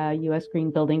the U.S.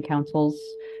 Green Building Council's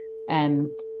Green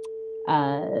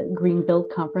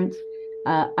Build Conference.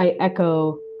 I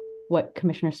echo what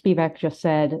Commissioner Spivak just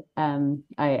said.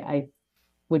 I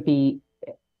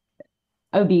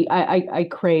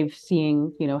crave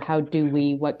seeing, how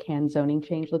what can zoning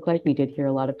change look like? We did hear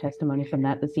a lot of testimony from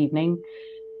that this evening.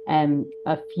 And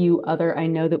a few other, I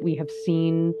know that we have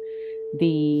seen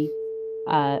the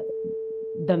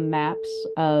maps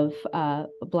of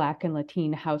Black and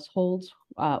Latine households,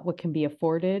 what can be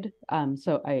afforded.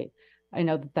 So I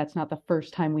know that that's not the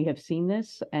first time we have seen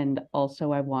this. And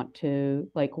also I want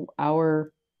to,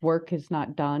 our work is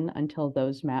not done until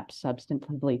those maps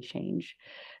substantively change.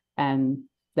 And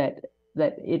that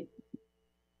it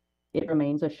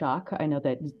remains a shock. I know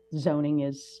that zoning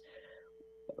is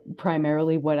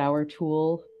primarily what our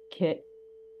toolkit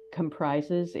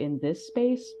comprises in this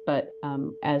space, but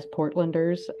as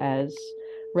Portlanders, as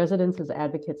residents, as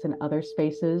advocates in other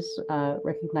spaces,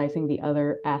 recognizing the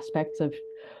other aspects of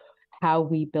how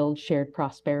we build shared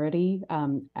prosperity,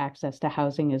 access to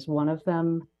housing is one of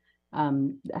them.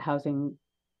 Housing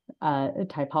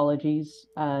typologies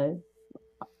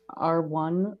are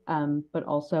one, but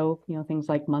also, things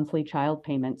like monthly child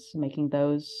payments, making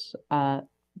those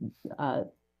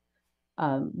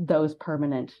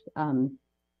permanent,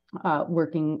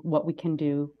 working what we can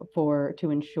do to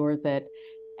ensure that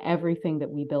everything that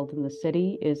we build in the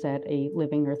city is at a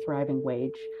living or thriving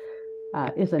wage,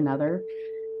 is another.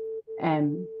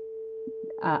 And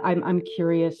I'm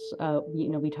curious,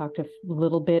 we talked a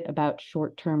little bit about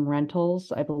short-term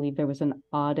rentals. I believe there was an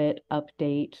audit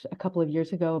update a couple of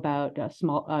years ago about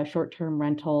small short-term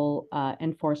rental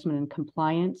enforcement and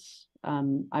compliance.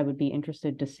 I would be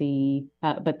interested to see,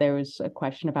 but there was a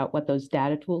question about what those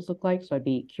data tools look like. So I'd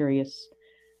be curious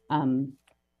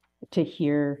to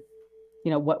hear,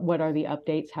 what are the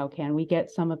updates? How can we get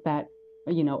some of that,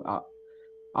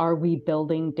 are we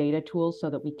building data tools so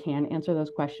that we can answer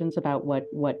those questions about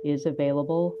what is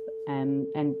available and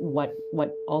what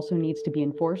also needs to be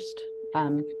enforced?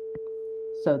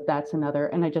 So that's another.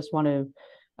 And I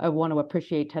want to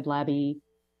appreciate Ted Labby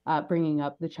bringing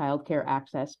up the childcare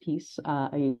access piece.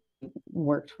 I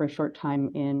worked for a short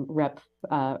time in Rep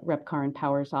Karin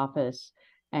Power's office,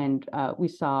 and we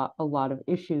saw a lot of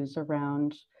issues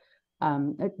around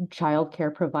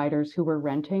childcare providers who were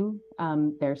renting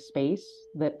their space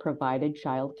that provided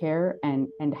childcare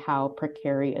and how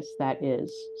precarious that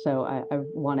is. So I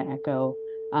want to echo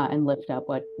and lift up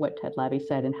what Ted Labby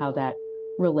said and how that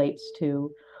relates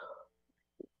to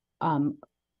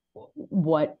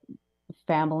what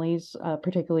families,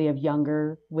 particularly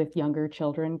with younger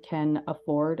children, can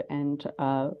afford and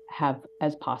have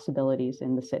as possibilities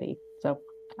in the city. So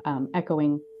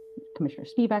echoing Commissioner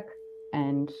Spivak.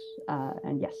 And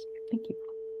yes, thank you.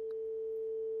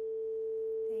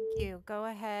 Thank you. Go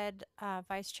ahead,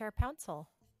 Vice Chair Pouncil.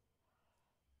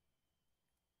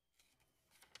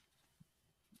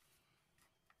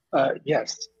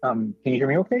 Yes. Can you hear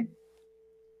me okay?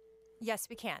 Yes,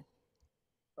 we can.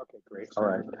 Okay, great. All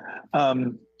right.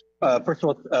 First of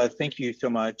all, thank you so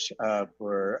much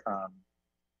for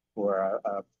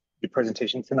the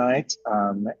presentation tonight.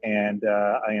 And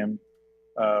I am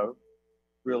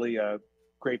really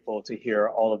grateful to hear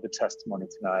all of the testimony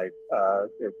tonight.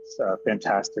 It's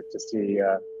fantastic to see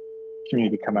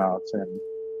community come out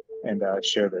and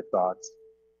share their thoughts.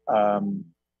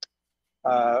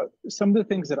 Some of the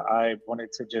things that I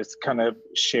wanted to just kind of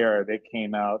share that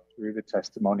came out through the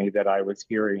testimony that I was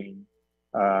hearing,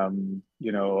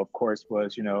 of course,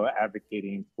 was,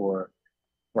 advocating for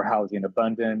housing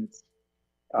abundance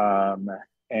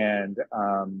and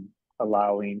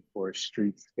allowing for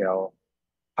street scale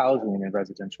housing in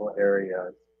residential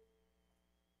areas.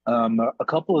 A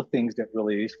couple of things that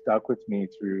really stuck with me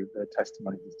through the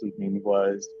testimony this evening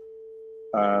was,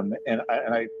 and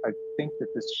I think that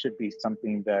this should be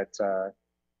something that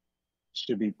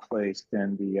should be placed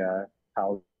in the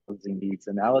housing needs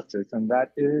analysis, and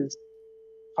that is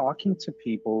talking to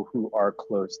people who are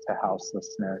close to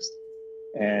houselessness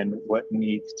and what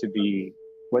needs to be,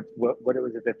 what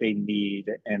is it that they need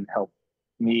and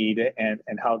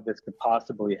and how this could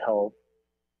possibly help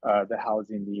the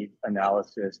housing need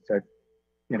analysis to,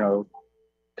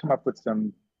 come up with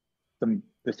some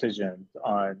decisions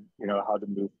on, how to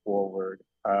move forward.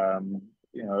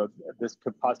 This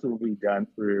could possibly be done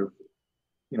through,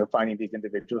 finding these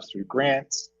individuals through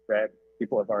grants that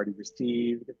people have already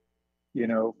received,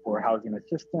 for housing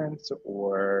assistance,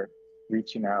 or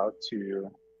reaching out to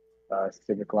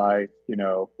Civic Life,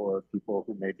 for people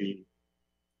who may be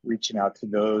reaching out to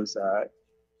those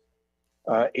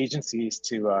agencies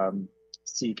to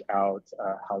seek out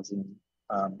housing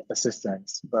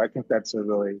assistance. But I think that's a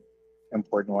really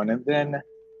important one. And then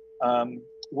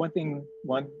one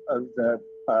of the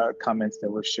comments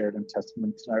that was shared in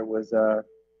testimony tonight was a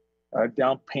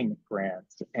down payment grant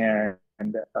and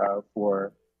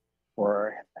for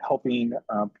helping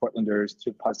Portlanders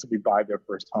to possibly buy their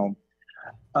first home.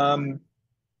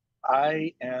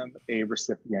 I am a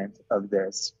recipient of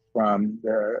this from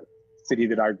the city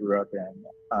that I grew up in.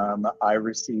 I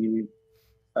received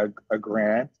a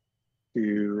grant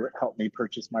to help me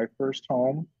purchase my first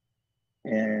home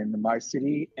in my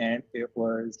city, and it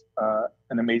was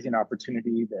an amazing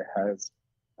opportunity that has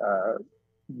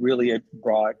really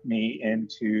brought me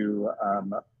into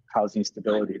housing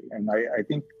stability. And I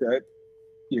think that,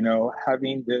 you know,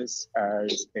 having this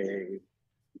as a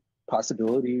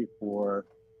possibility for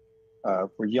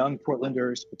young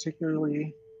Portlanders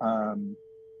particularly,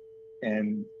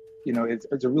 and you know,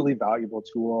 it's a really valuable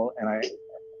tool.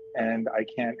 And I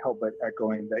can't help but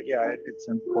echoing that, yeah, it's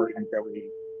important that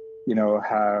we, you know,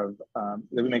 have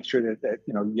that we make sure that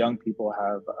you know, young people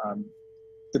have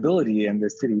stability in the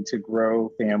city to grow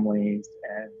families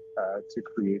and to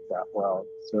create that wealth.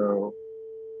 So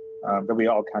that we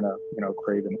all kind of, you know,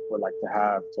 crave and would like to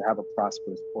have a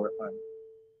prosperous Portland.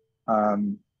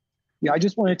 Yeah, I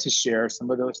just wanted to share some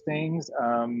of those things.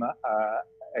 I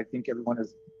think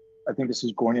I think this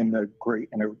is going in a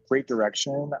great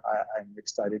direction. I'm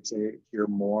excited to hear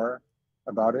more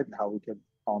about it and how we could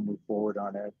all move forward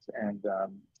on it. And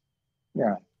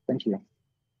yeah, thank you.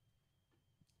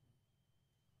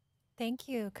 Thank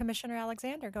you. Commissioner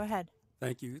Alexander, go ahead.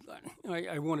 Thank you.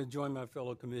 I want to join my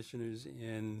fellow commissioners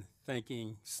in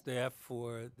thanking staff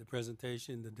for the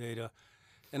presentation, the data,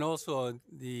 and also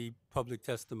the public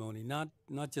testimony, not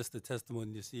just the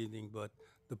testimony this evening, but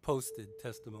the posted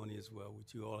testimony as well,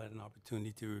 which you all had an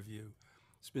opportunity to review.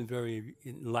 It's been very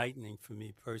enlightening for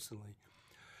me personally.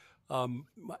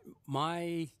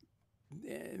 My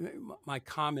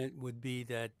comment would be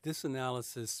that this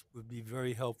analysis would be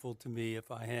very helpful to me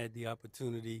if I had the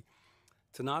opportunity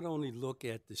to not only look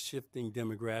at the shifting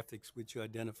demographics, which you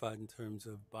identified in terms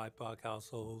of BIPOC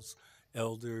households,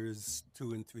 elders,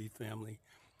 2 and 3 family,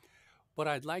 but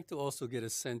I'd like to also get a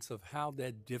sense of how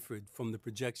that differed from the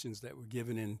projections that were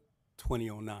given in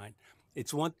 2009.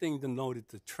 It's one thing to note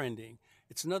the trending.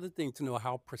 It's another thing to know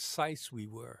how precise we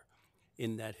were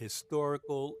in that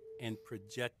historical and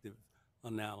projective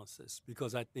analysis,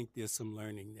 because I think there's some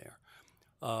learning there.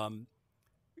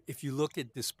 If you look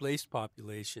at displaced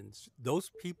populations,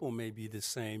 those people may be the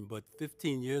same, but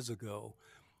 15 years ago,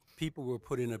 people were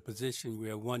put in a position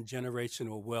where one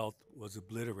generational wealth was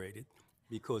obliterated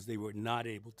because they were not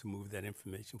able to move that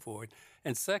information forward.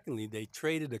 And secondly, they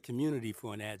traded a community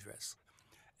for an address.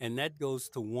 And that goes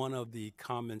to one of the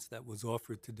comments that was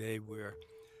offered today where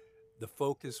the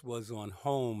focus was on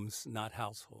homes, not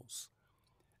households.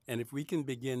 And if we can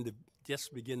begin to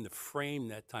frame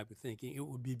that type of thinking, it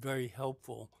would be very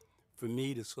helpful for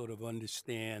me to sort of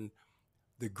understand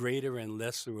the greater and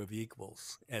lesser of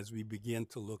equals as we begin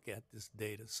to look at this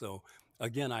data. So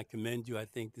again, I commend you. I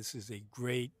think this is a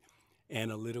great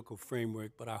analytical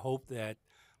framework, but I hope that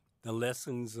the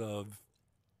lessons of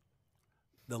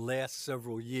the last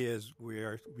several years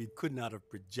where we could not have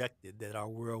projected that our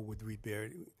world would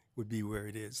be where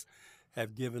it is,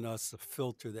 have given us a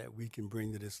filter that we can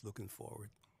bring to this looking forward.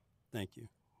 Thank you.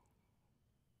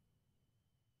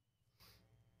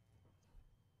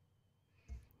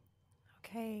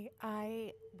 Okay,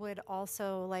 I would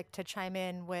also like to chime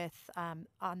in with on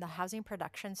the housing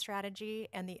production strategy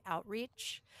and the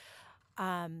outreach.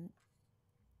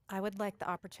 I would like the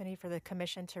opportunity for the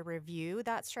commission to review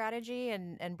that strategy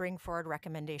and bring forward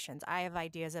recommendations. I have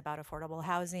ideas about affordable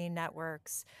housing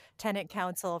networks, tenant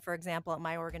council, for example, at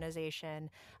my organization.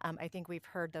 I think we've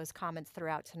heard those comments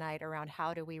throughout tonight around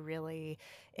how do we really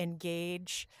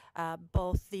engage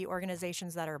both the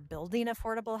organizations that are building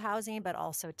affordable housing, but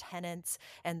also tenants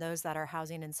and those that are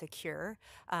housing insecure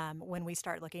when we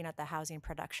start looking at the housing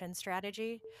production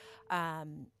strategy.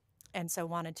 And so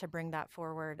wanted to bring that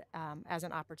forward as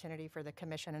an opportunity for the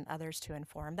commission and others to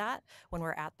inform that when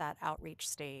we're at that outreach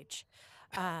stage.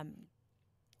 I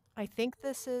think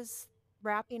this is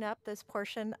wrapping up this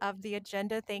portion of the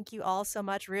agenda. Thank you all so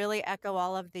much. Really echo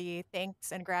all of the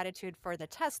thanks and gratitude for the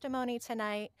testimony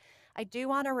tonight. I do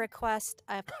want to request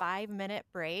a 5-minute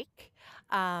break.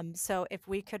 So if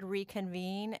we could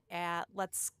reconvene at,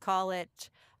 let's call it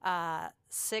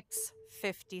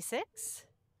 6:56.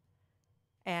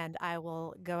 And I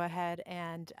will go ahead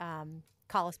and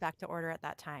call us back to order at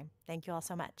that time. Thank you all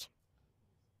so much.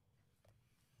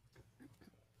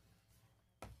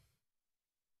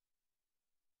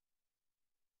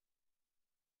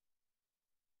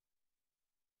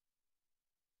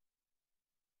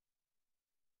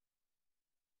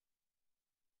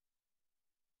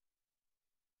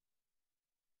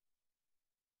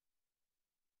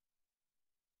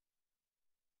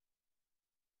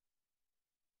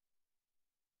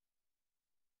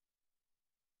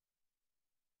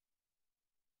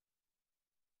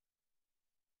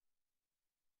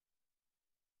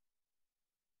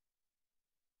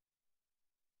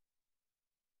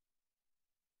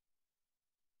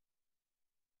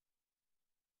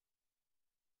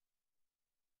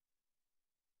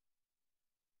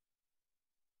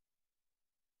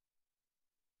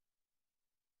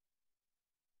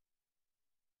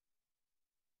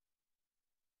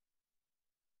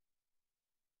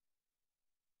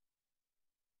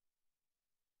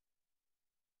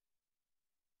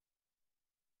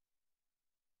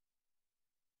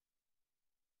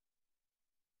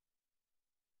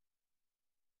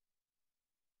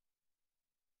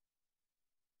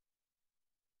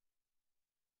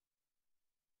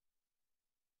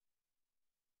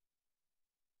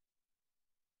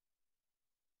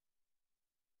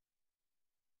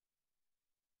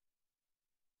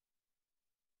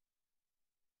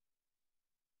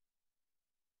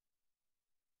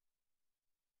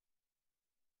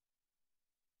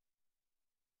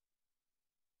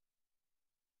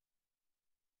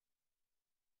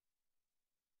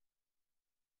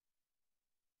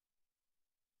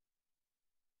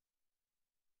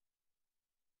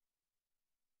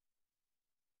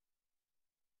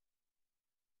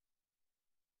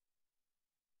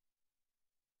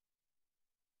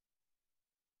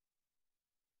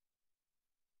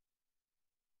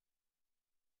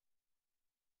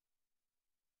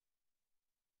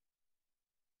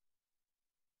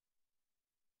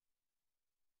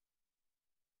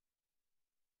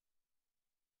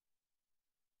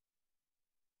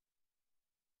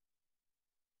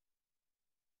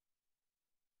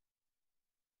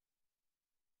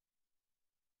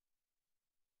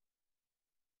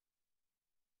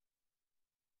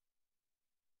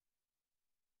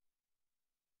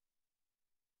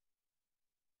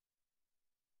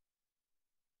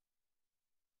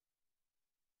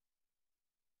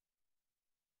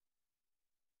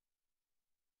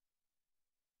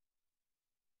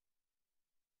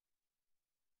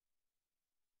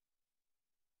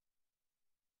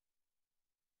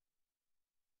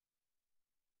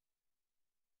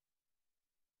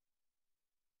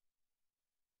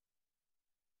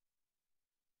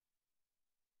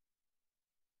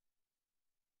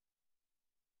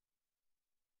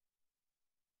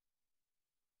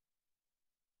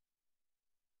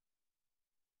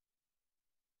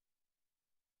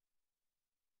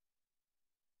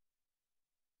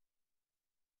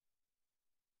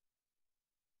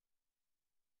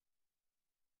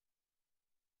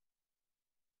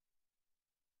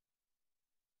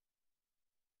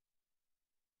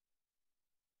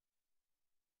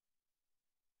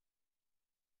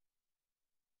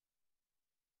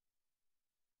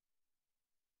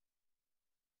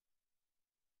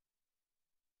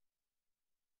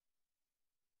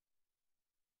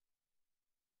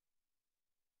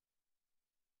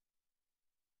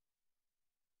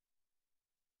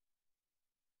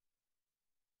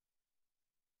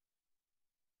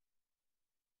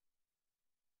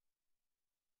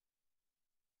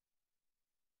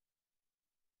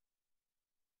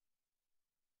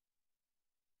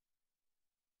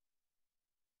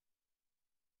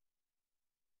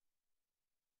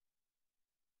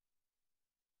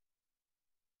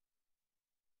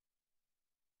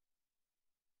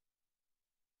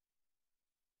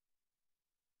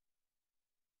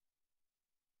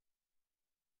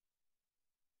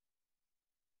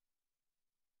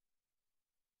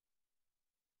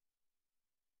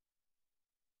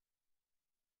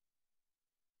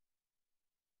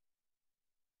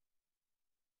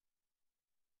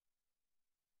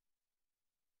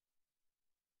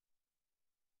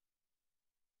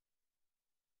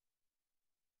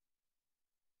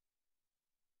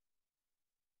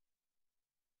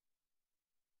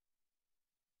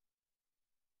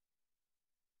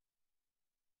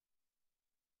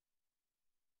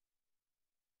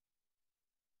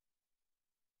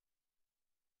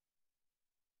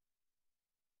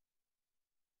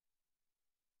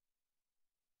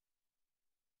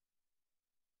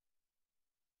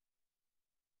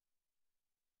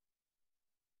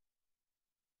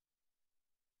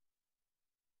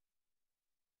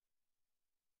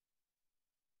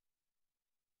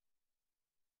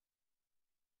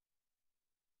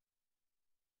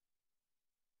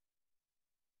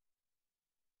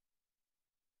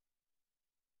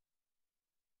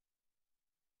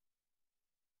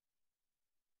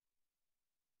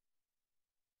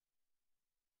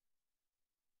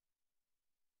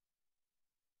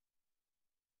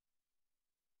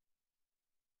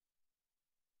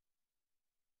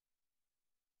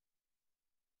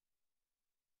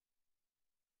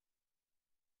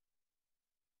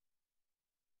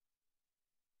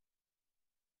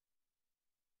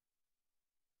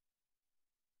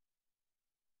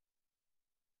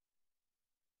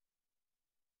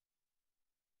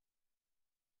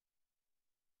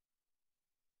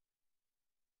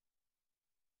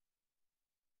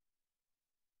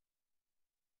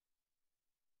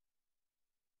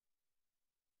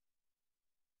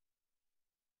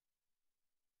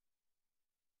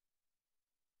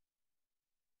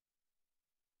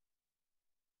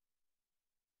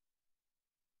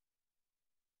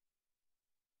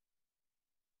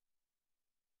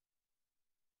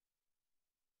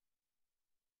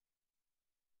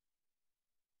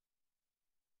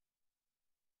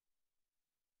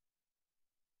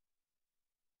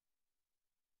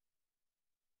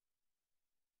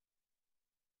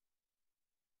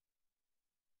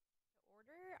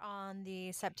 on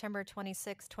the September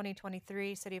 26,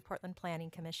 2023 City of Portland Planning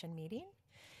Commission meeting.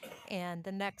 And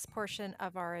the next portion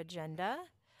of our agenda,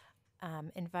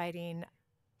 inviting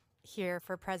here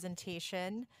for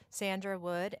presentation Sandra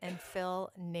Wood and Phil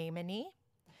Naimany.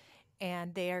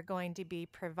 And they are going to be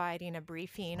providing a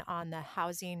briefing on the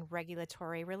Housing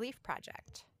Regulatory Relief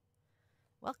Project.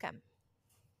 Welcome.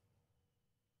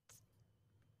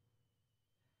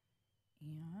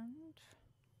 And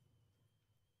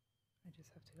I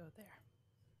just have to go there,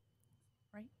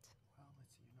 right? Well, let's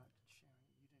see, you're not sharing.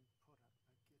 You didn't put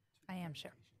up. I am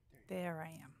sharing. There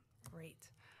I am.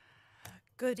 Great.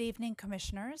 Good evening,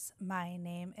 commissioners. My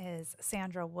name is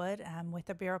Sandra Wood. I'm with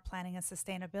the Bureau of Planning and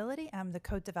Sustainability. I'm the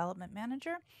Code Development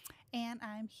Manager, and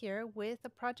I'm here with the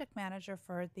project manager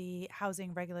for the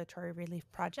Housing Regulatory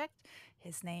Relief Project.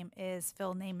 His name is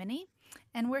Phil Naimany,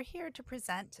 and we're here to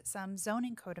present some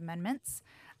zoning code amendments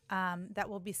that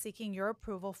we'll be seeking your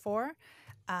approval for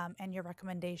and your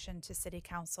recommendation to City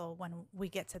Council when we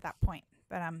get to that point.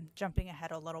 But I'm jumping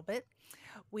ahead a little bit.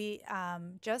 We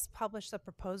just published the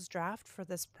proposed draft for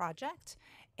this project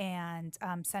and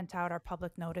sent out our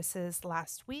public notices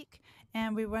last week.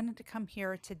 And we wanted to come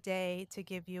here today to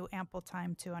give you ample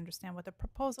time to understand what the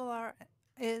proposal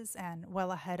is and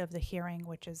well ahead of the hearing,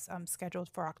 which is scheduled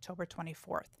for October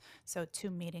 24th. So 2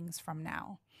 meetings from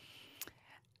now.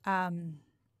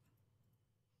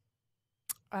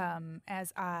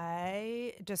 As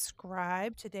I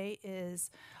described, today is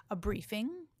a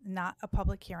briefing, not a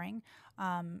public hearing.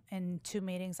 In 2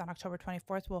 meetings on October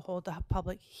 24th, we'll hold a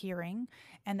public hearing.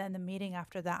 And then the meeting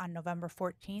after that on November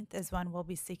 14th is when we'll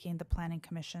be seeking the Planning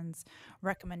Commission's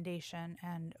recommendation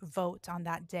and vote on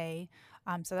that day.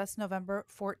 So that's November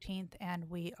 14th, and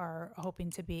we are hoping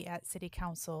to be at City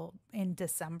Council in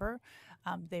December.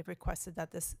 They've requested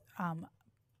that this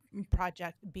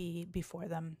project be before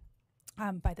them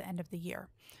by the end of the year.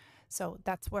 So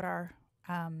that's what our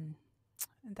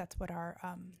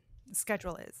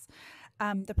schedule is.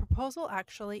 The proposal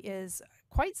actually is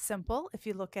quite simple if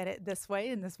you look at it this way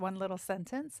in this one little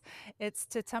sentence. It's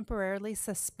to temporarily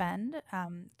suspend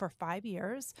for 5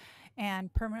 years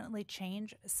and permanently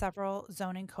change several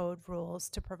zoning code rules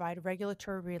to provide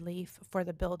regulatory relief for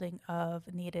the building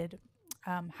of needed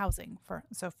housing for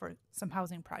some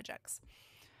housing projects.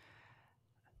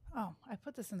 Oh, I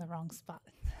put this in the wrong spot.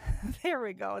 There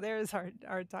we go. There's our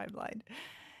timeline.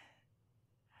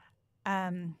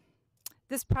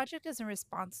 This project is in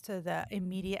response to the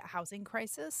immediate housing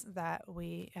crisis that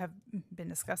we have been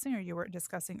discussing, or you were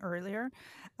discussing earlier.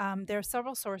 There are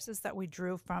several sources that we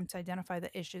drew from to identify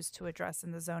the issues to address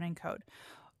in the zoning code.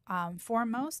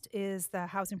 Foremost is the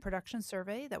Housing Production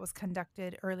Survey that was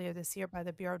conducted earlier this year by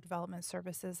the Bureau of Development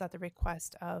Services at the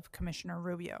request of Commissioner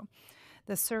Rubio.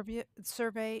 The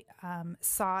survey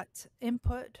sought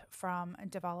input from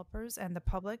developers and the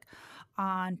public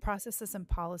on processes and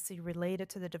policy related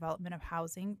to the development of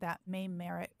housing that may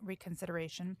merit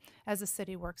reconsideration as the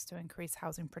city works to increase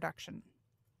housing production.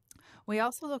 We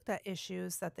also looked at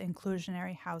issues that the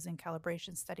Inclusionary Housing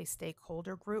Calibration Study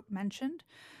Stakeholder Group mentioned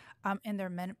in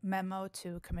their memo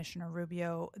to Commissioner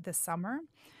Rubio this summer.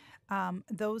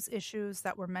 Those issues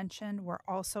that were mentioned were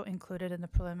also included in the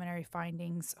preliminary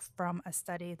findings from a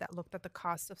study that looked at the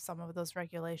cost of some of those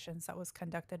regulations that was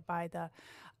conducted by the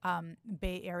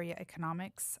Bay Area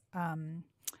Economics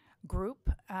group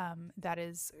that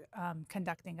is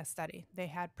conducting a study. They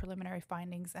had preliminary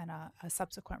findings, and a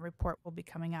subsequent report will be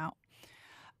coming out.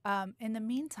 In the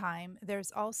meantime,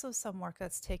 there's also some work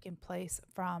that's taken place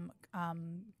from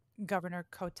Governor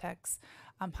Kotek's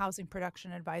Housing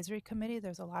Production Advisory Committee.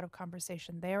 There's a lot of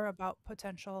conversation there about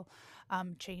potential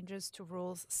changes to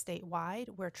rules statewide.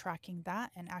 We're tracking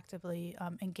that and actively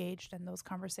engaged in those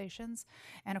conversations.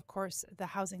 And of course, the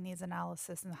housing needs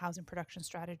analysis and the housing production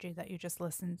strategy that you just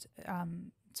listened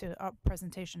to a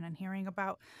presentation and hearing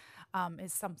about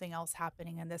is something else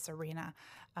happening in this arena.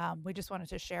 We just wanted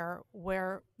to share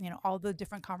where, all the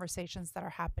different conversations that are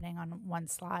happening on one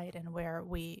slide and where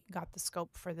we got the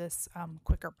scope for this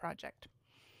quicker project.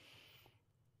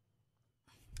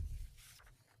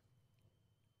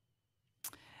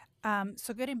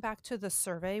 So getting back to the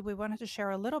survey, we wanted to share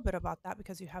a little bit about that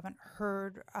because you haven't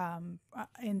heard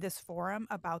in this forum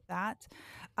about that.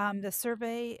 The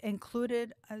survey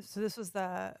included, so this was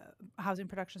the housing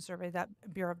production survey that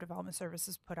Bureau of Development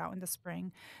Services put out in the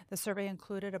spring. The survey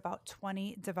included about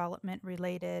 20 development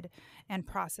related and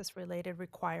process related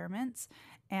requirements.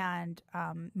 And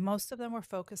most of them were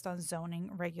focused on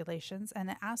zoning regulations, and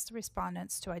it asked the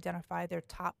respondents to identify their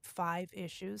top 5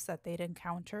 issues that they'd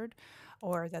encountered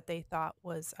or that they thought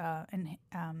was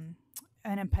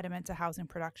an impediment to housing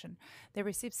production. They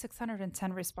received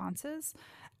 610 responses,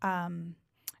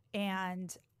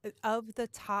 and of the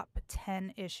top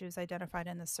 10 issues identified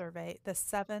in the survey, the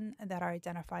 7 that are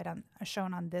identified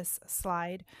shown on this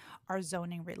slide are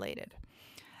zoning related.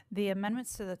 The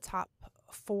amendments to the top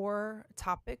 4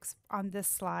 topics on this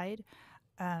slide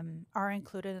are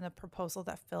included in the proposal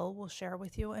that Phil will share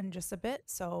with you in just a bit.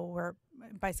 So we're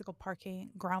bicycle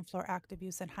parking, ground floor active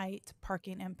use and height,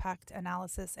 parking impact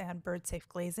analysis, and bird safe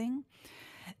glazing.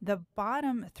 The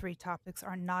bottom 3 topics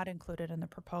are not included in the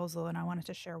proposal, and I wanted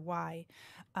to share why.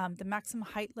 The maximum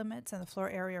height limits and the floor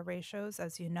area ratios,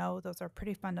 as you know, those are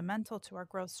pretty fundamental to our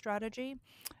growth strategy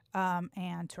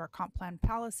and to our comp plan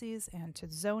policies and to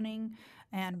zoning,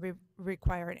 and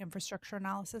require an infrastructure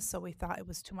analysis. So we thought it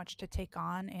was too much to take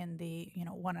on in the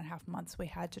 1.5 months we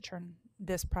had to turn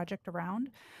this project around.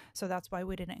 So that's why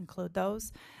we didn't include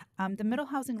those. The middle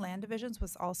housing land divisions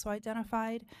was also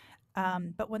identified.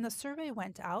 But when the survey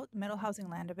went out, middle housing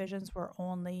land divisions were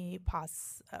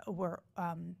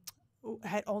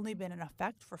had only been in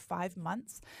effect for 5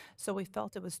 months. So we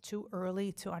felt it was too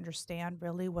early to understand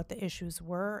really what the issues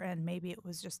were, and maybe it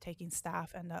was just taking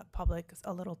staff and the public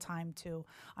a little time to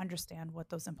understand what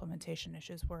those implementation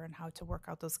issues were and how to work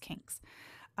out those kinks.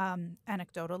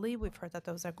 Anecdotally, we've heard that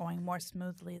those are going more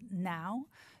smoothly now,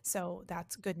 so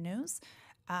that's good news.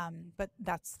 But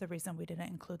that's the reason we didn't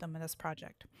include them in this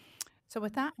project. So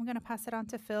with that, I'm going to pass it on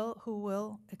to Phil, who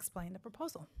will explain the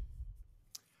proposal.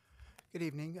 Good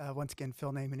evening. Once again,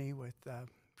 Phil Naimany with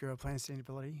Bureau of Planning and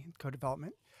Sustainability and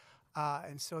Co-Development.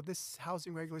 And so this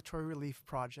Housing Regulatory Relief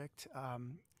Project,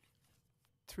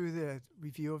 through the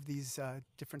review of these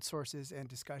different sources and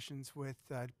discussions with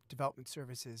development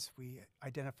services, we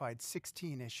identified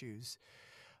 16 issues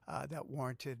that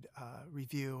warranted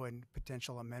review and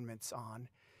potential amendments on.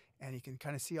 And you can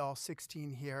kind of see all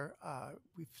 16 here.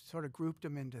 We've sort of grouped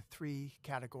them into 3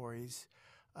 categories.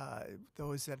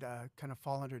 Those that kind of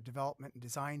fall under development and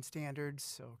design standards,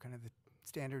 so kind of the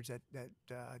standards that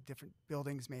different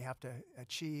buildings may have to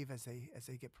achieve as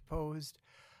they get proposed.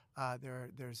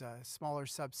 There's a smaller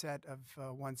subset of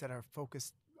ones that are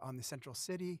focused on the central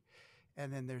city,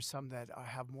 and then there's some that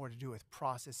have more to do with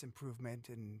process improvement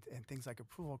and things like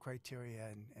approval criteria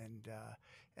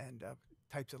and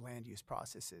types of land use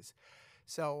processes.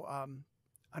 So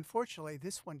unfortunately,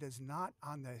 this one does not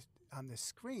on the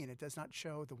screen. It does not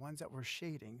show the ones that we're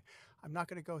shading. I'm not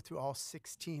going to go through all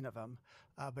 16 of them,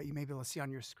 but you may be able to see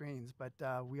on your screens. But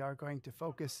we are going to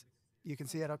focus. You can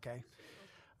see it, okay.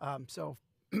 So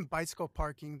bicycle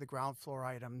parking, the ground floor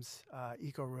items,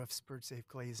 eco roofs, bird safe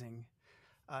glazing,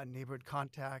 neighborhood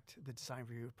contact, the design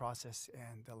review process,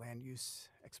 and the land use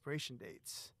expiration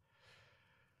dates.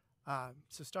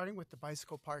 So starting with the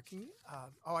bicycle parking,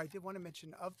 I did want to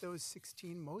mention of those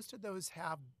 16, most of those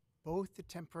have both the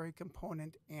temporary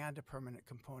component and a permanent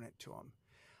component to them.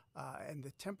 And the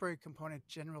temporary component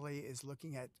generally is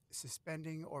looking at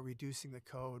suspending or reducing the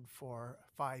code for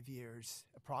 5 years.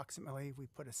 Approximately, we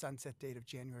put a sunset date of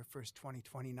January 1st,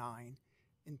 2029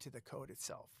 into the code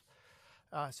itself.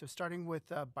 So starting with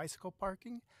bicycle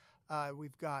parking,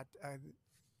 we've got a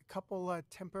couple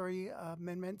temporary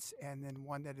amendments and then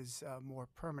one that is more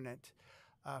permanent.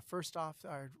 First off,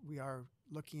 we are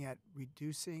looking at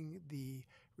reducing the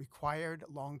required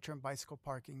long-term bicycle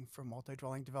parking for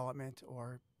multi-dwelling development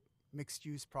or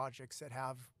mixed-use projects that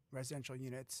have residential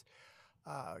units.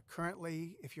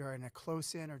 Currently, if you're in a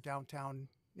close-in or downtown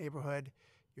neighborhood,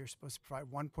 you're supposed to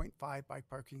provide 1.5 bike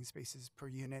parking spaces per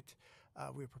unit.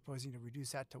 We're proposing to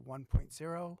reduce that to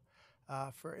 1.0.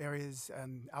 For areas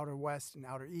in outer west and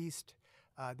outer east,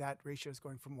 that ratio is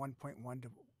going from 1.1 to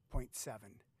 0.7.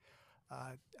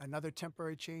 Another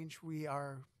temporary change we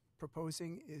are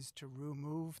proposing is to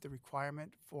remove the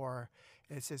requirement for,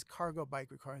 and it says cargo bike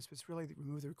requirements, but it's really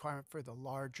remove the requirement for the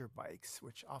larger bikes,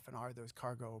 which often are those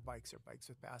cargo bikes or bikes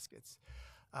with baskets.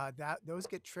 Those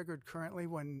get triggered currently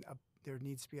when there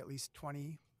needs to be at least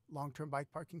 20 long-term bike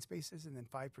parking spaces, and then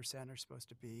 5% are supposed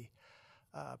to be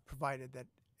provided that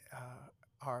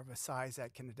are of a size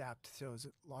that can adapt to those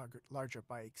larger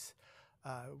bikes.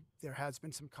 There has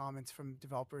been some comments from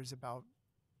developers about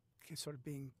sort of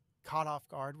being caught off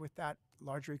guard with that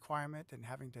large requirement and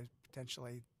having to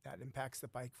potentially, that impacts the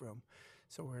bike room.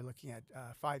 So we're looking at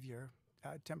 5-year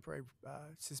temporary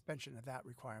suspension of that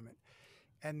requirement.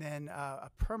 And then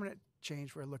a permanent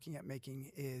change we're looking at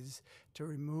making is to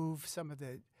remove some of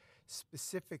the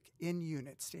specific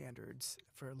in-unit standards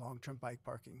for long-term bike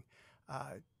parking.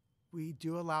 We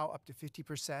do allow up to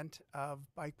 50% of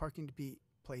bike parking to be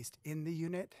placed in the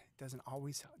unit. It doesn't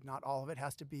always, not all of it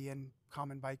has to be in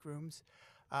common bike rooms.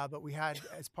 But we had,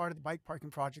 as part of the bike parking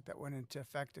project that went into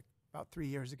effect about 3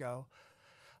 years ago,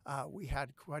 we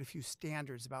had quite a few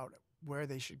standards about where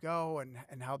they should go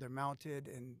and how they're mounted,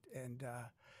 and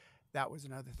that was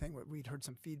another thing that we'd heard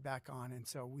some feedback on. And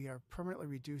so we are permanently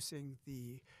reducing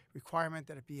the requirement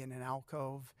that it be in an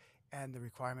alcove and the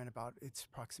requirement about its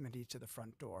proximity to the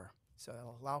front door. So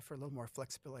it'll allow for a little more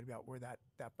flexibility about where that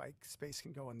bike space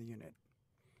can go in the unit.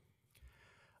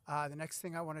 The next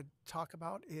thing I want to talk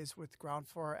about is with ground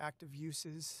floor active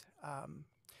uses.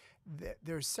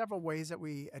 There's several ways that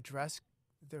we address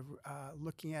the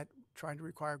looking at trying to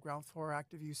require ground floor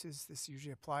active uses. This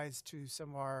usually applies to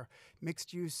some of our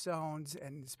mixed use zones,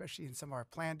 and especially in some of our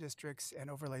plan districts and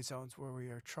overlay zones where we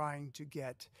are trying to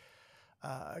get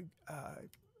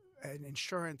an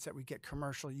insurance that we get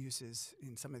commercial uses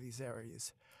in some of these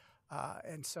areas.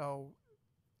 And so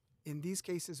in these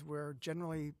cases, we're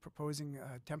generally proposing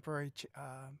temporary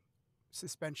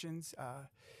suspensions.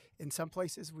 In some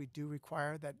places, we do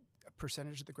require that a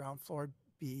percentage of the ground floor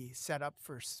be set up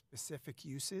for specific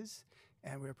uses,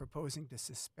 and we're proposing to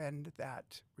suspend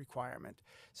that requirement.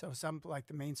 So some, like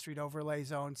the Main Street overlay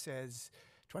zone, says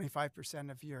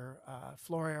 25% of your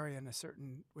floor area in a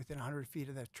certain, within 100 feet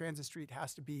of the transit street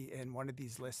has to be in one of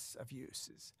these lists of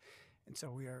uses. And so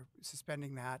we are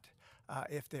suspending that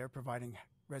if they're providing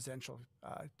residential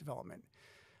development.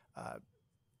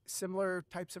 Similar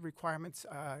types of requirements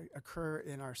occur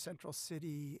in our central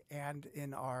city and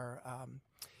in our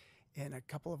in a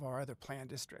couple of our other plan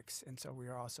districts, and so we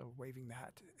are also waiving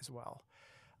that as well.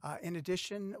 In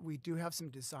addition, we do have some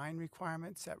design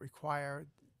requirements that require,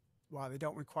 while they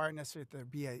don't require necessarily that there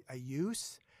be a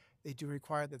use, they do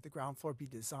require that the ground floor be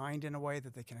designed in a way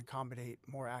that they can accommodate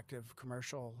more active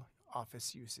commercial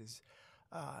office uses.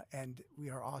 And we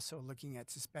are also looking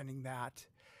at suspending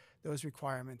those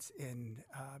requirements in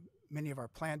many of our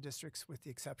plan districts, with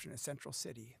the exception of Central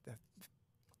City. The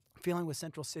feeling with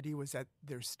Central City was that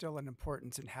there's still an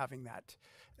importance in having that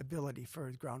ability for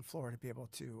the ground floor to be able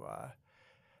to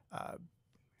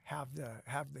have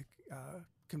the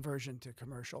conversion to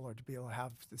commercial, or to be able to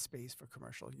have the space for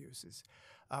commercial uses.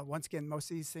 Once again, most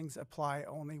of these things apply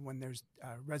only when there's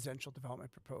residential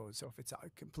development proposed. So if it's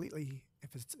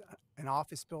if it's an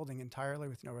office building entirely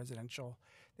with no residential,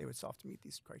 they would still have to meet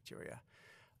these criteria.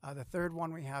 The third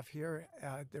one we have here,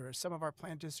 there are some of our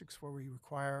plan districts where we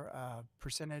require a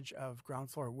percentage of ground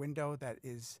floor window that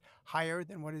is higher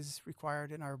than what is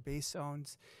required in our base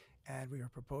zones, and we are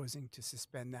proposing to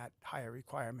suspend that higher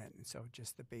requirement, and so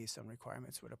just the base zone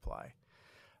requirements would apply.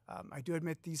 I do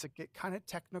admit these get kind of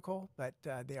technical, but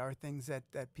they are things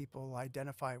that people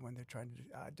identify when they're trying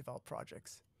to develop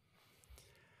projects.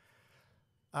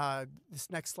 This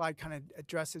next slide kind of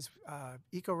addresses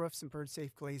eco roofs and bird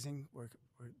safe glazing, where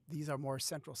these are more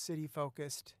central city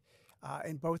focused.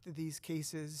 In both of these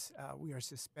cases, we are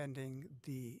suspending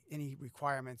any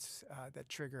requirements that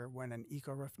trigger when an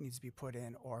eco roof needs to be put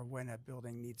in, or when a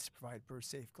building needs to provide bird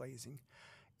safe glazing.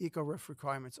 Eco roof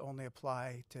requirements only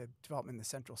apply to development in the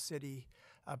central city.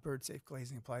 Bird safe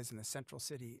glazing applies in the central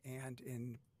city and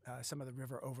in some of the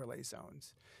river overlay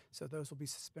zones. So those will be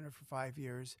suspended for 5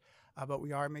 years, but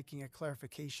we are making a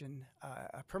clarification,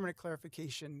 a permanent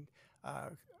clarification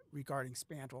regarding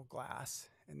spandrel glass.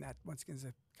 And that, once again, is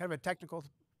a kind of a technical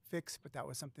fix, but that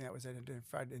was something that was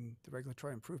identified in the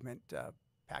regulatory improvement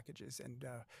packages. And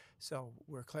so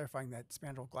we're clarifying that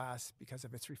spandrel glass, because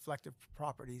of its reflective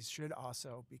properties, should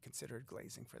also be considered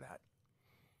glazing for that.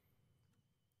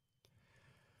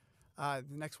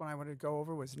 The next one I wanted to go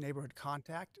over was neighborhood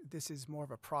contact. This is more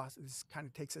of a process. This kind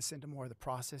of takes us into more of the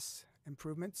process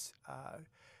improvements.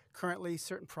 Currently,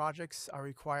 certain projects are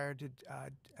required to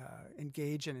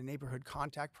engage in a neighborhood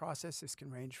contact process. This can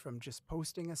range from just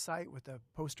posting a site with a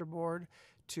poster board,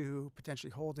 to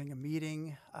potentially holding a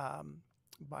meeting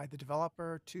by the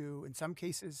developer, to, in some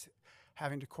cases,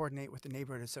 having to coordinate with the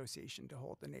neighborhood association to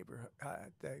hold the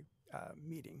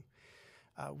meeting.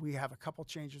 We have a couple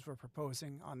changes we're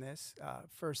proposing on this.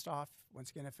 First off, once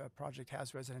again, if a project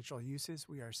has residential uses,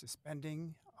 we are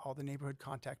suspending all the neighborhood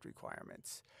contact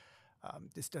requirements.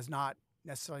 This does not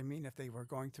necessarily mean if they were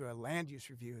going through a land use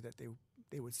review that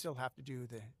they would still have to do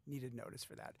the needed notice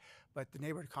for that. But the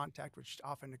neighborhood contact, which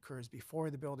often occurs before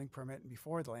the building permit and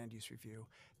before the land use review,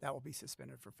 that will be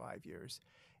suspended for 5 years.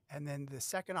 And then the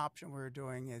second option we're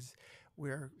doing is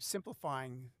we're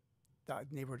simplifying the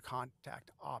neighborhood contact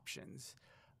options.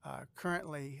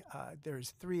 Currently,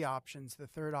 there's 3 options. The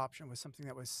third option was something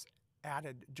that was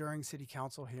added during city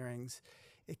council hearings.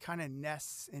 It kind of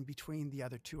nests in between the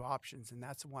other 2 options, and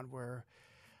that's the one where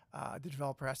the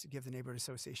developer has to give the neighborhood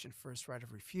association first right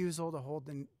of refusal to hold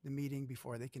the meeting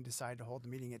before they can decide to hold the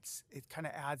meeting. It kind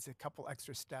of adds a couple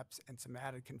extra steps and some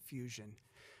added confusion.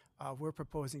 We're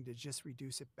proposing to just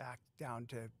reduce it back down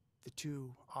to the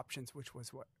two options, which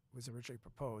was what was originally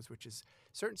proposed, which is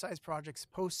certain size projects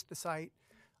post the site,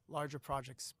 larger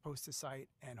projects post the site,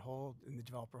 and the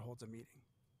developer holds a meeting.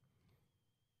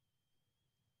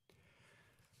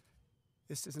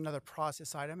 This is another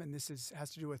process item, and this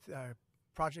has to do with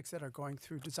projects that are going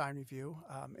through design review.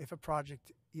 If a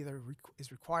project either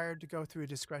is required to go through a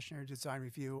discretionary design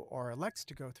review or elects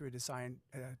to go through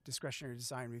a discretionary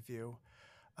design review,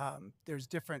 there's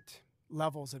different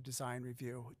levels of design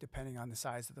review depending on the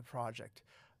size of the project.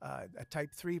 A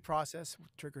type 3 process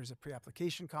triggers a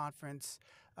pre-application conference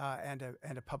and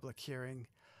a public hearing.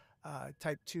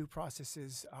 Type 2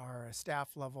 processes are a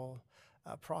staff level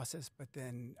process, but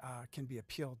then can be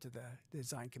appealed to the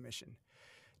design commission.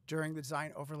 During the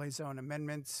design overlay zone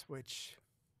amendments, which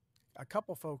a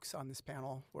couple folks on this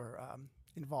panel were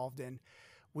involved in,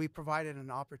 we provided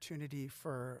an opportunity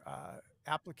for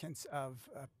applicants of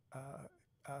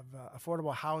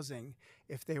affordable housing,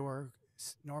 if they were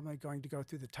normally going to go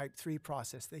through the type 3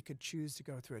 process, they could choose to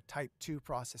go through a type 2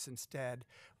 process instead,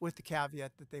 with the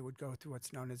caveat that they would go through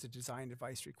what's known as a design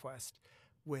advice request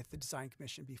with the design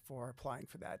commission before applying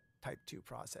for that type 2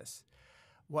 process.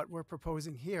 What we're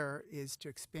proposing here is to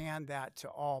expand that to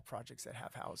all projects that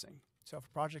have housing. So if a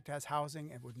project has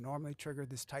housing, it would normally trigger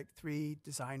this type 3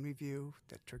 design review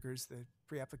that triggers the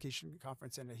pre-application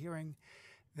conference and a hearing.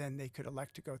 Then they could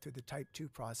elect to go through the type 2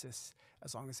 process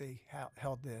as long as they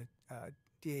held the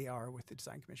DAR with the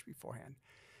design commission beforehand.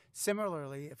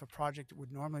 Similarly, if a project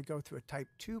would normally go through a type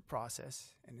 2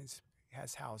 process and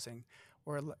has housing,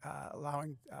 or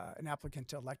allowing an applicant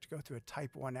to elect to go through a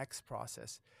type 1X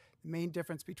process. The main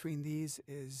difference between these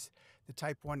is the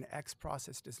type 1X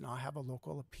process does not have a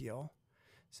local appeal.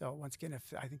 So once again,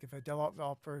 I think if a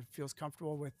developer feels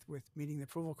comfortable with meeting the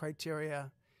approval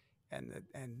criteria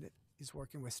and is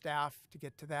working with staff to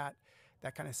get to that,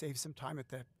 that kind of saves some time at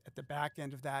the back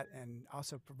end of that, and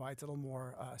also provides a little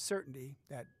more certainty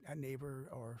that a neighbor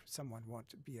or someone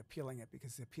won't be appealing it,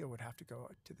 because the appeal would have to go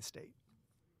to the state.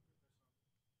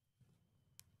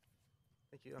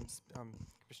 Thank you,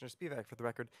 Commissioner Spivak, for the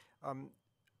record.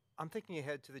 I'm thinking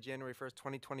ahead to the January 1st,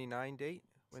 2029 date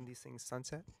when these things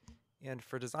sunset. And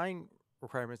for design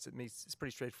requirements, it's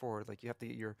pretty straightforward. Like, you have to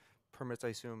get your permits, I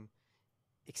assume,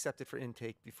 accepted for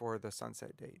intake before the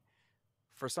sunset date.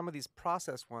 For some of these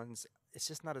process ones, it's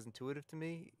just not as intuitive to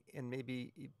me. And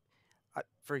maybe,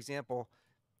 for example,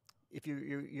 if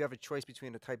you have a choice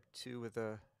between a type 2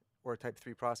 or a type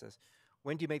 3 process,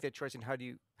 when do you make that choice, and how do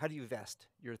you vest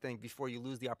your thing before you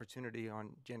lose the opportunity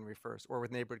on January 1st? Or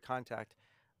with neighborhood contact,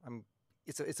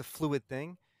 it's a fluid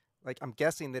thing. Like, I'm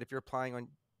guessing that if you're applying on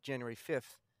January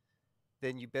 5th,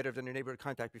 then you better have done your neighborhood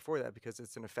contact before that, because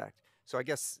it's in effect. So I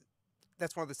guess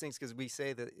that's one of those things, because we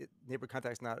say that neighborhood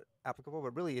contact is not applicable,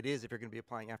 but really it is if you're going to be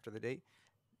applying after the date.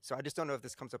 So I just don't know if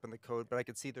this comes up in the code, but I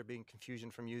could see there being confusion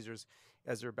from users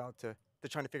as they're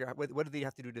trying to figure out what do they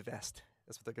have to do to vest.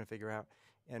 That's what they're going to figure out.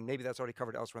 And maybe that's already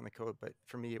covered elsewhere in the code, but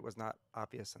for me, it was not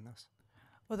obvious in this.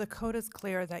 Well, the code is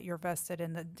clear that you're vested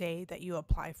in the day that you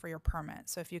apply for your permit.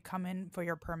 So if you come in for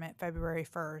your permit February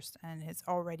 1st and it's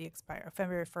already expired,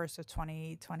 February 1st of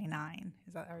 2029,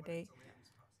 is that our date?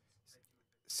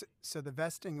 So the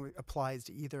vesting applies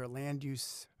to either a land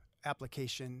use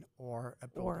application or a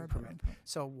building permit.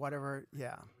 So whatever,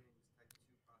 yeah.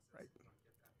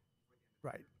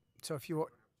 Right. So if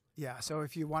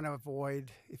you want to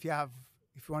avoid, if you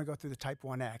want to go through the type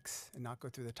 1X and not go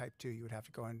through the type 2, you would have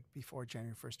to go in before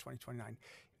January 1st, 2029.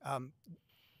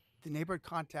 The neighborhood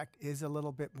contact is a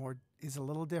little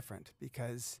different,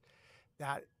 because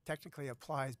that technically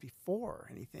applies before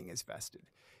anything is vested.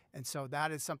 And so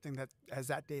that is something that, as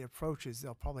that date approaches,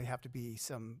 there'll probably have to be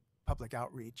some public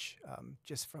outreach,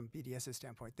 just from BDS's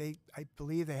standpoint. I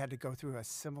believe they had to go through a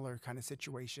similar kind of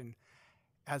situation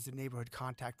as the neighborhood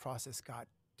contact process got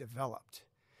developed,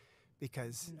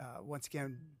 because once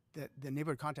again, the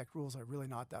neighborhood contact rules are really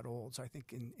not that old. So I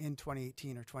think in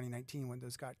 2018 or 2019, when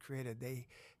those got created,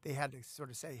 they had to sort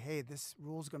of say, hey, this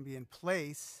rule is going to be in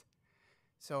place.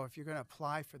 So if you're going to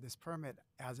apply for this permit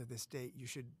as of this date, you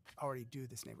should already do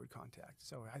this neighborhood contact.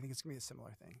 So I think it's going to be a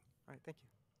similar thing. All right, thank you.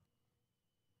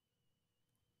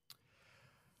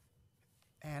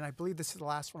 And I believe this is the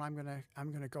last one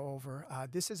I'm gonna go over.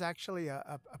 This is actually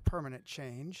a permanent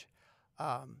change,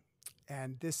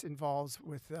 and this involves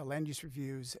with land use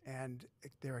reviews and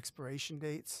their expiration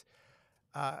dates.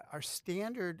 Our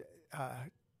standard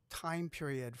time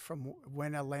period from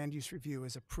when a land use review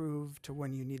is approved to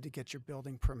when you need to get your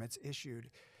building permits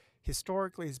issued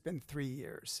historically has been 3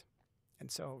 years.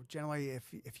 And so generally,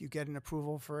 if you get an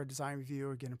approval for a design review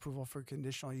or get an approval for a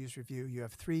conditional use review, you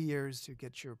have 3 years to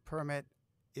get your permit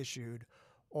issued.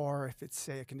 Or if it's,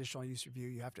 say, a conditional use review,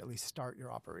 you have to at least start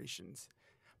your operations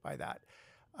by that.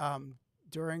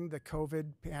 During the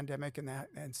COVID pandemic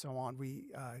and so on,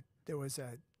 there was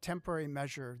a temporary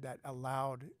measure that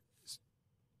allowed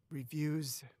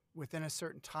reviews within a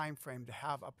certain time frame to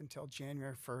have up until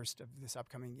January 1st of this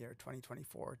upcoming year,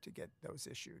 2024, to get those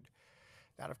issued.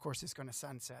 That, of course, is going to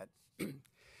sunset.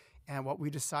 And what we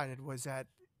decided was that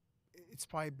it's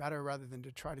probably better, rather than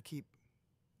to try to keep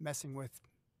messing with,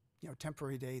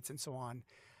 temporary dates and so on.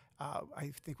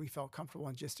 I think we felt comfortable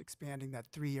in just expanding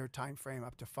that 3-year time frame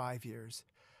up to 5 years.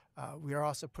 We are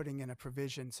also putting in a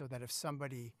provision so that if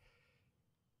somebody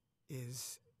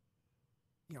is,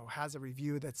 has a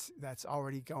review that's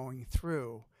already going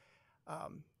through,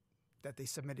 that they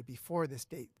submitted before this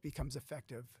date becomes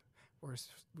effective. Whereas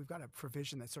we've got a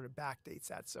provision that sort of backdates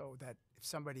that, so that if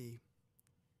somebody,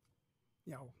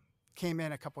 came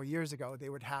in a couple years ago, they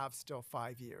would have still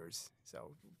 5 years.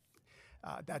 So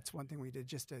that's one thing we did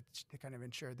just to kind of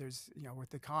ensure there's, with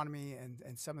the economy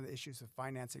and some of the issues with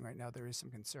financing right now, there is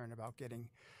some concern about getting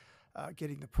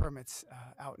the permits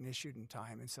out and issued in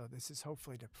time. And so this is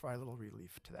hopefully to provide a little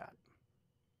relief to that.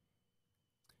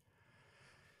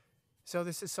 So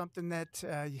this is something that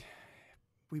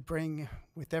we bring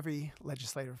with every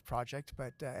legislative project,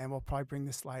 but and we'll probably bring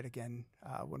this slide again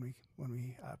when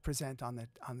we present on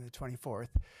the 24th.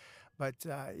 But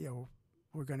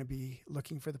we're going to be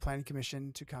looking for the Planning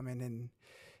Commission to come in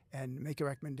and make a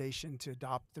recommendation to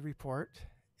adopt the report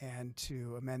and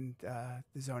to amend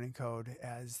the zoning code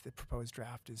as the proposed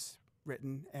draft is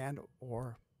written and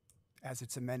or as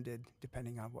it's amended,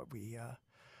 depending on what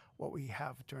we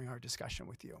have during our discussion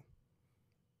with you.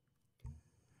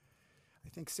 I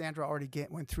think Sandra already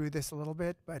went through this a little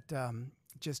bit, but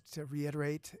just to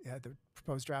reiterate, the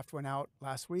proposed draft went out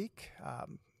last week.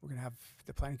 We're going to have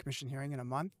the Planning Commission hearing in a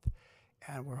month,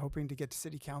 and we're hoping to get to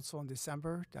City Council in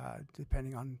December,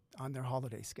 depending on their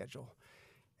holiday schedule.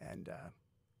 And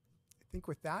I think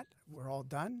with that, we're all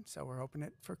done, so we're open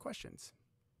it for questions.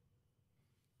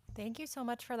 Thank you so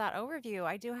much for that overview.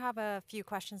 I do have a few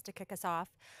questions to kick us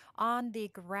off. On the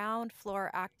ground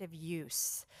floor active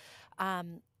use,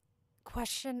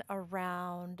 question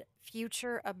around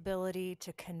future ability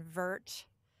to convert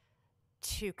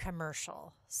to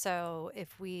commercial. So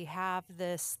if we have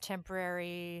this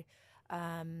temporary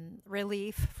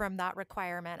relief from that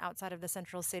requirement outside of the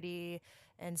central city,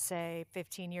 and say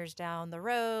 15 years down the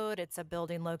road, it's a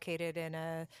building located in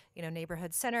a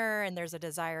neighborhood center, and there's a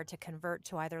desire to convert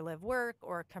to either live work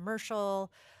or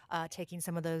commercial, taking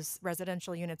some of those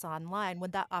residential units offline,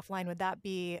 would that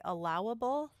be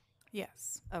allowable?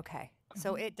 Yes. Okay.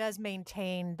 So it does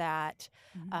maintain that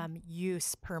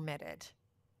use permitted.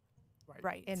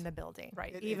 Right. In the building.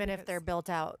 Right. Even if they're built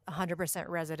out 100%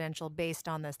 residential based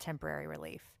on this temporary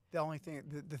relief. The only thing,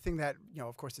 the thing that,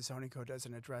 of course, the zoning code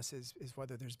doesn't address is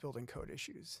whether there's building code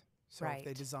issues. So if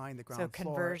they design the ground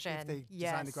floor, conversion, if they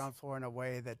design the ground floor in a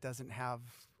way that doesn't have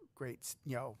great,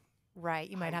 Right.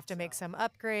 You might have to make some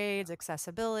upgrades,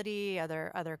 accessibility,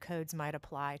 other codes might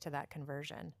apply to that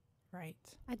conversion. Right.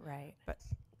 Right. But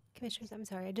Commissioners, I'm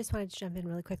sorry. I just wanted to jump in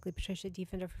really quickly. Patricia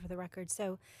Diefendorfer for the record.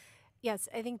 So, yes,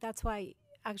 I think that's why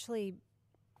actually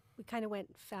we kind of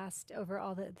went fast over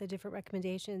all the different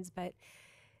recommendations. But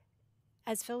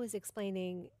as Phil was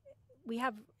explaining, we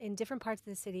have in different parts of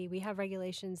the city, we have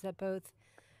regulations that both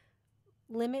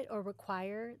limit or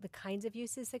require the kinds of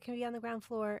uses that can be on the ground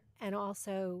floor and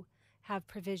also have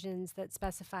provisions that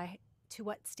specify to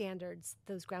what standards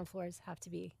those ground floors have to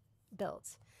be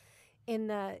built.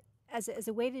 As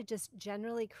a way to just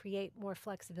generally create more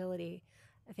flexibility,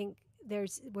 I think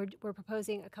we're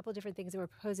proposing a couple different things, and we're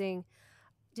proposing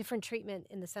different treatment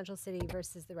in the central city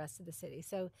versus the rest of the city.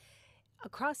 So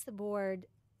across the board,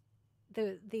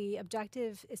 the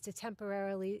objective is to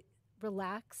temporarily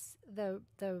relax the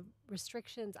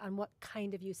restrictions on what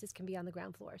kind of uses can be on the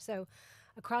ground floor. So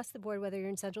across the board, whether you're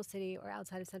in central city or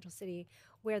outside of central city,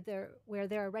 where there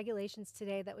are regulations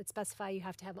today that would specify you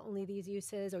have to have only these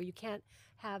uses, or you can't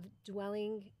have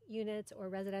dwelling units or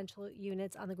residential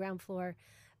units on the ground floor,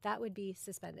 that would be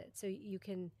suspended. So you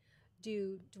can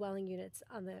do dwelling units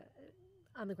on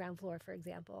the ground floor, for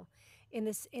example. In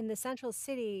the central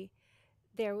city,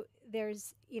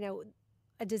 there's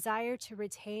a desire to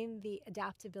retain the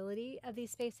adaptability of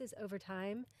these spaces over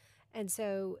time. And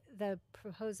so the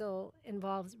proposal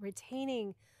involves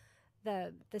retaining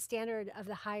the standard of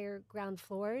the higher ground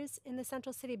floors in the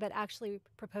central city, but actually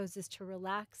proposes to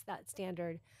relax that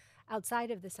standard outside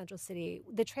of the central city.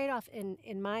 The trade-off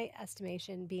in my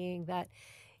estimation being that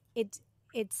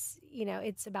it's, you know,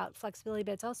 it's about flexibility,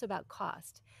 but it's also about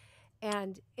cost.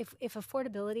 And if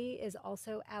affordability is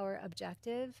also our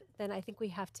objective, then I think we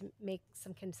have to make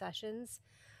some concessions.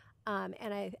 And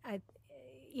I,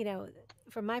 you know,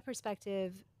 from my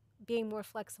perspective, being more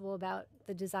flexible about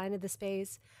the design of the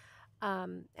space,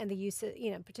 and the use of,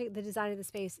 you know, particularly the design of the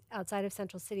space outside of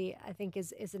Central City, I think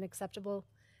is an acceptable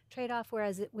trade-off.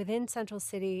 Whereas within Central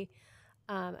City,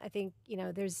 I think, you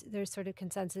know, there's sort of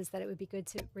consensus that it would be good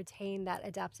to retain that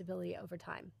adaptability over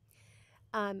time.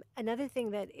 Another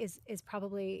thing that is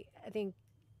probably, I think,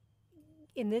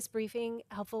 in this briefing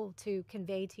helpful to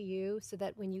convey to you, so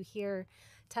that when you hear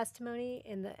testimony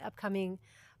in the upcoming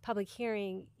public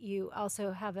hearing, you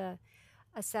also have a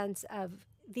sense of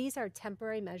these are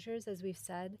temporary measures, as we've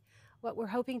said. What we're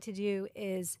hoping to do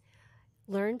is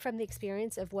learn from the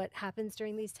experience of what happens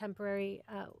during these temporary,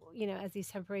 you know, as these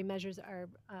temporary measures are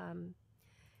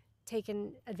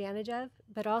taken advantage of.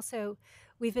 But also,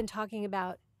 we've been talking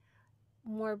about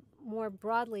more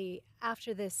broadly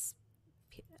after this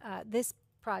this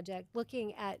project,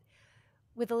 looking at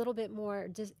with a little bit more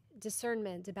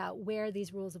discernment about where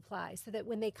these rules apply, so that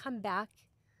when they come back,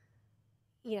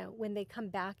 you know, when they come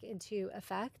back into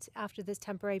effect after this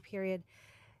temporary period,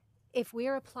 if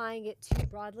we're applying it too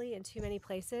broadly in too many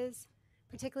places,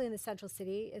 particularly in the Central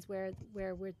City, is where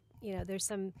we're, you know, there's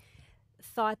some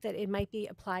thought that it might be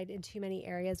applied in too many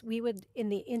areas. We would, in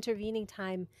the intervening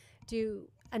time, do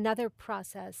another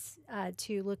process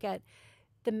to look at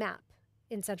the map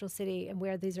in Central City and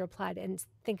where these are applied, and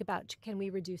think about, can we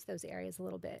reduce those areas a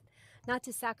little bit? Not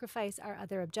to sacrifice our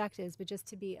other objectives, but just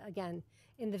to be, again,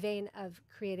 in the vein of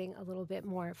creating a little bit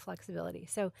more flexibility.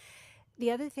 So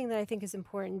the other thing that I think is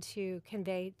important to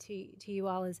convey to you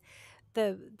all is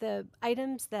the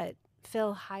items that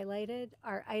Phil highlighted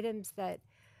are items that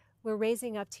we're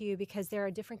raising up to you because there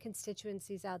are different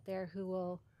constituencies out there who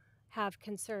will have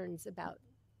concerns about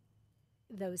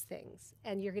those things.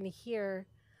 And you're going to hear,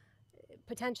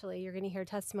 potentially, you're going to hear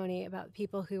testimony about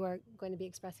people who are going to be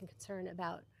expressing concern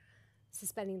about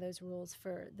suspending those rules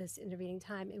for this intervening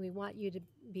time. And we want you to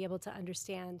be able to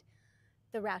understand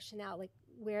the rationale, like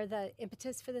where the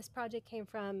impetus for this project came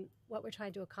from, what we're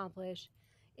trying to accomplish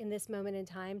in this moment in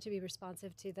time to be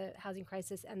responsive to the housing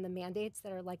crisis and the mandates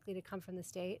that are likely to come from the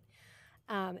state.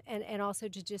 And also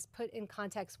to just put in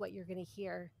context what you're going to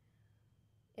hear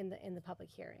in the public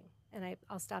hearing. And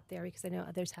I'll stop there because I know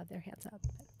others have their hands up.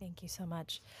 Thank you so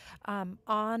much.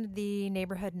 On the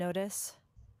neighborhood notice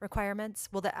requirements,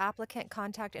 will the applicant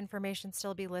contact information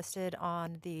still be listed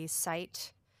on the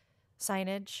site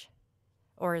signage,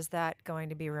 or is that going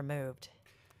to be removed?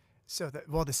 So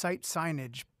the site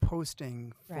signage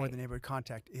posting for Right. the neighborhood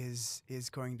contact is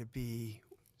going to be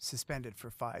suspended for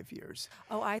 5 years.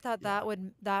 Oh, I thought that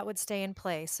would stay in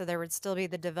place, so there would still be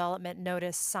the development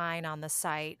notice sign on the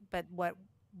site, but what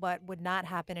would not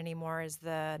happen anymore is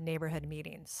the neighborhood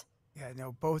meetings. Yeah,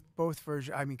 no, both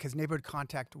versions. I mean, because neighborhood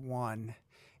contact 1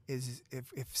 is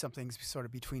if something's sort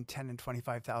of between 10 and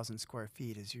 25,000 square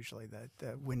feet is usually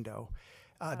the window.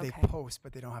 They Okay. post,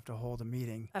 but they don't have to hold a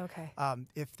meeting. Okay.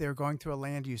 If they're going through a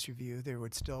land use review, there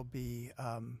would still be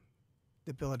the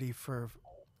ability for,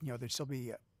 you know, there'd still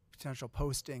be potential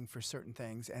posting for certain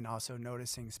things, and also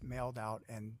noticings mailed out,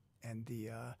 and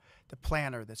the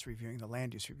planner that's reviewing the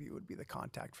land use review would be the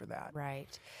contact for that.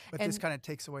 Right. But this And- kind of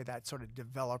takes away that sort of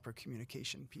developer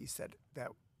communication piece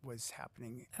that was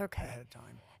happening Okay. ahead of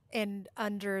time. And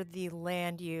under the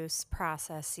land use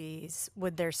processes,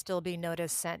 would there still be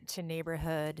notice sent to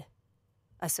neighborhood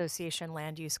association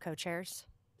land use co-chairs?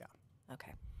 Yeah.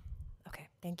 Okay. Okay,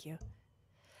 thank you.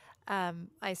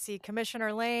 I see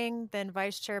Commissioner Lang, then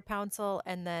Vice Chair Pouncil,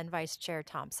 and then Vice Chair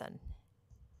Thompson.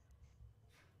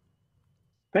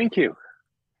 Thank you.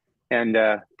 And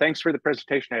thanks for the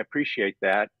presentation. I appreciate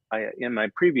that. In my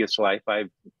previous life,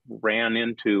 I've ran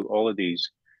into all of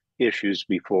these issues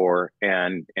before,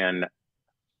 and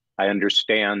I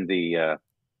understand the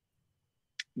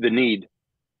need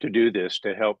to do this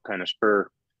to help kind of spur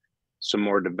some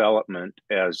more development.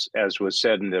 As was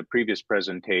said in the previous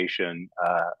presentation,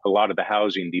 a lot of the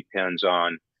housing depends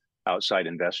on outside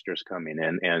investors coming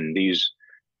in, and these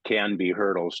can be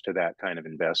hurdles to that kind of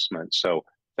investment. So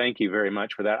thank you very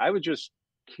much for that. I was just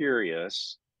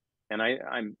curious, and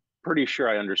I'm pretty sure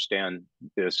I understand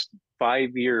this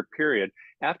 5-year period.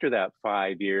 After that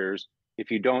 5 years,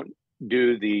 if you don't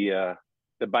do the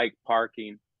bike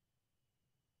parking,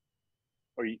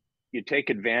 or you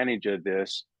take advantage of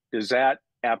this, does that,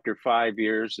 after 5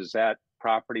 years, does that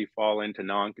property fall into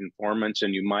nonconformance,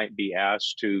 and you might be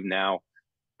asked to now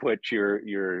put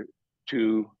your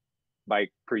 2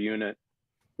 bike per unit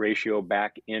ratio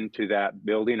back into that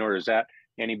building, or is that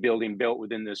any building built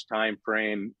within this time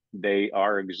frame, they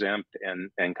are exempt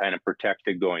and kind of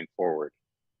protected going forward.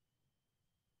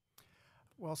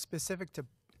 Well, specific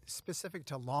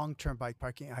to long-term bike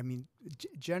parking, I mean,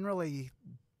 generally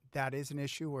that is an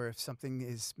issue where if something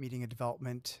is meeting a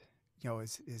development,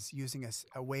 is using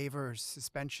a waiver or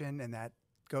suspension and that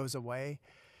goes away,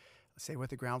 say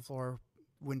with the ground floor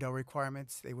window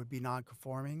requirements, they would be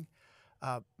non-conforming.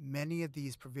 Many of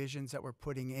these provisions that we're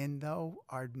putting in, though,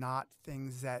 are not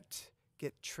things that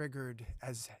get triggered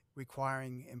as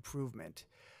requiring improvement.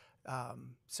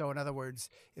 So in other words,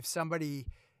 if somebody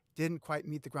didn't quite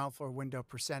meet the ground floor window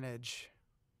percentage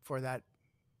for that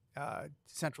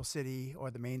central city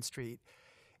or the main street,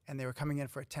 and they were coming in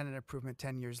for a tenant improvement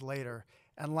 10 years later,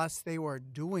 unless they were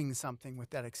doing something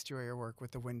with that exterior work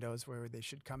with the windows where they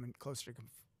should come in closer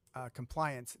to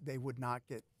compliance, they would not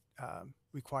get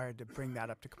required to bring that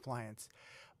up to compliance.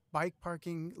 Bike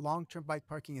parking, long-term bike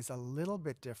parking is a little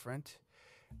bit different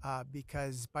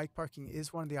because bike parking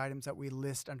is one of the items that we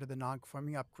list under the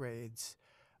non-conforming upgrades.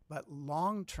 But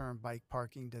long-term bike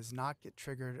parking does not get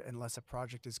triggered unless a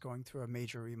project is going through a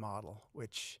major remodel,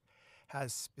 which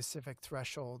has specific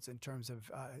thresholds in terms of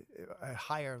a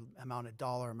higher amount of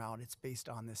dollar amount. It's based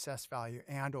on the assessed value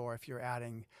and or if you're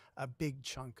adding a big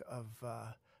chunk of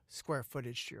square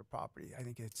footage to your property. I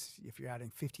think it's if you're adding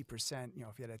 50%,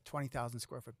 if you had a 20,000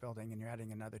 square foot building and you're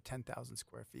adding another 10,000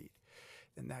 square feet,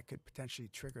 then that could potentially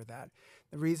trigger that.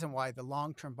 The reason why the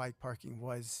long-term bike parking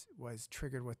was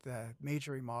triggered with the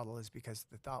major remodel is because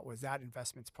the thought was that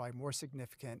investment's probably more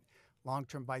significant.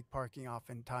 Long-term bike parking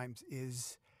oftentimes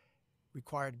is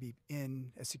required to be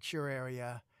in a secure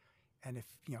area, and if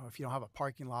you don't have a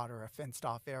parking lot or a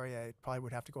fenced-off area, it probably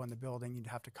would have to go in the building. You'd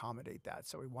have to accommodate that.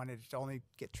 So we wanted it to only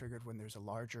get triggered when there's a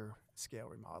larger scale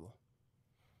remodel.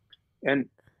 And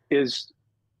is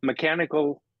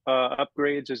mechanical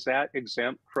upgrades, is that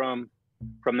exempt from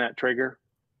that trigger?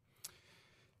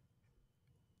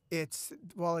 It's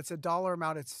a dollar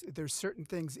amount. There's certain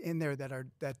things in there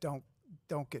that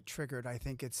don't get triggered. I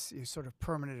think it's sort of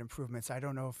permanent improvements. I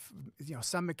don't know if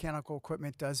some mechanical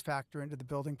equipment does factor into the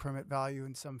building permit value,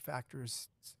 and some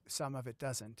of it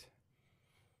doesn't.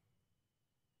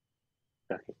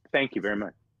 Okay. Thank you very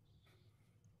much.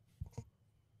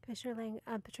 Commissioner Lang,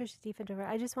 Patricia Diefendorfer,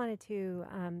 I just wanted to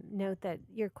note that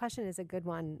your question is a good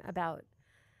one about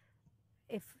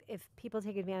if people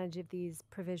take advantage of these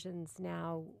provisions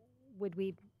now, would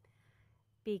we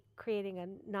be creating a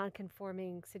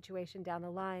non-conforming situation down the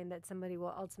line that somebody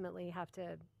will ultimately have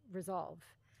to resolve?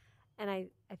 And I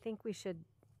think we should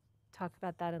talk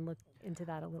about that and look into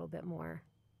that a little bit more.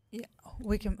 Yeah,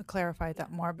 we can clarify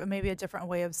that more, but maybe a different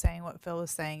way of saying what Phil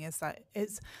was saying is that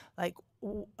it's like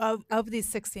of these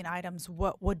 16 items,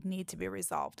 what would need to be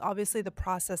resolved? Obviously, the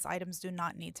process items do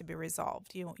not need to be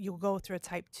resolved. You go through a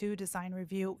type 2 design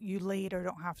review. You later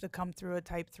don't have to come through a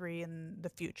type 3 in the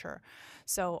future.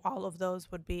 So all of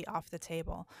those would be off the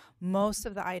table. Most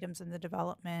of the items in the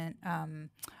development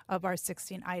of our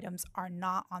 16 items are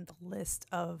not on the list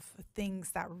of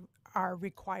things that are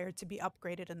required to be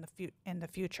upgraded in the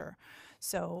future.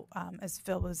 So as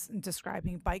Phil was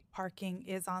describing, bike parking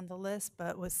is on the list,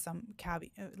 but with some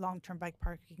long-term bike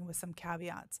parking with some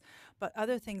caveats. But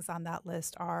other things on that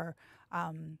list are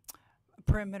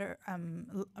perimeter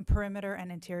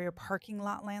and interior parking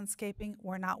lot landscaping.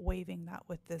 We're not waiving that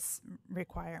with this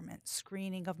requirement.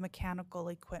 Screening of mechanical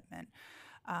equipment.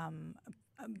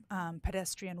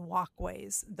 Pedestrian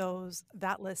walkways.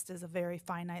 That list is a very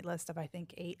finite list of, I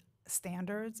think, 8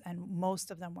 standards, and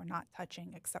most of them we're not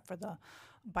touching except for the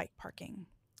bike parking.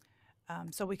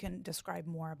 So we can describe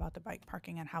more about the bike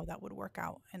parking and how that would work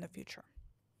out in the future.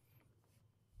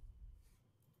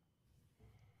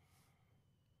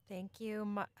 Thank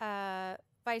you.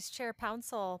 Vice Chair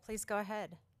Pouncil, please go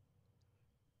ahead.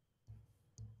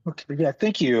 Okay, yeah,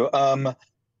 thank you. I'm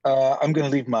going to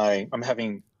leave I'm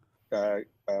having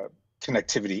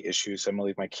connectivity issues, so I'm going to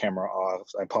leave my camera off.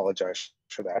 I apologize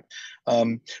for that.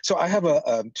 So I have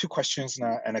 2 questions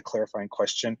and a clarifying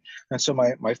question. And so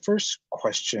my first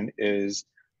question is,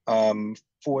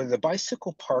 for the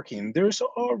bicycle parking, there's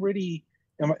already,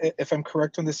 if I'm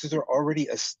correct on this, is there already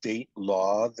a state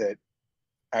law that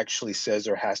actually says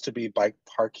there has to be bike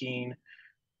parking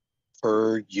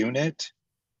per unit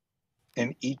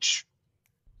in each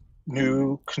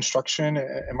new construction?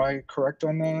 Am I correct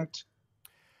on that?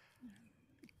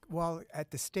 Well,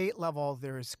 at the state level,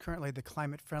 there is currently the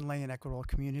Climate Friendly and Equitable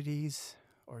Communities,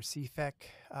 or CFEC,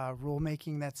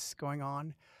 rulemaking that's going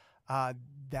on.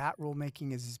 That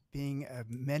rulemaking is being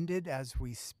amended as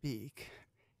we speak,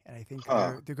 and I think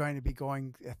they're going to be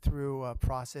going through a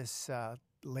process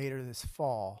later this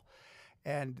fall.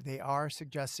 And they are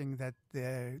suggesting that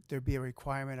there be a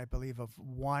requirement, I believe, of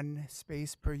 1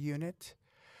 space per unit,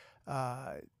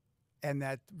 and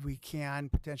that we can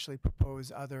potentially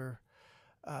propose other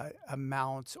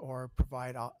amounts or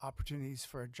provide opportunities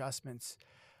for adjustments.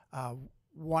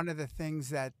 One of the things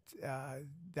that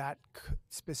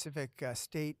specific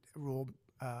state rule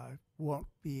won't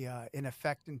be in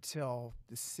effect until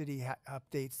the city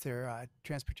updates their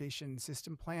transportation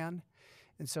system plan.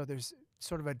 And so there's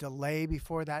sort of a delay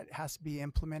before that has to be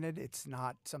implemented. It's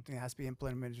not something that has to be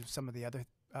implemented with some of the other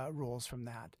rules from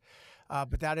that.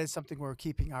 But that is something we're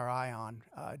keeping our eye on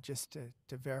just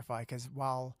to verify, because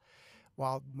while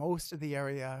most of the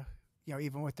area,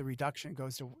 even with the reduction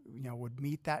goes to, would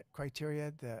meet that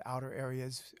criteria, the outer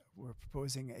areas, we're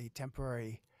proposing a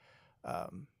temporary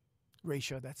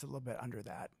ratio that's a little bit under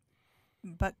that.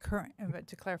 But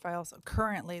to clarify also,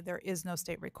 currently there is no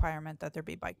state requirement that there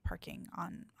be bike parking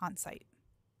on site.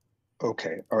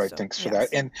 Okay, all right, So, thanks for yes.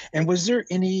 that. And was there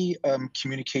any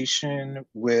communication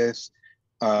with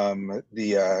the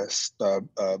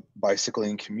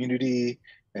bicycling community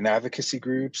and advocacy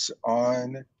groups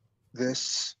on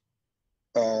this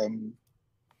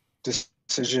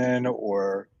decision,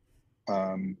 or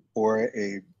a,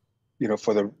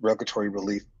 for the regulatory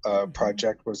relief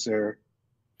project? Was there,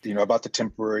 about the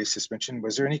temporary suspension,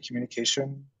 was there any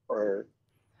communication or?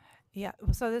 Yeah,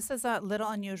 so this is a little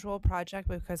unusual project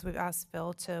because we've asked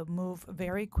Phil to move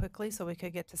very quickly so we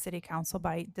could get to City Council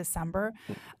by December.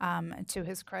 To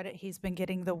his credit, he's been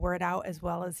getting the word out as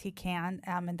well as he can,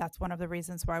 and that's one of the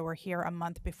reasons why we're here a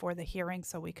month before the hearing,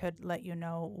 so we could let you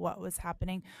know what was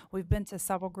happening. We've been to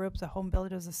several groups, the Home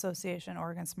Builders Association,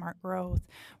 Oregon Smart Growth.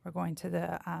 We're going to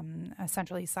the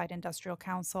Central East Side Industrial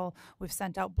Council. We've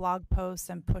sent out blog posts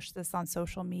and pushed this on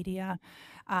social media.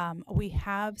 We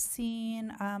have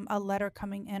seen a letter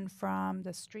coming in from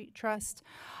the Street Trust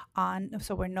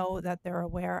so we know that they're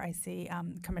aware. I see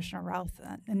Commissioner Routh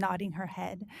nodding her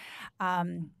head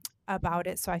about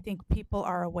it. So I think people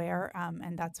are aware,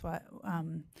 and that's what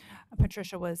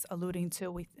Patricia was alluding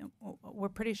to. We're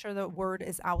pretty sure the word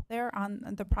is out there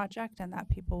on the project and that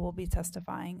people will be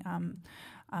testifying on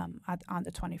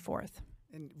the 24th.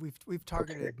 And we've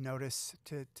targeted notice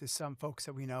to some folks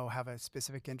that we know have a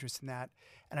specific interest in that.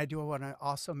 And I do want to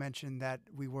also mention that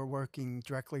we were working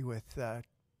directly with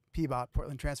PBOT,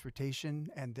 Portland Transportation,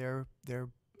 and their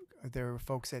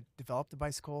folks that developed the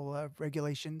bicycle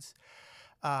regulations.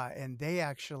 And they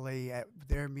actually, at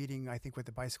their meeting, I think, with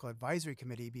the Bicycle Advisory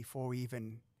Committee, before we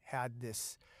even had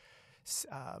this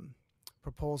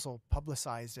proposal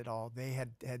publicized at all, they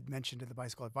had mentioned to the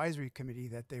Bicycle Advisory Committee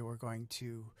that they were going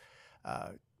to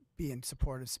be in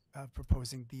support of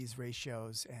proposing these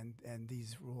ratios and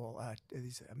these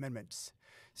these amendments.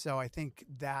 So I think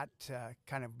that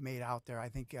kind of made out there. I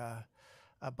think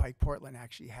Bike Portland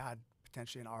actually had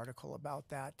potentially an article about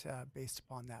that based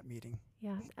upon that meeting.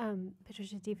 Yeah,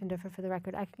 Patricia Diefendorfer, for the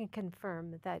record, I can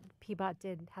confirm that PBOT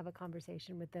did have a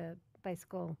conversation with the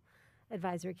Bicycle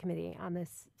Advisory Committee on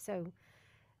this. So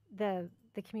the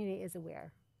community is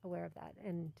aware of that,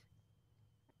 and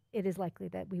it is likely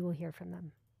that we will hear from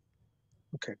them.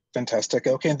 Okay, fantastic.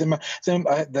 Okay, and then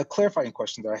the clarifying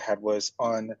question that I had was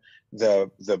on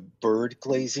the bird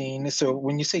glazing. So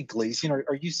when you say glazing,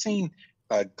 are you saying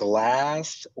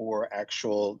glass or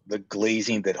the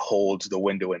glazing that holds the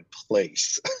window in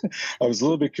place? I was a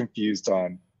little bit confused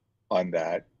on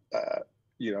that.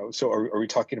 So are we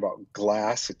talking about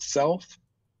glass itself?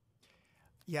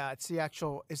 Yeah, it's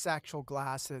actual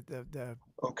glass, the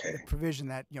provision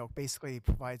that basically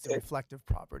provides a reflective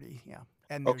property. Yeah,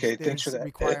 and okay, thanks for that.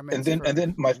 And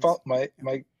then my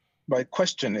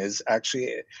question is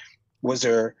actually, was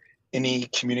there any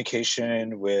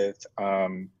communication with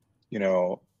like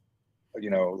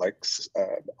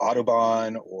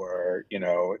Audubon or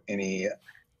any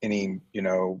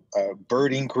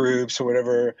birding groups or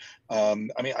whatever? I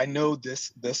mean, I know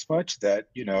this much that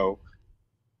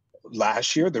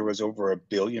last year, there was over 1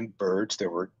 billion birds that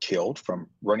were killed from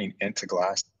running into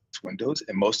glass windows,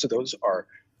 and most of those are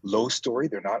low story.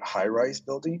 They're not high-rise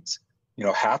buildings.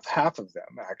 Half of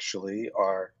them actually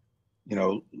are,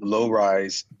 low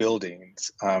rise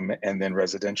buildings, and then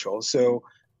residential. So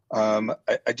I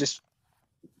just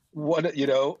want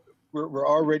to, we're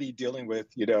already dealing with,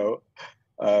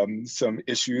 some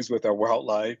issues with our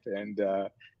wildlife. And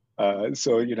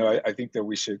so, I think that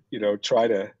we should, try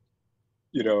to,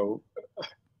 I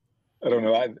don't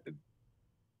know.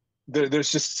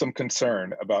 There's just some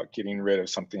concern about getting rid of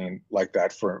something like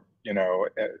that for,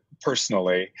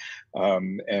 personally.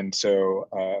 And so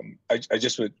I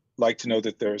just would like to know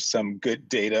that there's some good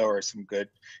data or some good,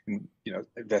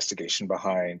 investigation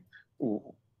behind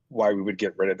why we would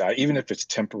get rid of that, even if it's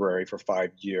temporary for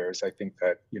 5 years. I think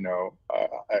that, you know,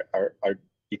 our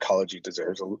ecology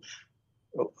deserves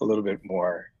a little bit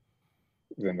more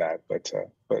than that. But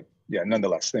yeah,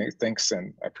 nonetheless, thanks,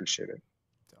 and I appreciate it.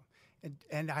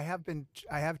 And I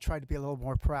have tried to be a little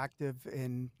more proactive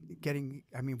in getting,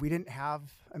 I mean, we didn't have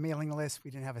a mailing list,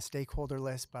 we didn't have a stakeholder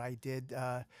list, but I did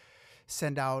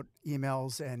send out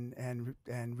emails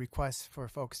and requests for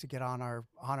folks to get on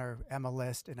our Emma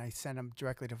list, and I sent them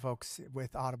directly to folks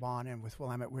with Audubon and with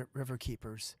Willamette River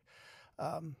Keepers,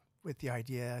 with the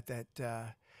idea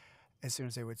that as soon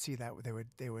as they would see that,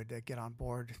 they would get on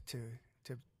board to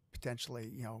potentially,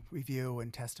 you know, review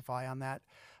and testify on that.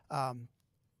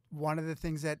 One of the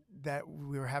things that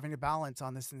we were having to balance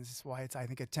on this, and this is why it's, I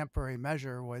think, a temporary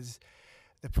measure, was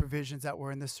the provisions that were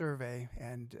in the survey,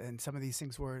 and some of these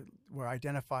things were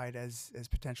identified as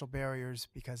potential barriers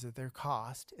because of their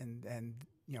cost, and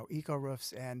you know, eco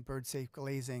roofs and bird safe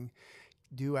glazing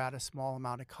do add a small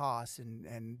amount of cost,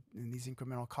 and these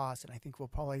incremental costs, and I think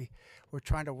we're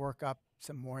trying to work up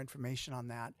some more information on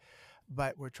that,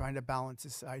 but we're trying to balance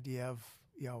this idea of,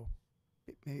 you know,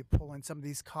 maybe pulling some of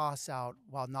these costs out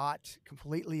while not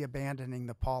completely abandoning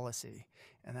the policy.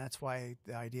 And that's why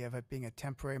the idea of it being a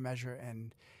temporary measure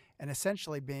and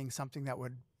essentially being something that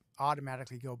would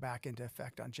automatically go back into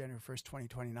effect on January 1st,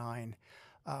 2029,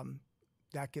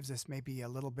 that gives us maybe a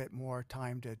little bit more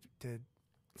time to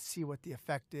see what the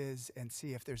effect is and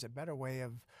see if there's a better way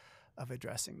of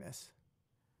addressing this.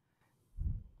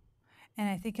 And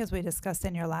I think, as we discussed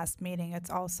in your last meeting, it's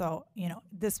also, you know,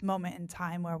 this moment in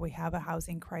time where we have a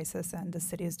housing crisis and the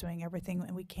city is doing everything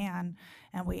we can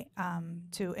and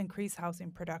to increase housing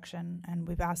production. And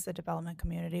we've asked the development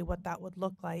community what that would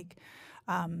look like.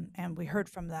 And we heard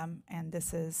from them, and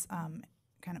this is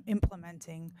kind of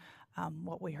implementing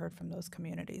what we heard from those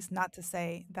communities. Not to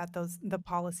say that the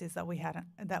policies that we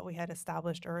had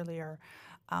established earlier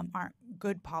aren't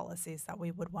good policies that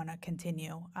we would want to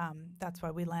continue. That's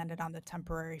why we landed on the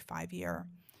temporary 5-year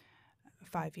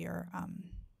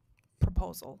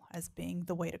proposal as being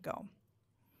the way to go.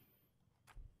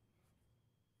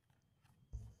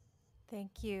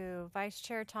 Thank you, Vice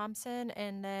Chair Thompson,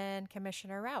 and then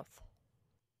Commissioner Routh.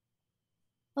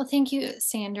 Well, thank you,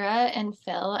 Sandra and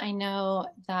Phil. I know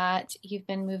that you've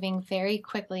been moving very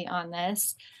quickly on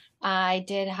this. I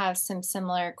did have some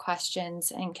similar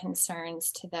questions and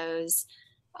concerns to those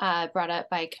brought up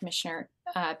by Commissioner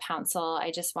Pouncil.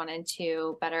 I just wanted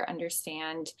to better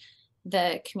understand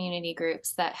the community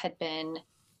groups that had been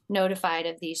notified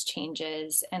of these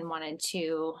changes and wanted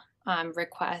to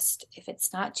request, if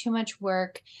it's not too much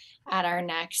work, at our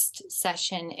next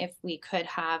session, if we could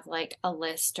have like a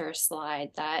list or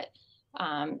slide that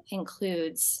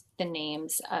includes the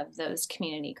names of those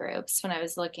community groups. When I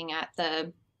was looking at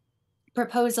the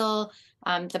proposal,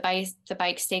 the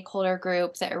bike stakeholder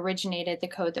group that originated the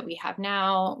code that we have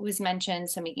now was mentioned,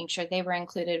 so making sure they were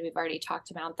included. We've already talked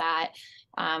about that.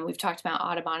 We've talked about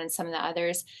Audubon and some of the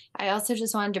others. I also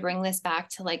just wanted to bring this back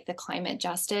to like the climate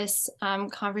justice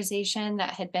conversation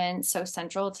that had been so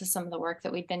central to some of the work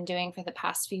that we've been doing for the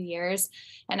past few years,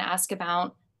 and ask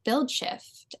about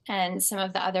BuildShift and some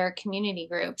of the other community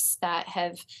groups that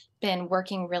have been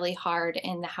working really hard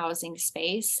in the housing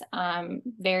space.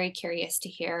 Very curious to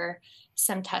hear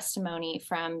some testimony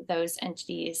from those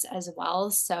entities as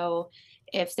well. So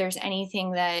if there's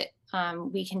anything that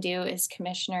we can do as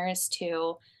commissioners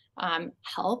to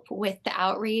help with the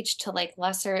outreach to like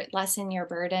lessen your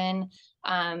burden,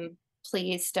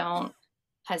 please don't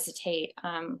hesitate.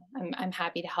 I'm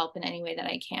happy to help in any way that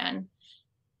I can.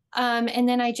 And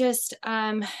then I just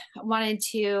wanted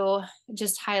to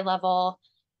just high level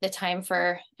the time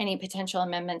for any potential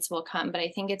amendments will come, but I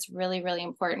think it's really, really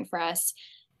important for us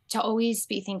to always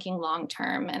be thinking long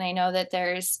term. And I know that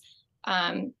there's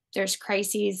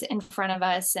crises in front of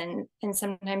us, and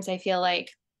sometimes I feel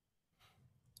like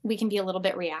we can be a little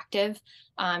bit reactive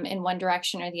in one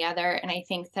direction or the other. And I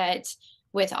think that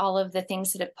with all of the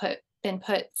things that have been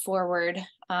put forward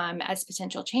as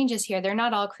potential changes here, they're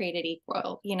not all created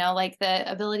equal. You know, like the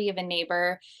ability of a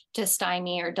neighbor to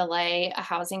stymie or delay a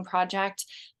housing project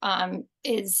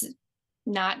is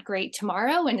not great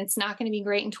tomorrow, and it's not going to be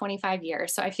great in 25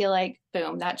 years. So I feel like,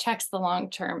 boom, that checks the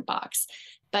long-term box.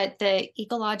 But the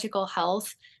ecological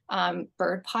health,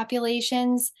 bird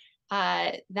populations,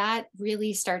 that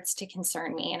really starts to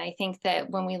concern me. And I think that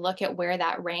when we look at where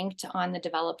that ranked on the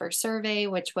developer survey,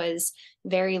 which was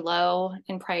very low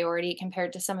in priority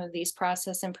compared to some of these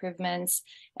process improvements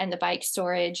and the bike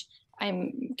storage,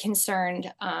 I'm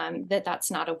concerned that that's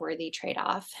not a worthy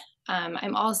trade-off.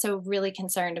 I'm also really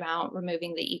concerned about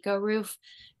removing the eco roof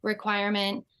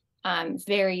requirement.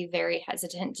 Very, very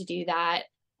hesitant to do that.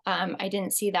 I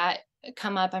didn't see that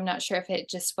come up. I'm not sure if it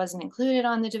just wasn't included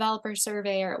on the developer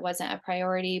survey or it wasn't a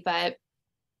priority, but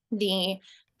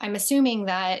I'm assuming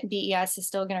that BES is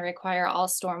still going to require all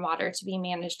stormwater to be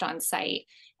managed on site.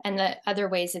 And the other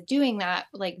ways of doing that,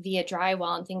 like via dry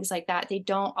well and things like that, they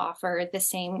don't offer the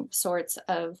same sorts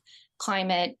of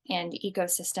climate and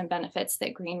ecosystem benefits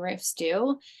that green roofs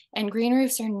do. And green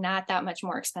roofs are not that much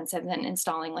more expensive than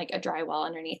installing like a dry well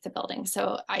underneath the building.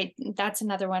 So that's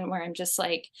another one where I'm just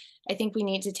like, I think we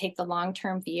need to take the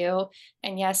long-term view.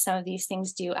 And yes, some of these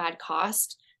things do add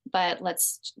cost, but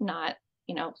let's not,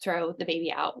 throw the baby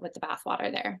out with the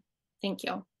bathwater there. Thank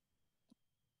you.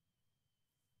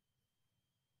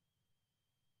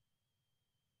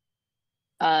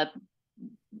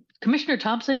 Commissioner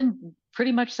Thompson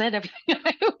pretty much said everything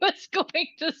I was going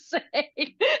to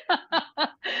say.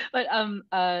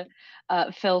 But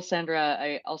Phil, Sandra,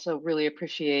 I also really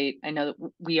appreciate, I know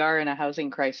that we are in a housing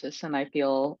crisis, and I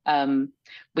feel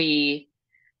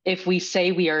if we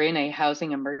say we are in a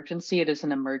housing emergency, it is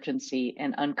an emergency,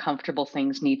 and uncomfortable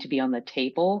things need to be on the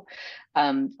table.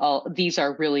 These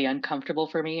are really uncomfortable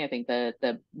for me. I think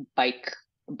the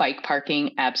bike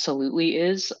parking absolutely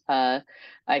is. I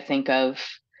think of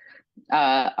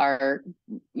our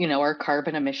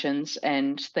carbon emissions,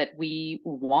 and that we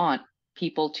want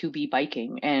people to be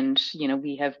biking. And,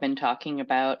 we have been talking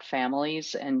about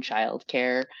families and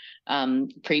childcare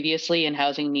previously in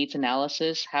housing needs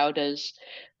analysis. How does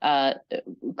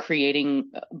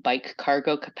creating bike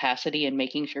cargo capacity and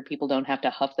making sure people don't have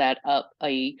to huff that up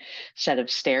a set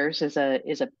of stairs is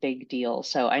a big deal.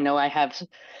 So I know I have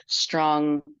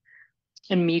strong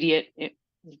immediate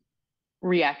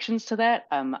reactions to that.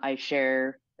 I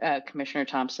share Commissioner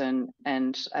Thompson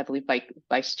and I believe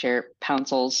Vice Chair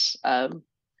Pouncil's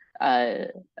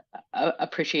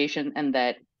appreciation, and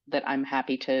that I'm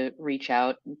happy to reach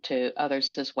out to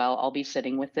others as well. I'll be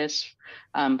sitting with this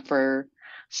for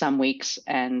some weeks,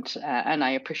 and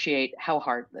I appreciate how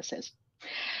hard this is.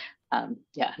 And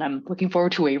I'm looking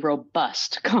forward to a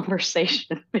robust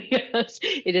conversation because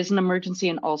it is an emergency,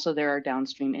 and also there are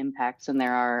downstream impacts, and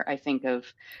there are, I think of,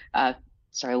 I'm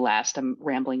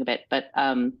rambling a bit, but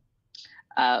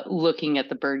looking at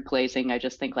the bird glazing, I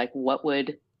just think like, what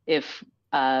would, if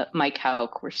Mike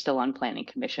Hauk were still on Planning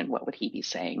Commission, what would he be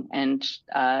saying? And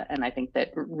I think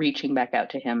that reaching back out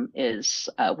to him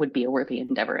would be a worthy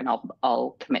endeavor, and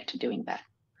I'll commit to doing that.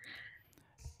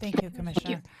 Thank you,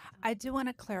 Commissioner. I do want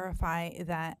to clarify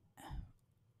that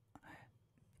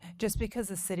just because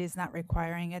the city is not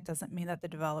requiring it doesn't mean that the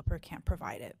developer can't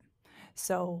provide it.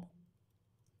 So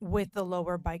with the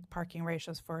lower bike parking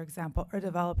ratios, for example, a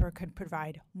developer could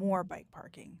provide more bike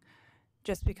parking.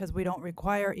 Just because we don't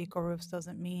require eco roofs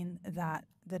doesn't mean that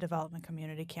the development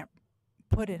community can't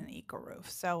put in an eco roof.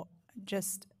 So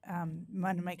just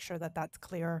want to make sure that that's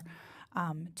clear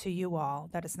to you all,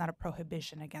 that it's not a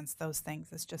prohibition against those things.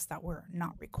 It's just that we're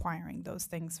not requiring those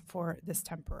things for this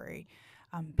temporary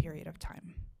period of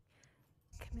time.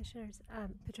 Commissioners,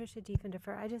 Patricia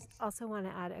Diefenhofer, I just also want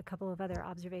to add a couple of other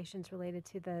observations related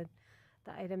to the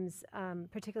items,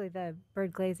 particularly the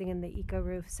bird glazing and the eco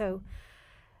roof. So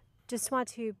just want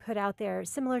to put out there,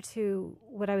 similar to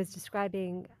what I was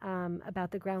describing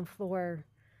about the ground floor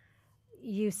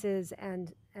uses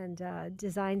and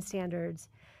design standards,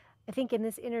 I think in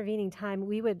this intervening time,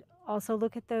 we would also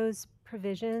look at those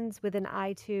provisions with an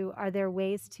eye to, are there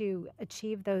ways to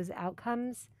achieve those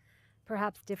outcomes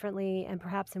perhaps differently and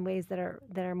perhaps in ways that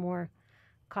are more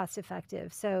cost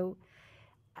effective. So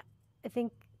I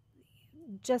think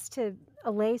just to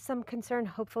allay some concern,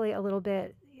 hopefully a little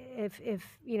bit,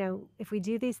 if we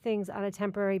do these things on a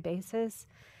temporary basis,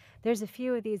 there's a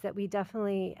few of these that we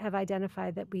definitely have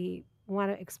identified that we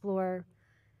want to explore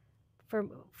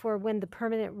for when the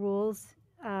permanent rules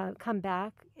come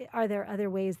back. Are there other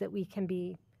ways that we can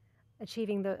be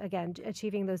achieving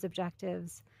those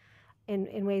objectives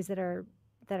in ways that are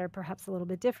perhaps a little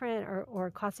bit different or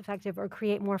cost effective or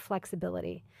create more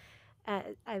flexibility?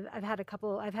 I've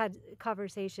had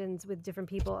conversations with different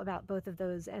people about both of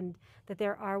those, and that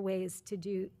there are ways to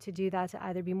do that, to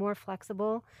either be more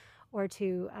flexible or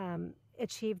to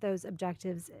achieve those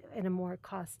objectives in a more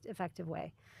cost-effective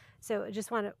way. So I just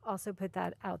want to also put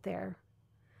that out there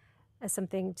as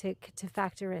something to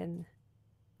factor in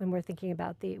when we're thinking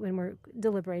about when we're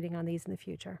deliberating on these in the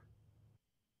future.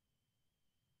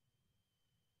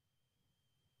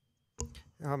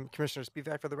 Commissioner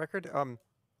Spivak, for the record,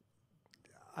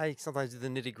 I sometimes do the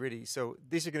nitty gritty. So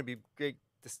these are going to be great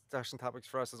discussion topics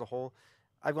for us as a whole.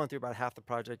 I've gone through about half the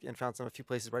project and found a few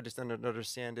places where I just didn't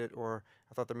understand it, or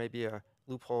I thought there may be a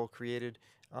loophole created.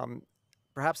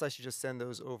 perhaps I should just send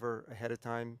those over ahead of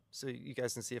time so you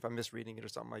guys can see if I'm misreading it or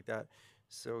something like that.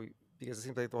 So, because it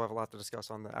seems like they'll have a lot to discuss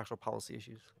on the actual policy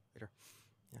issues later.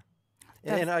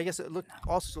 Yeah. And I guess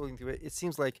also looking through it, it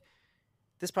seems like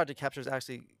this project captures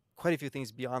actually quite a few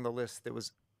things beyond the list that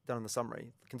was done in the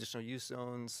summary. Conditional use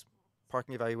zones,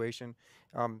 parking evaluation.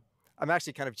 I'm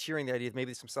actually kind of cheering the idea that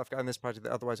maybe some stuff got in this project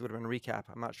that otherwise would have been a recap.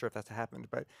 I'm not sure if that's happened,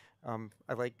 but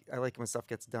I like when stuff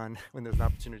gets done when there's an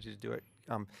opportunity to do it,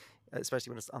 especially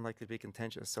when it's unlikely to be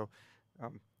contentious. So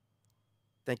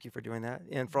thank you for doing that.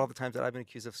 And for all the times that I've been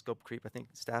accused of scope creep, I think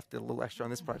staff did a little extra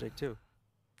on this project too.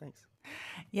 Thanks.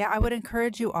 Yeah, I would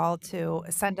encourage you all to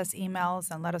send us emails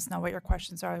and let us know what your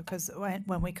questions are, because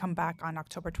when we come back on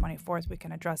October 24th, we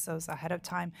can address those ahead of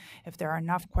time. If there are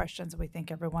enough questions we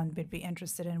think everyone would be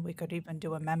interested in, we could even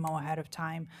do a memo ahead of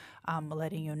time,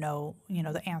 letting you know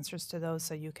the answers to those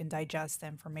so you can digest the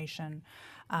information,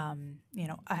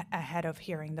 ahead of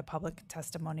hearing the public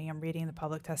testimony and reading the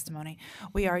public testimony.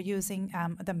 We are using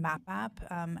the MAP app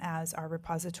as our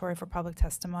repository for public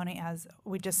testimony, as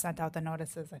we just sent out the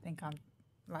notices, I think, on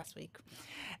last week.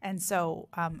 And so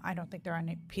I don't think there are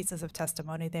any pieces of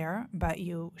testimony there, but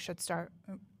you should start.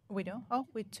 We do? Oh,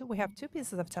 we have 2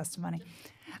 pieces of testimony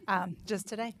just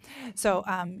today. So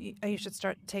you should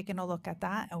start taking a look at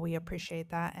that, and we appreciate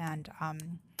that. And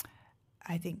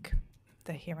I think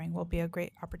the hearing will be a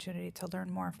great opportunity to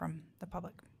learn more from the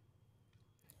public.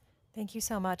 Thank you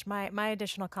so much. My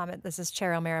additional comment, this is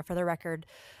Chair O'Mara for the record,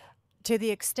 to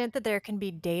the extent that there can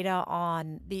be data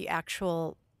on the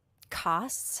actual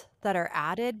costs that are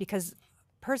added, because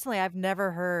personally I've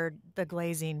never heard the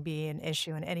glazing be an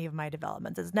issue in any of my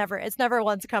developments. It's never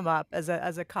once come up as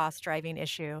a cost driving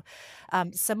issue.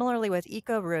 Similarly with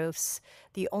eco roofs,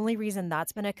 the only reason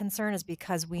that's been a concern is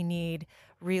because we need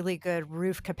really good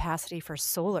roof capacity for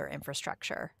solar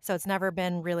infrastructure. So it's never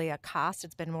been really a cost,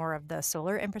 it's been more of the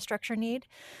solar infrastructure need.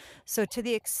 So to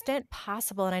the extent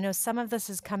possible, and I know some of this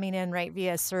is coming in right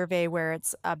via survey where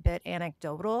it's a bit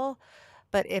anecdotal,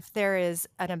 but if there is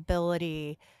an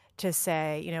ability to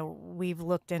say, we've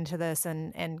looked into this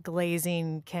and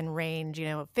glazing can range,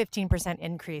 15%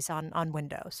 increase on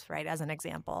windows, right, as an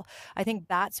example. I think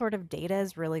that sort of data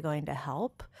is really going to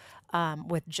help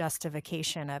with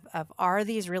justification of are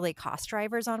these really cost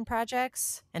drivers on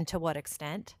projects and to what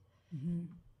extent? Mm-hmm.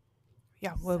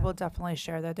 Yeah, we'll definitely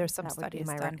share that. There's some That would be studies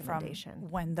my done from recommendation.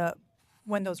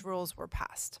 when those rules were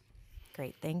passed.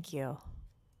 Great, thank you.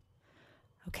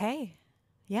 Okay.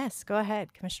 Yes, go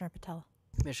ahead, Commissioner Patel.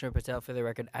 Commissioner Patel, for the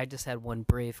record, I just had one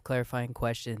brief clarifying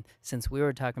question. Since we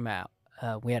were talking about,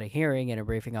 we had a hearing and a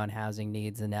briefing on housing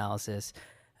needs analysis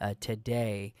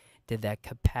today. Did that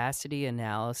capacity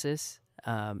analysis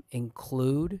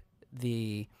include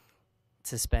the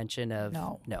suspension of?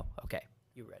 No. No. Okay.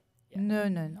 You read. Yeah.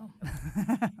 No.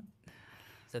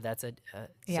 So that's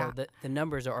Yeah. So the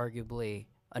numbers are arguably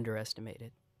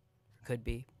underestimated. Could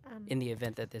be in the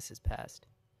event that this is passed.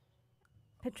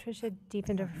 Patricia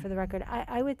Diefendorfer for the record.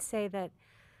 I would say that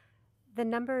the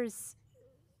numbers,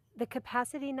 the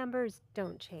capacity numbers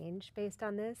don't change based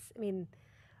on this. I mean,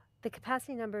 the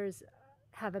capacity numbers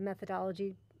have a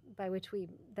methodology by which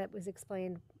that was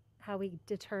explained how we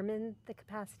determine the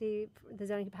capacity, the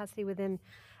zoning capacity within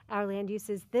our land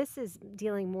uses. This is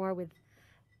dealing more with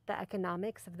the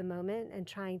economics of the moment and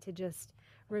trying to just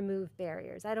remove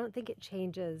barriers. I don't think it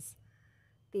changes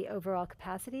the overall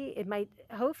capacity. It might,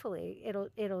 hopefully,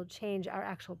 it'll change our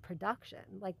actual production.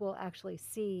 Like we'll actually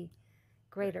see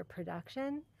greater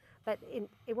production, but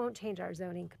it won't change our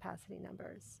zoning capacity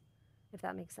numbers, if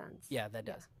that makes sense. Yeah, that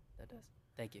does. That does.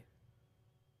 Thank you.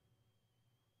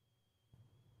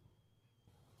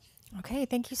 Okay,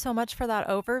 thank you so much for that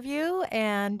overview.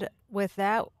 And with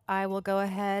that, I will go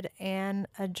ahead and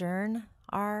adjourn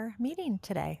our meeting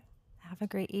today. Have a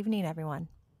great evening, everyone.